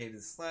wheel dedicated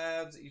to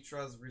slabs. Each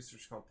draws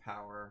research called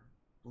power.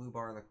 Blue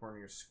bar in the corner of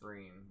your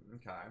screen.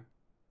 Okay.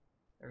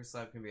 Every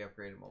slab can be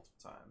upgraded multiple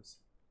times.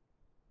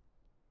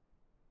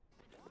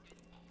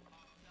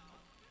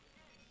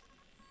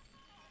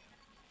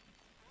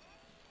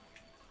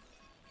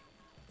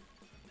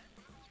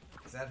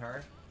 Is that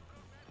her?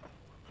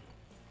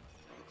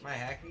 Am I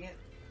hacking it?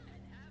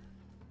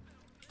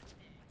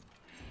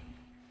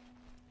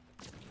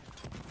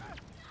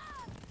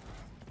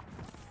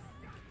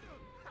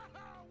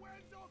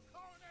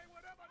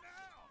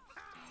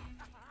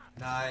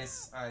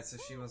 Nice. Alright, so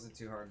she wasn't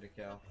too hard to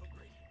kill.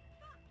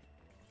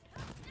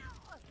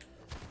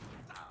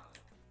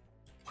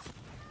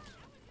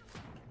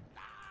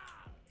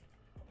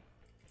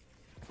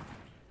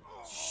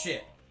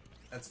 Shit.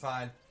 That's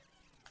fine.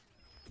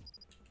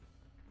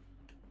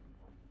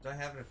 Do I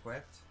have it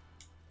equipped?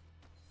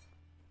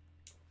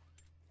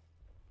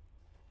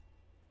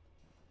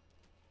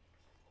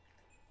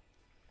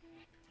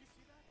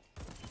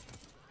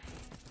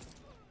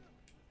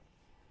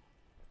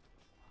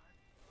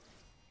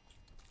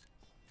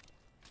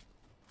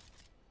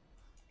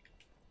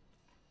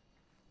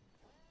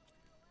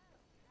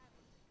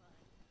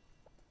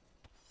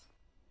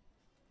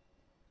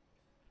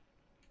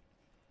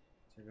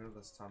 Should I go to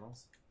those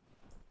tunnels?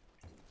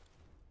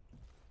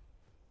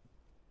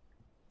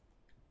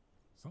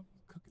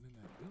 Something's cooking in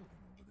that building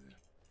over there.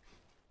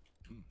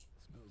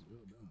 Smells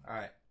well done.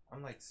 Alright,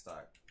 I'm like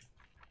stuck.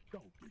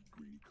 Don't get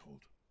greedy,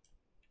 Colt.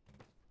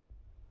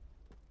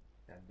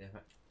 God damn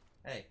it.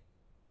 Hey.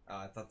 Oh,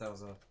 I thought that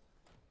was a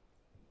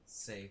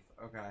safe.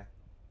 Okay.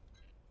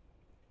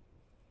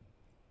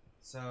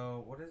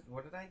 So,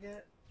 what did I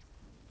get?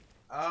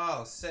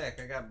 Oh,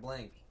 sick. I got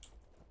Blink.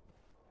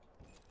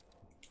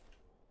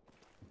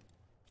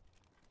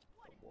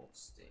 The wolf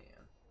stand.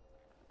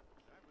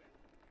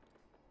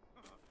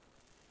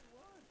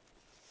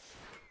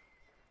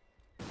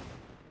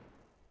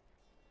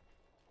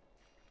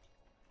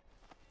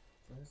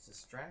 Should I just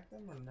distract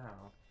them or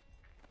no?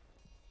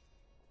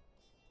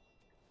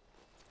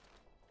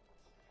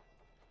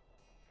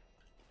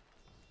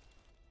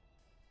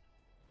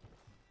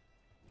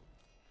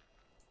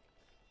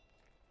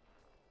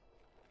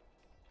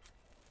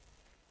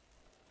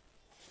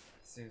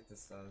 See what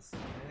this does.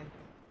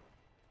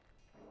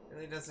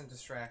 Really doesn't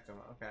distract them.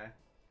 Okay.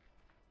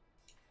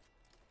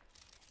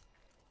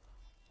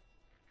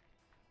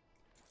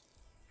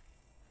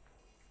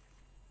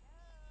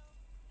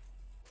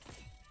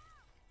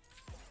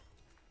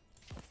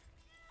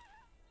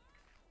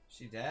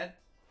 She dead?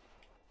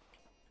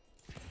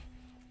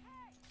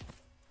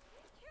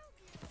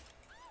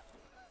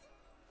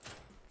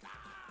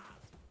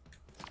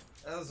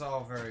 That was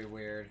all very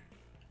weird.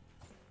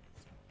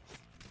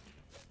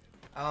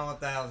 I don't know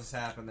what the hell just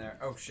happened there.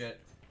 Oh shit.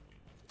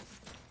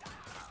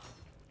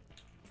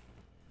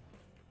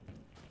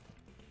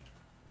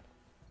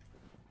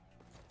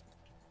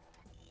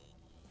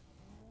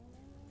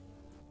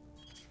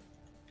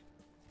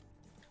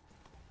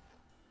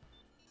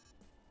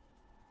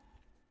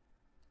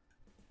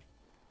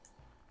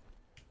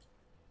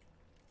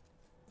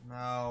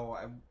 No,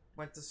 I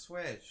went to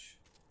switch.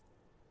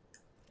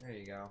 There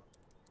you go.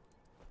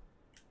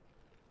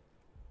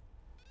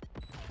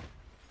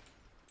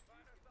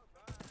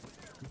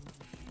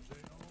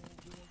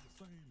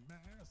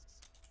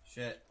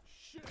 Shit.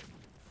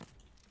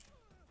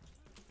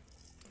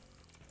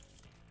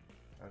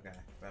 Okay,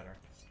 better.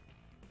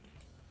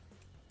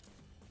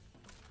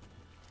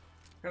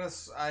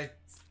 I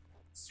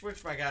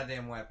switched my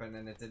goddamn weapon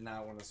and it did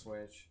not want to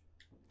switch.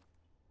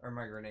 Or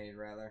my grenade,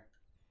 rather.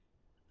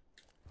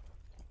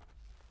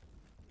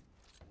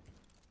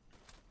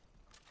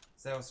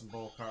 So that was some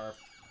bull carp.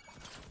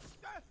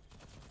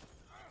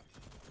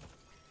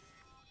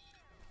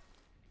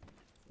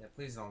 Yeah,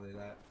 please don't do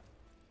that.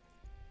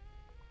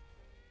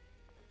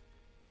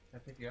 Can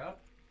I pick you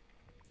up?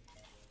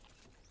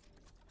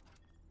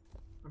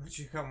 Why don't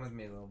you come with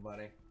me, little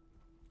buddy?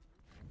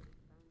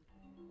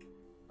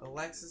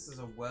 Alexis is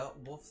a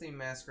wolf-themed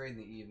masquerade in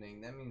the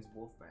evening. That means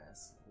wolf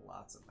masks.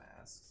 Lots of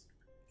masks.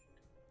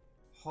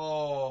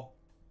 Oh.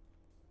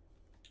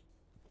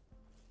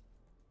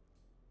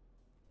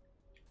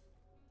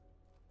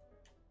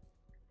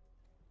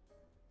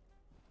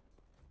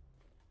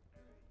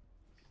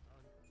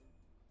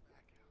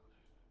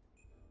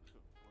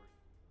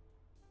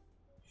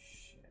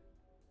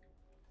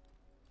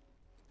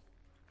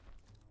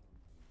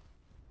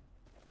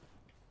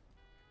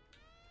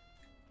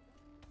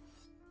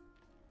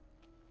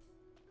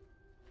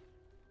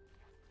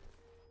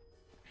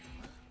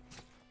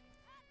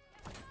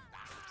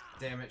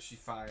 Damn it, she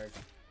fired.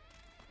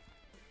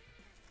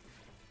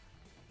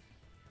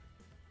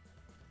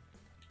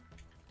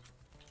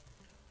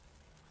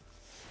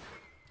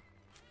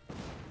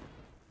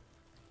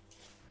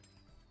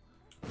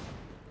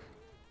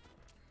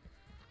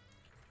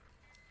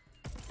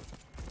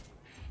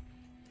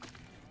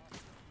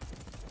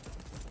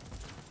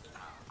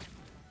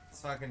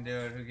 Let's fucking do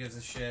it. Who gives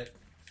a shit?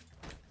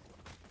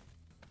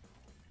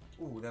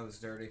 that was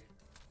dirty.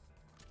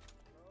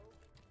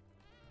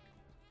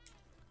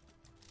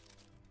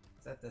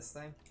 Is that this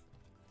thing?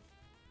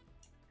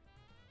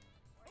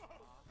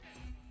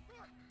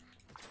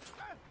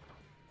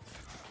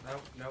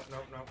 Nope, nope,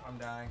 nope, nope, I'm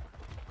dying.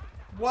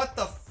 What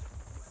the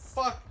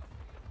fuck?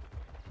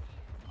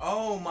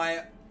 Oh,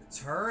 my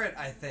turret,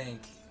 I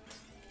think.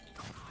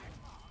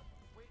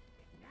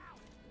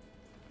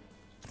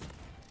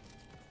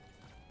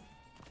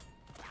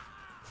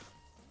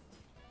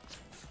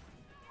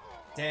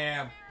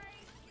 Damn.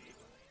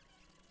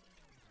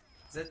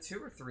 Is that 2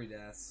 or 3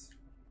 deaths?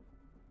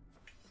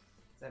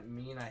 Does that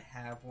mean I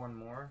have one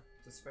more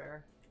to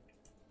spare?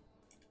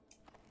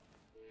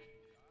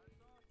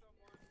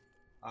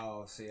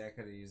 Oh, see, I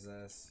could have used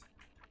this.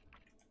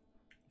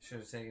 Should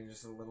have taken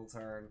just a little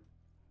turn.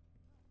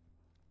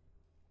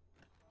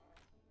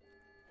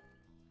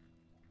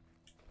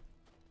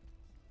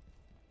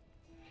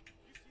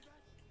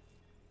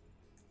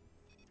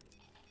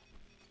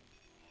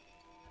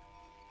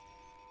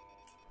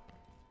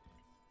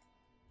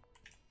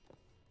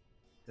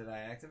 Did I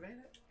activate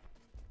it?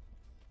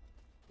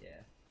 Yeah.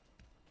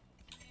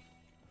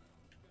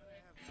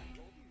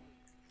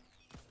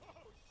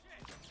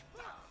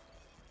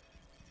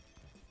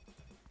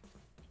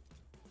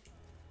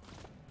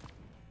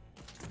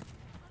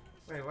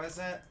 Wait, why is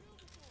that?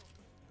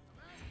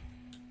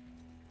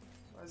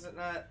 Why is it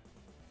not?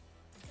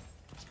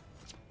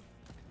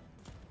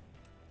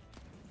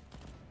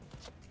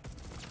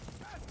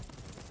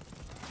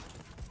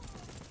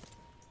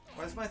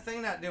 Why is my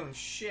thing not doing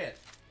shit?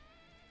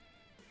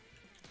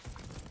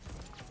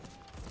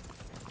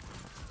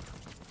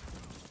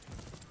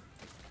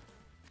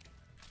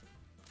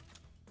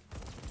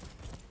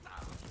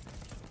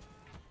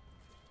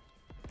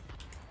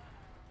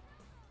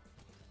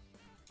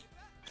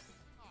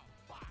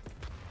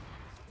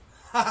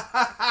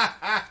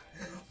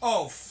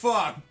 Oh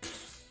fuck!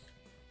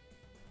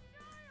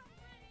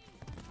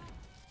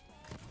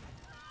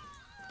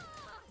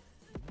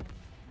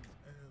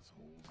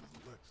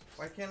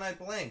 Why can't I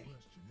blink?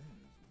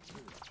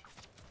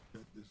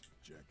 That this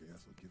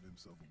jackass will give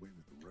himself away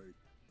with the right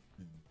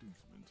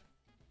inducement.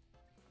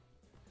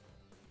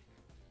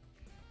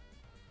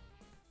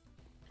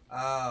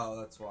 Oh,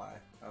 that's why.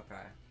 Okay.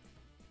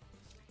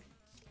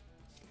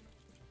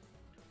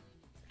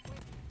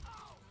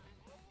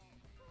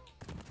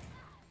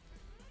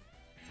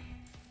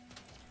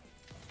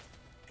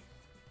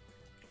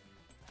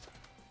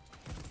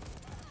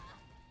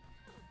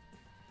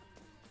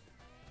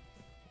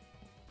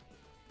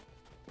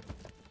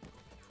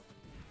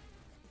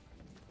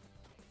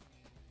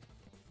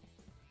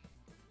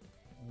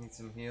 Need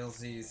some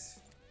healsies.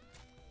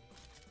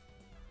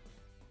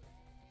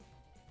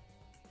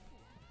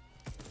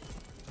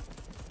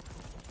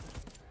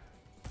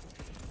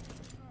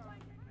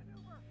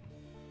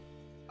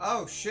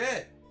 Oh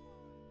shit!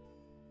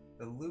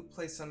 The loop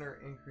placed under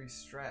increased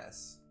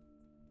stress.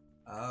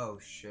 Oh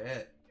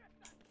shit.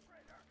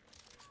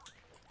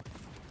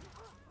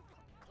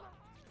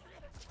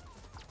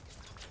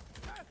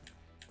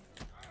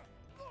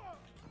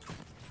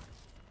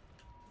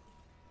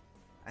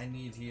 I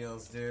need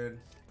heals, dude.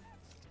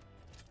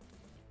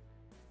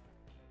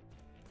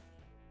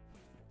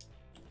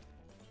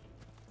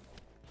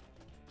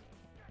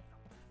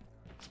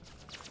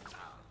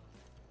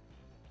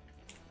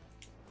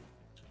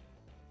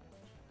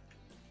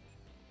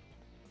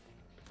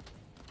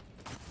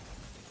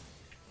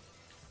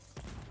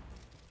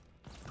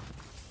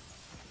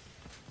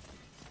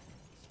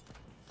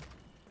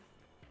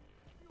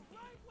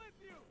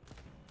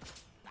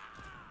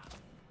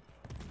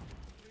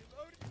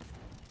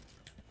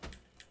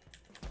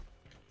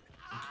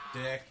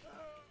 Dick.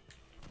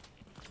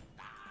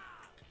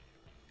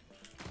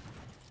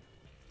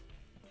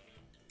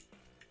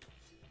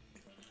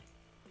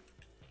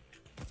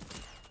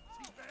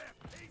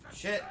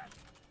 Shit.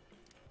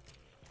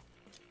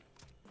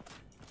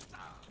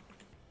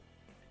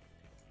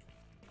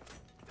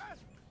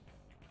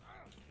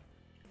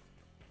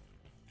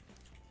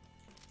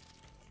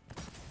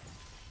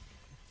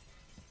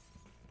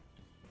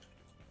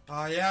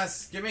 Oh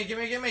yes, gimme,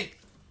 gimme, gimme.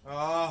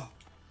 Oh.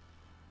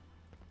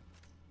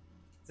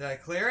 Did I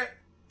clear it?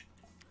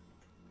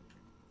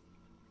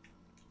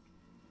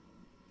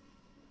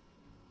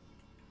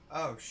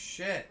 Oh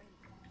shit.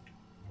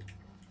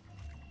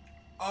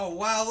 Oh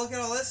wow, look at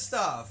all this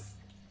stuff.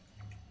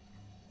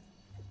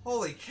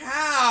 Holy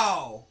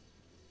cow!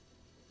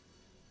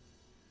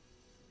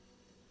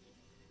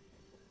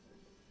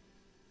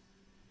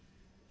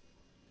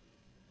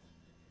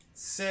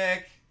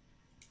 Sick.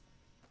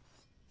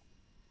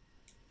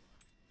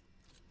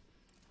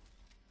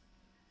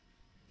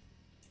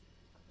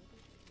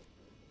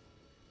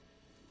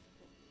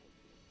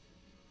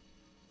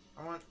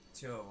 I want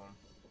 2 of them.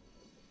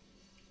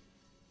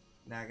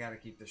 Now I gotta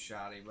keep the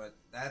shoddy, but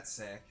that's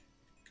sick.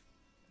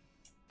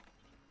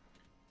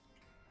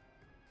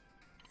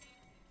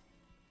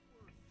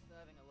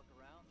 Having a look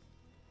around.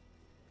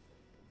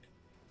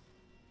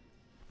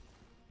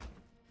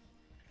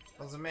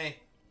 Wasn't me.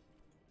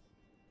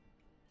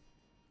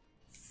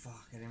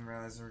 Fuck, I didn't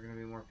realize there were gonna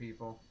be more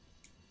people.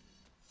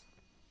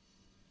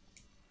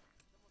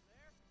 Someone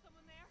there?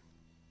 Someone there?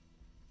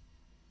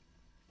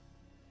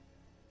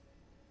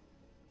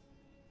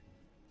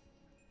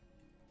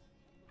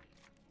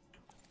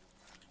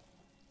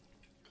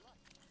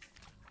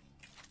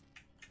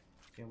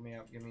 Give me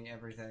up, give me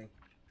everything.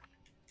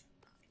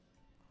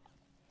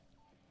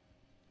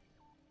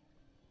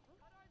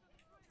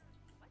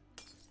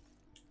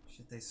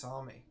 Shit, they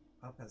saw me.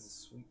 Pup has a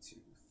sweet tooth.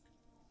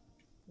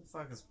 Who the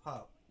fuck is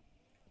Pup?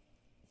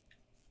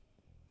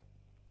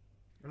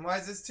 And why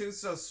is his tooth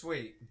so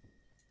sweet?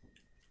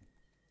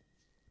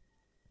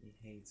 He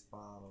hates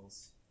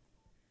bottles.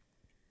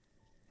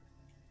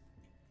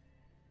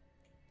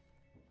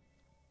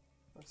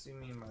 What do you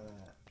mean by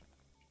that?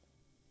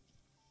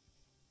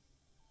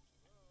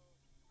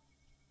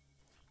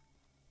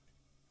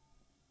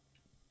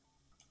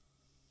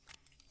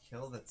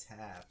 Kill the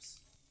taps.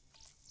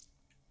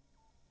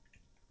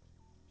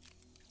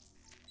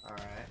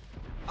 Alright.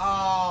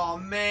 Oh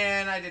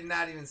man, I did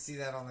not even see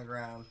that on the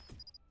ground.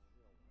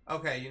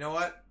 Okay, you know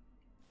what?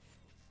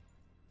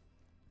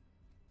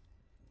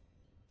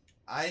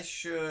 I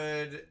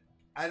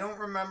don't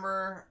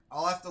remember.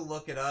 I'll have to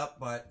look it up,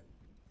 but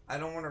I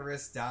don't want to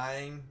risk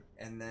dying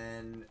and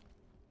then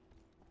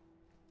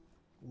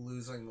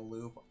losing the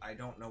loop. I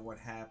don't know what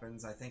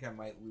happens. I think I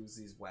might lose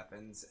these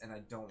weapons, and I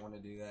don't want to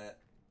do that.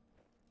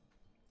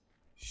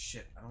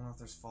 Shit, I don't know if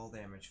there's fall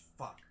damage.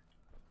 Fuck.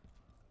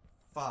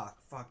 Fuck,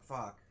 fuck,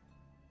 fuck.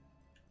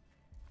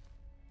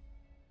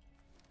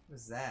 What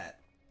is that?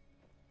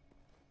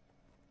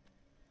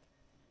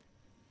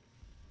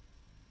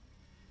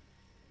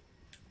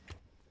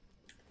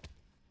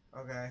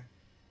 Okay.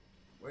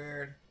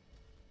 Weird.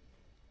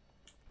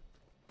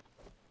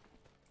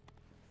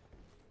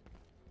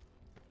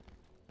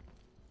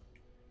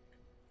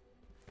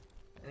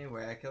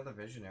 Anyway, I killed a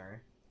visionary.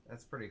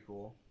 That's pretty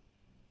cool.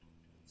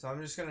 So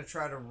I'm just gonna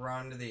try to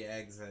run to the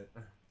exit.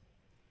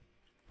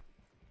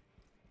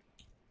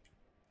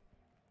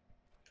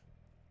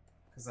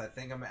 Because I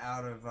think I'm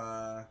out of,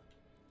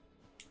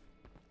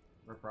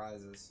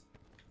 reprises.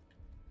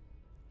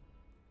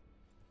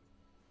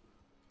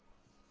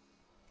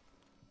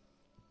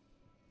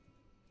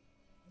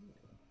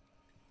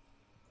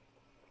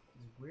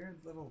 These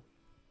weird little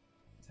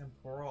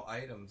temporal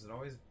items. It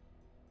always...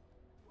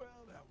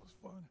 Well, that was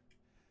fun.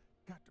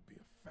 Got to be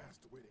a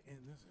faster way to end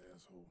this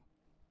asshole.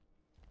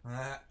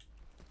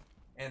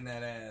 And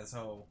that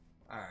asshole.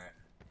 Alright.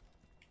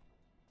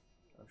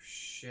 Oh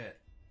shit.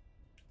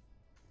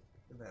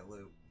 Look at that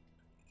loop.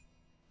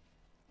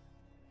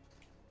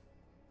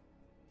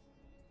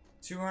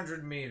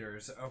 200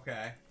 meters.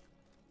 Okay.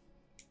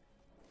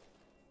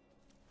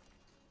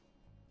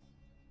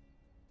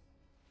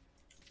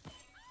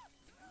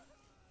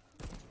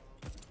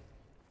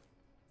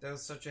 That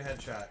was such a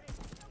headshot.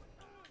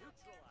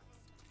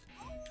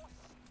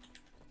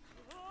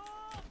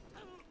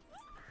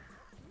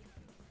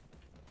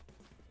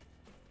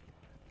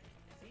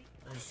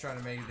 I'm just trying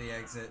to make the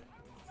exit,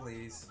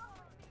 please.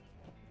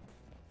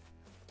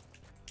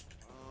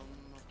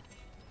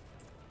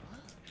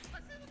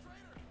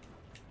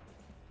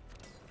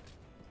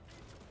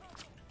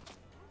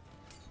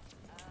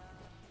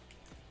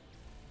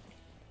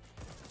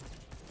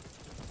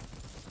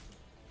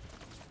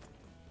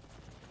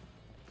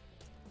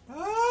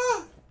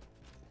 Ah!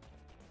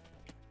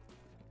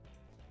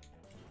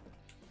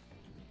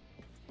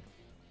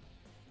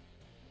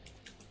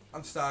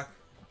 I'm stuck.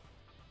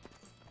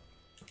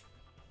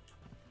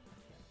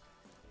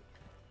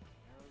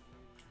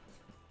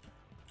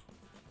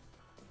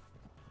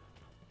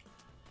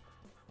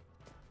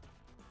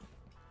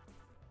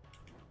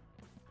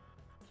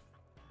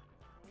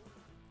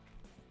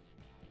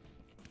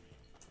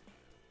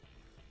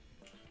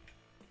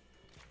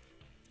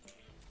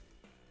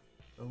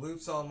 The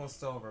loop's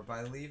almost over.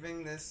 By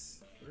leaving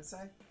this... What did it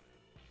say?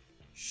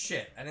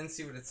 Shit, I didn't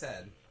see what it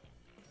said.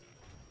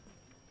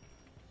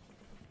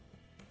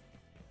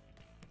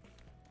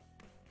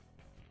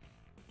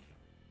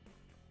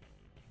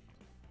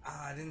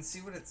 Ah, I didn't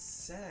see what it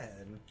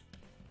said.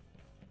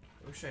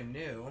 I wish I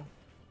knew.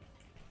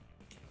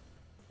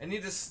 I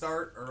need to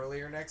start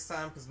earlier next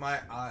time because my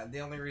the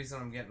only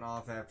reason I'm getting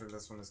off after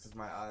this one is because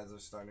my eyes are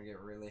starting to get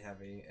really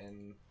heavy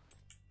and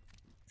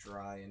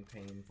dry and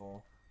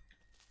painful.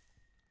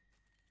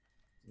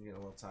 I'm getting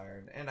a little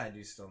tired, and I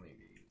do still need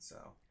to eat, so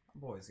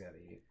I've always got to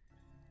eat.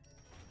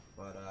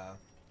 But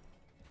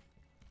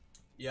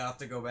yeah, I'll have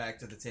to go back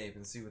to the tape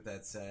and see what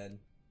that said.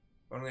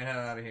 But I'm gonna head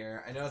out of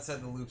here. I know it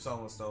said the loop's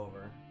almost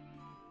over.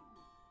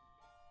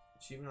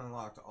 Achievement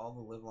unlocked. All the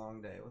live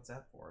long day. What's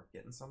that for?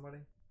 Getting somebody?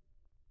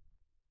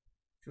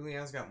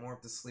 Julianne's got more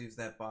up the sleeves of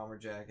that bomber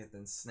jacket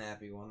than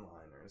snappy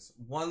one-liners.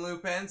 One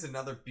loop ends,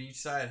 another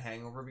beachside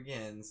hangover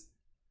begins.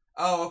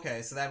 Oh,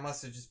 okay, so that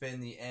must have just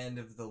been the end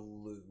of the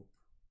loop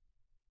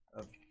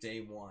of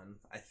day one,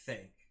 I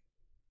think.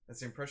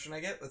 That's the impression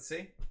I get. Let's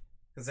see.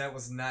 Because that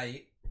was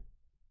night.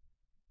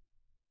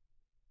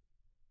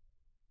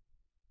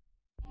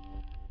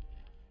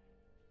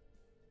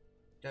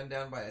 Gunned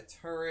down by a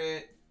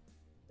turret.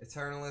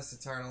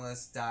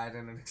 Eternalist died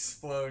in an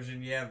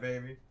explosion. Yeah,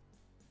 baby.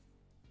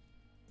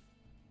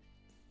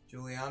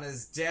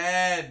 Juliana's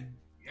dead.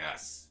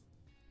 Yes.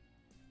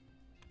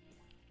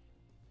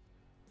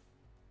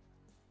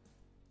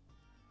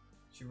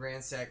 She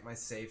ransacked my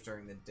safe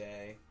during the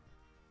day.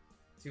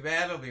 Too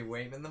bad I'll be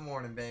waiting in the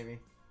morning, baby.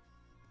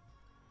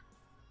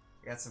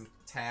 I got some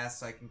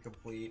tasks I can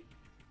complete.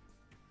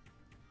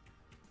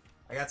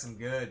 I got some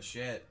good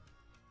shit.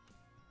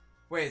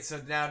 Wait, so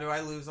now do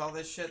I lose all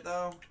this shit,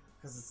 though?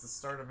 Because it's the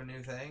start of a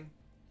new thing?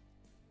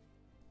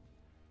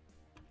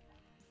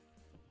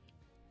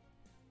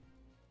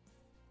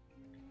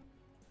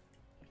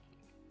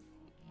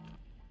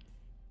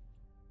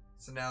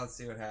 So now let's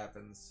see what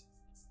happens.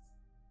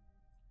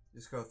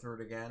 Just go through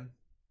it again.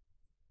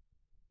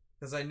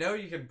 Because I know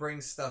you can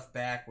bring stuff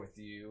back with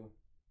you.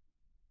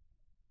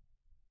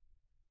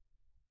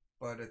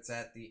 But it's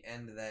at the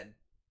end of that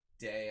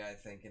day, I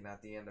think, and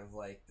not the end of,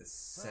 like, the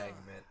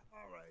segment.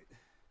 Alright.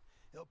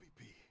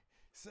 LPP.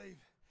 Safe.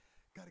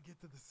 Gotta get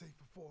to the safe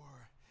before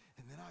her.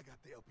 And then I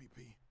got the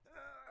LPP.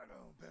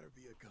 No, better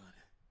be a gun.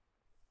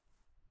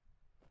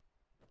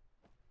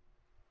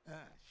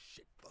 Ah,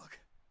 shit, fuck.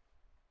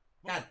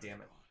 God damn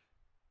it.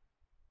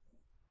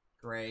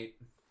 Great.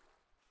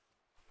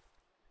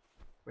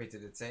 Wait,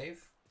 did it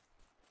save?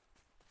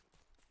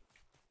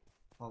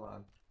 Hold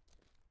on.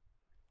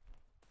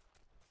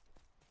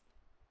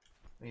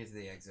 Let me get to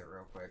the exit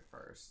real quick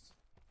first.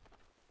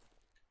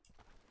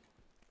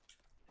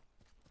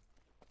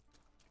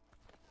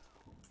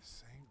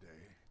 Same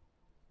day.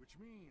 Which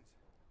means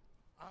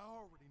I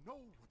already know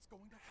what's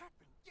going to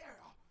happen. Yeah!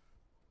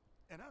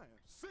 And I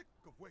am sick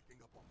of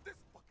waking up on this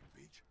fucking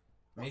beach.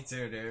 Me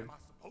too, dude. Am I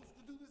supposed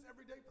to do this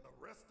every day for the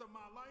rest of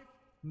my life?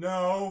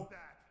 No!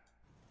 That.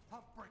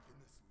 I'm breaking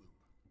this loop.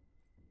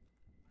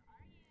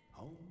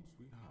 Home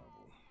sweet home.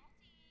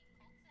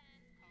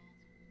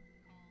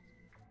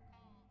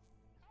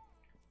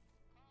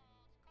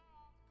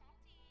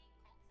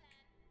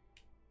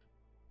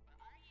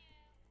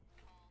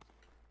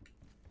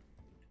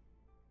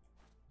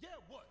 Yeah,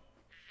 what?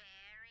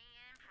 Very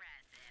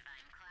impressive.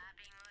 I'm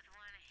clapping with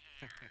one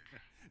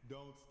hand.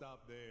 Don't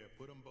stop there.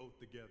 Put them both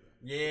together.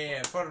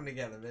 Yeah, put them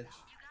together, bitch.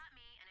 You got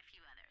me and a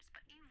few others,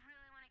 but you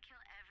really want to kill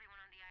everyone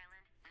on the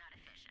island? Not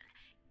efficient.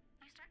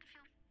 You start to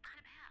feel kind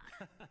of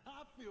bad.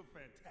 I feel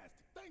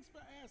fantastic. Thanks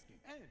for asking.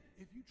 And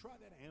if you try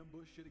that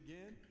ambush shit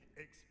again,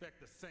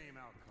 expect the same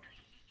outcome.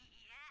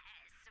 Yes,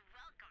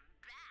 welcome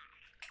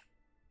back.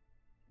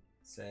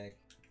 Sick.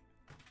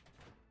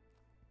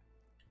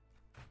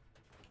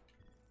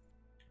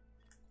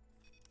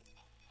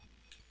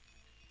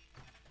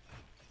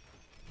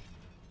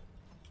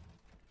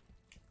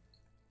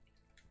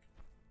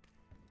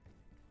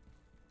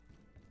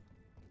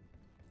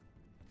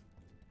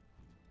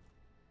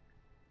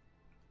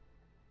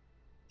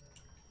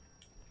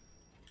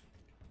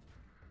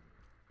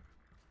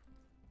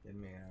 Get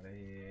me out of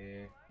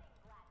here.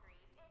 Black Reef,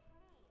 it's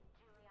me,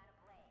 Juliana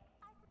Blake.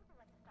 I typically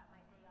like to start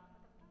my day off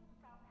with a few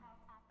self-help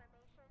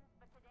affirmations,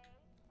 but today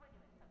we're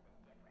doing something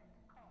different.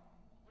 Colt,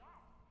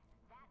 yes,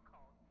 that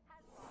Colt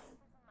has lost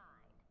his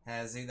mind.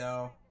 Has he,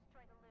 though?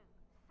 Destroy the loot.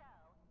 So,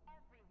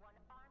 everyone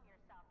arm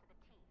yourself to the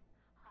teeth.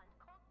 Hunt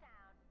Colt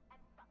down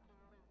and fucking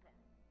lose him.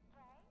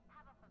 Okay?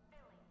 Have a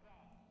fulfilling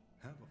day.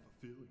 Have a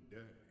fulfilling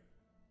day.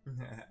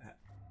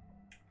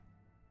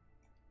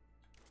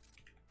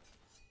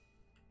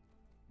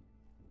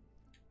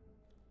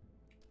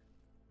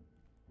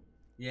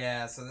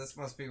 Yeah, so this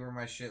must be where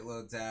my shit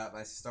loads out.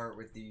 I start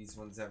with these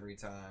ones every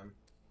time.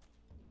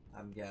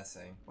 I'm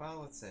guessing.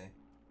 Well, let's see.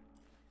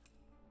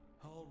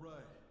 All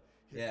right.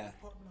 Hit Yeah. the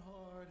apartment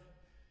hard.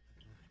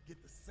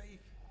 Get the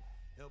safe.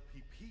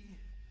 LPP.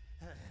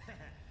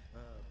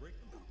 Break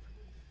the loop.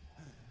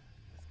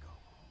 Let's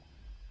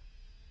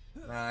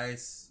go.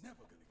 Nice. Never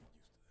gonna get used to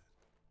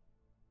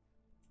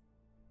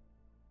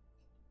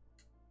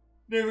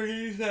that. Never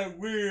use that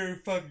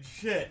weird fucking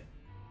shit.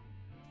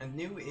 A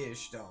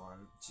new-ish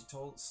Dawn. She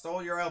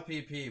stole your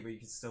LPP, but you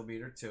can still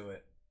beat her to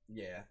it.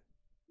 Yeah.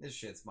 This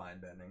shit's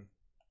mind-bending.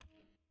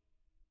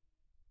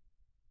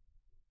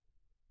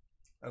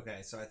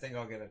 Okay, so I think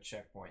I'll get a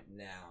checkpoint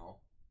now.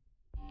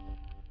 I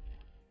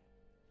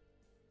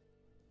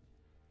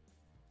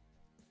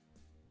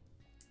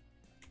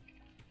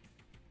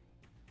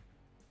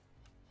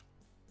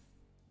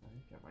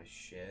got my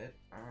shit.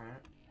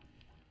 Alright.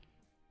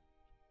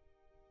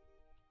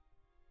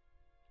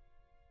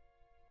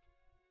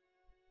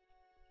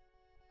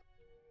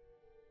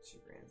 She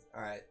ran.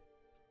 Alright.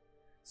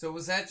 So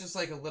was that just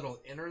like a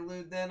little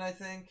interlude then, I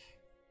think?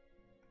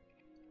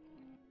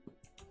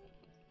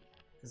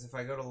 Because if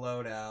I go to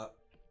loadout...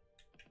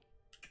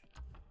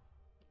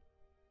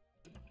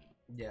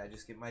 Yeah, I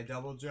just get my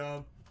double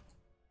jump.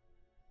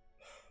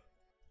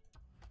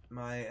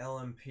 My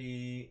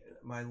LMP,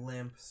 my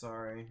limp,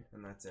 sorry,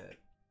 and that's it.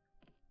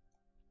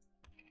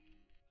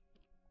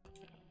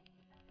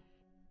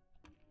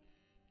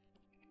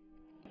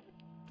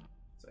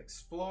 So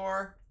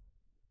explore,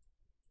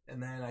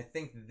 and then I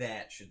think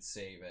that should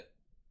save it.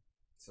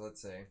 So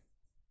let's see.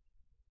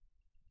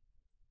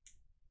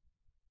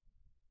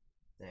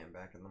 Damn,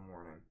 back in the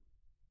morning.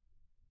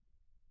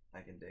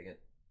 I can dig it.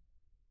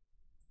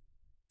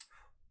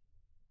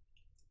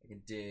 I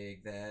can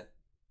dig that.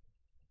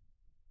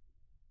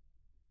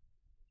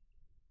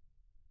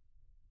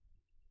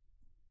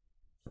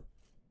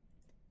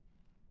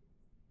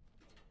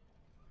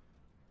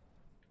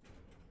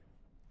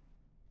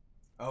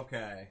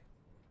 Okay.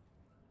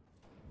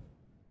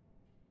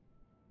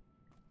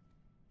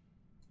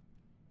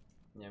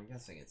 Yeah, I'm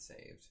guessing it's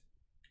saved.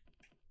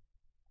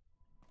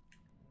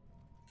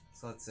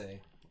 So let's see.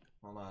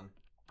 Hold on.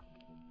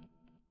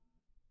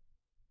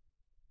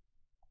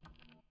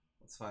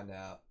 Let's find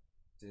out.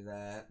 Do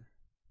that.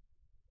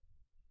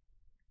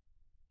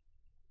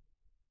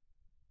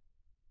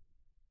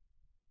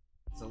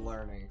 It's a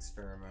learning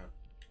experiment.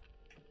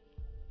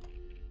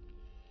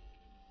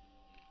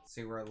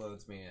 See where it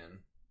loads me in.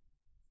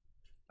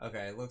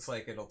 Okay, it looks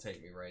like it'll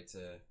take me right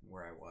to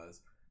where I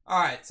was.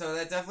 Alright, so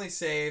that definitely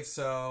saved,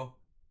 so...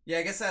 Yeah,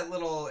 I guess that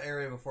little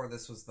area before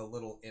this was the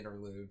little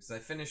interlude, because I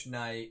finished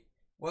night,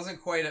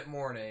 wasn't quite at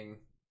morning,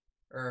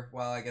 or,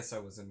 well, I guess I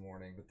was in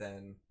morning, but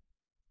then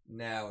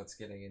now it's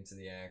getting into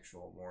the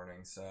actual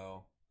morning,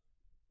 so...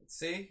 Let's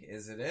see,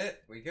 is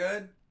it? We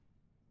good?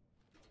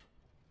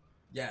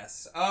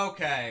 Yes,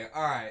 okay,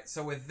 alright,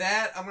 so with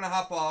that, I'm gonna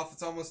hop off,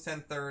 it's almost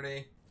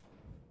 10:30.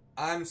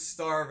 I'm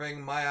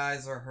starving, my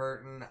eyes are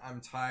hurting, I'm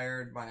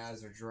tired, my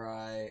eyes are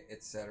dry,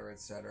 etc.,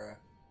 etc.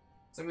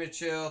 So I'm gonna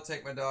chill,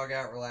 take my dog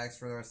out, relax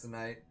for the rest of the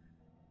night.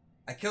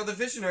 I killed a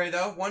visionary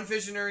though, one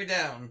visionary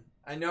down.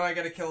 I know I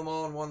gotta kill them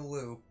all in one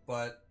loop,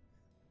 but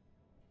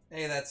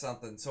hey, that's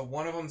something. So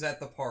one of them's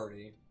at the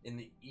party in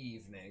the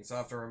evening, so I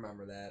have to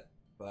remember that.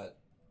 But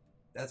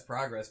that's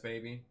progress,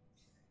 baby.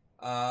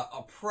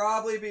 I'll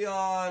probably be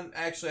on,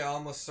 actually I'll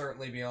almost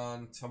certainly be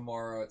on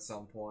tomorrow at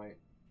some point.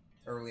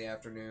 Early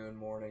afternoon,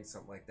 morning,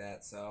 something like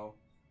that. So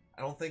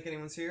I don't think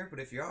anyone's here, but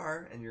if you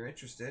are and you're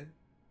interested,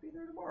 be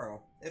there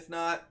tomorrow. If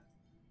not,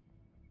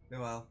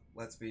 well,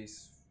 let's be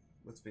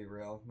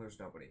real. There's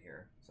nobody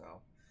here.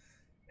 So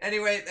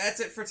anyway,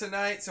 that's it for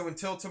tonight. So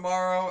until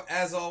tomorrow,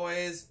 as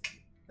always,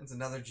 it's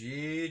another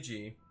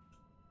GG.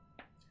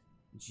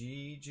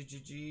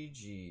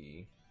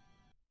 GG.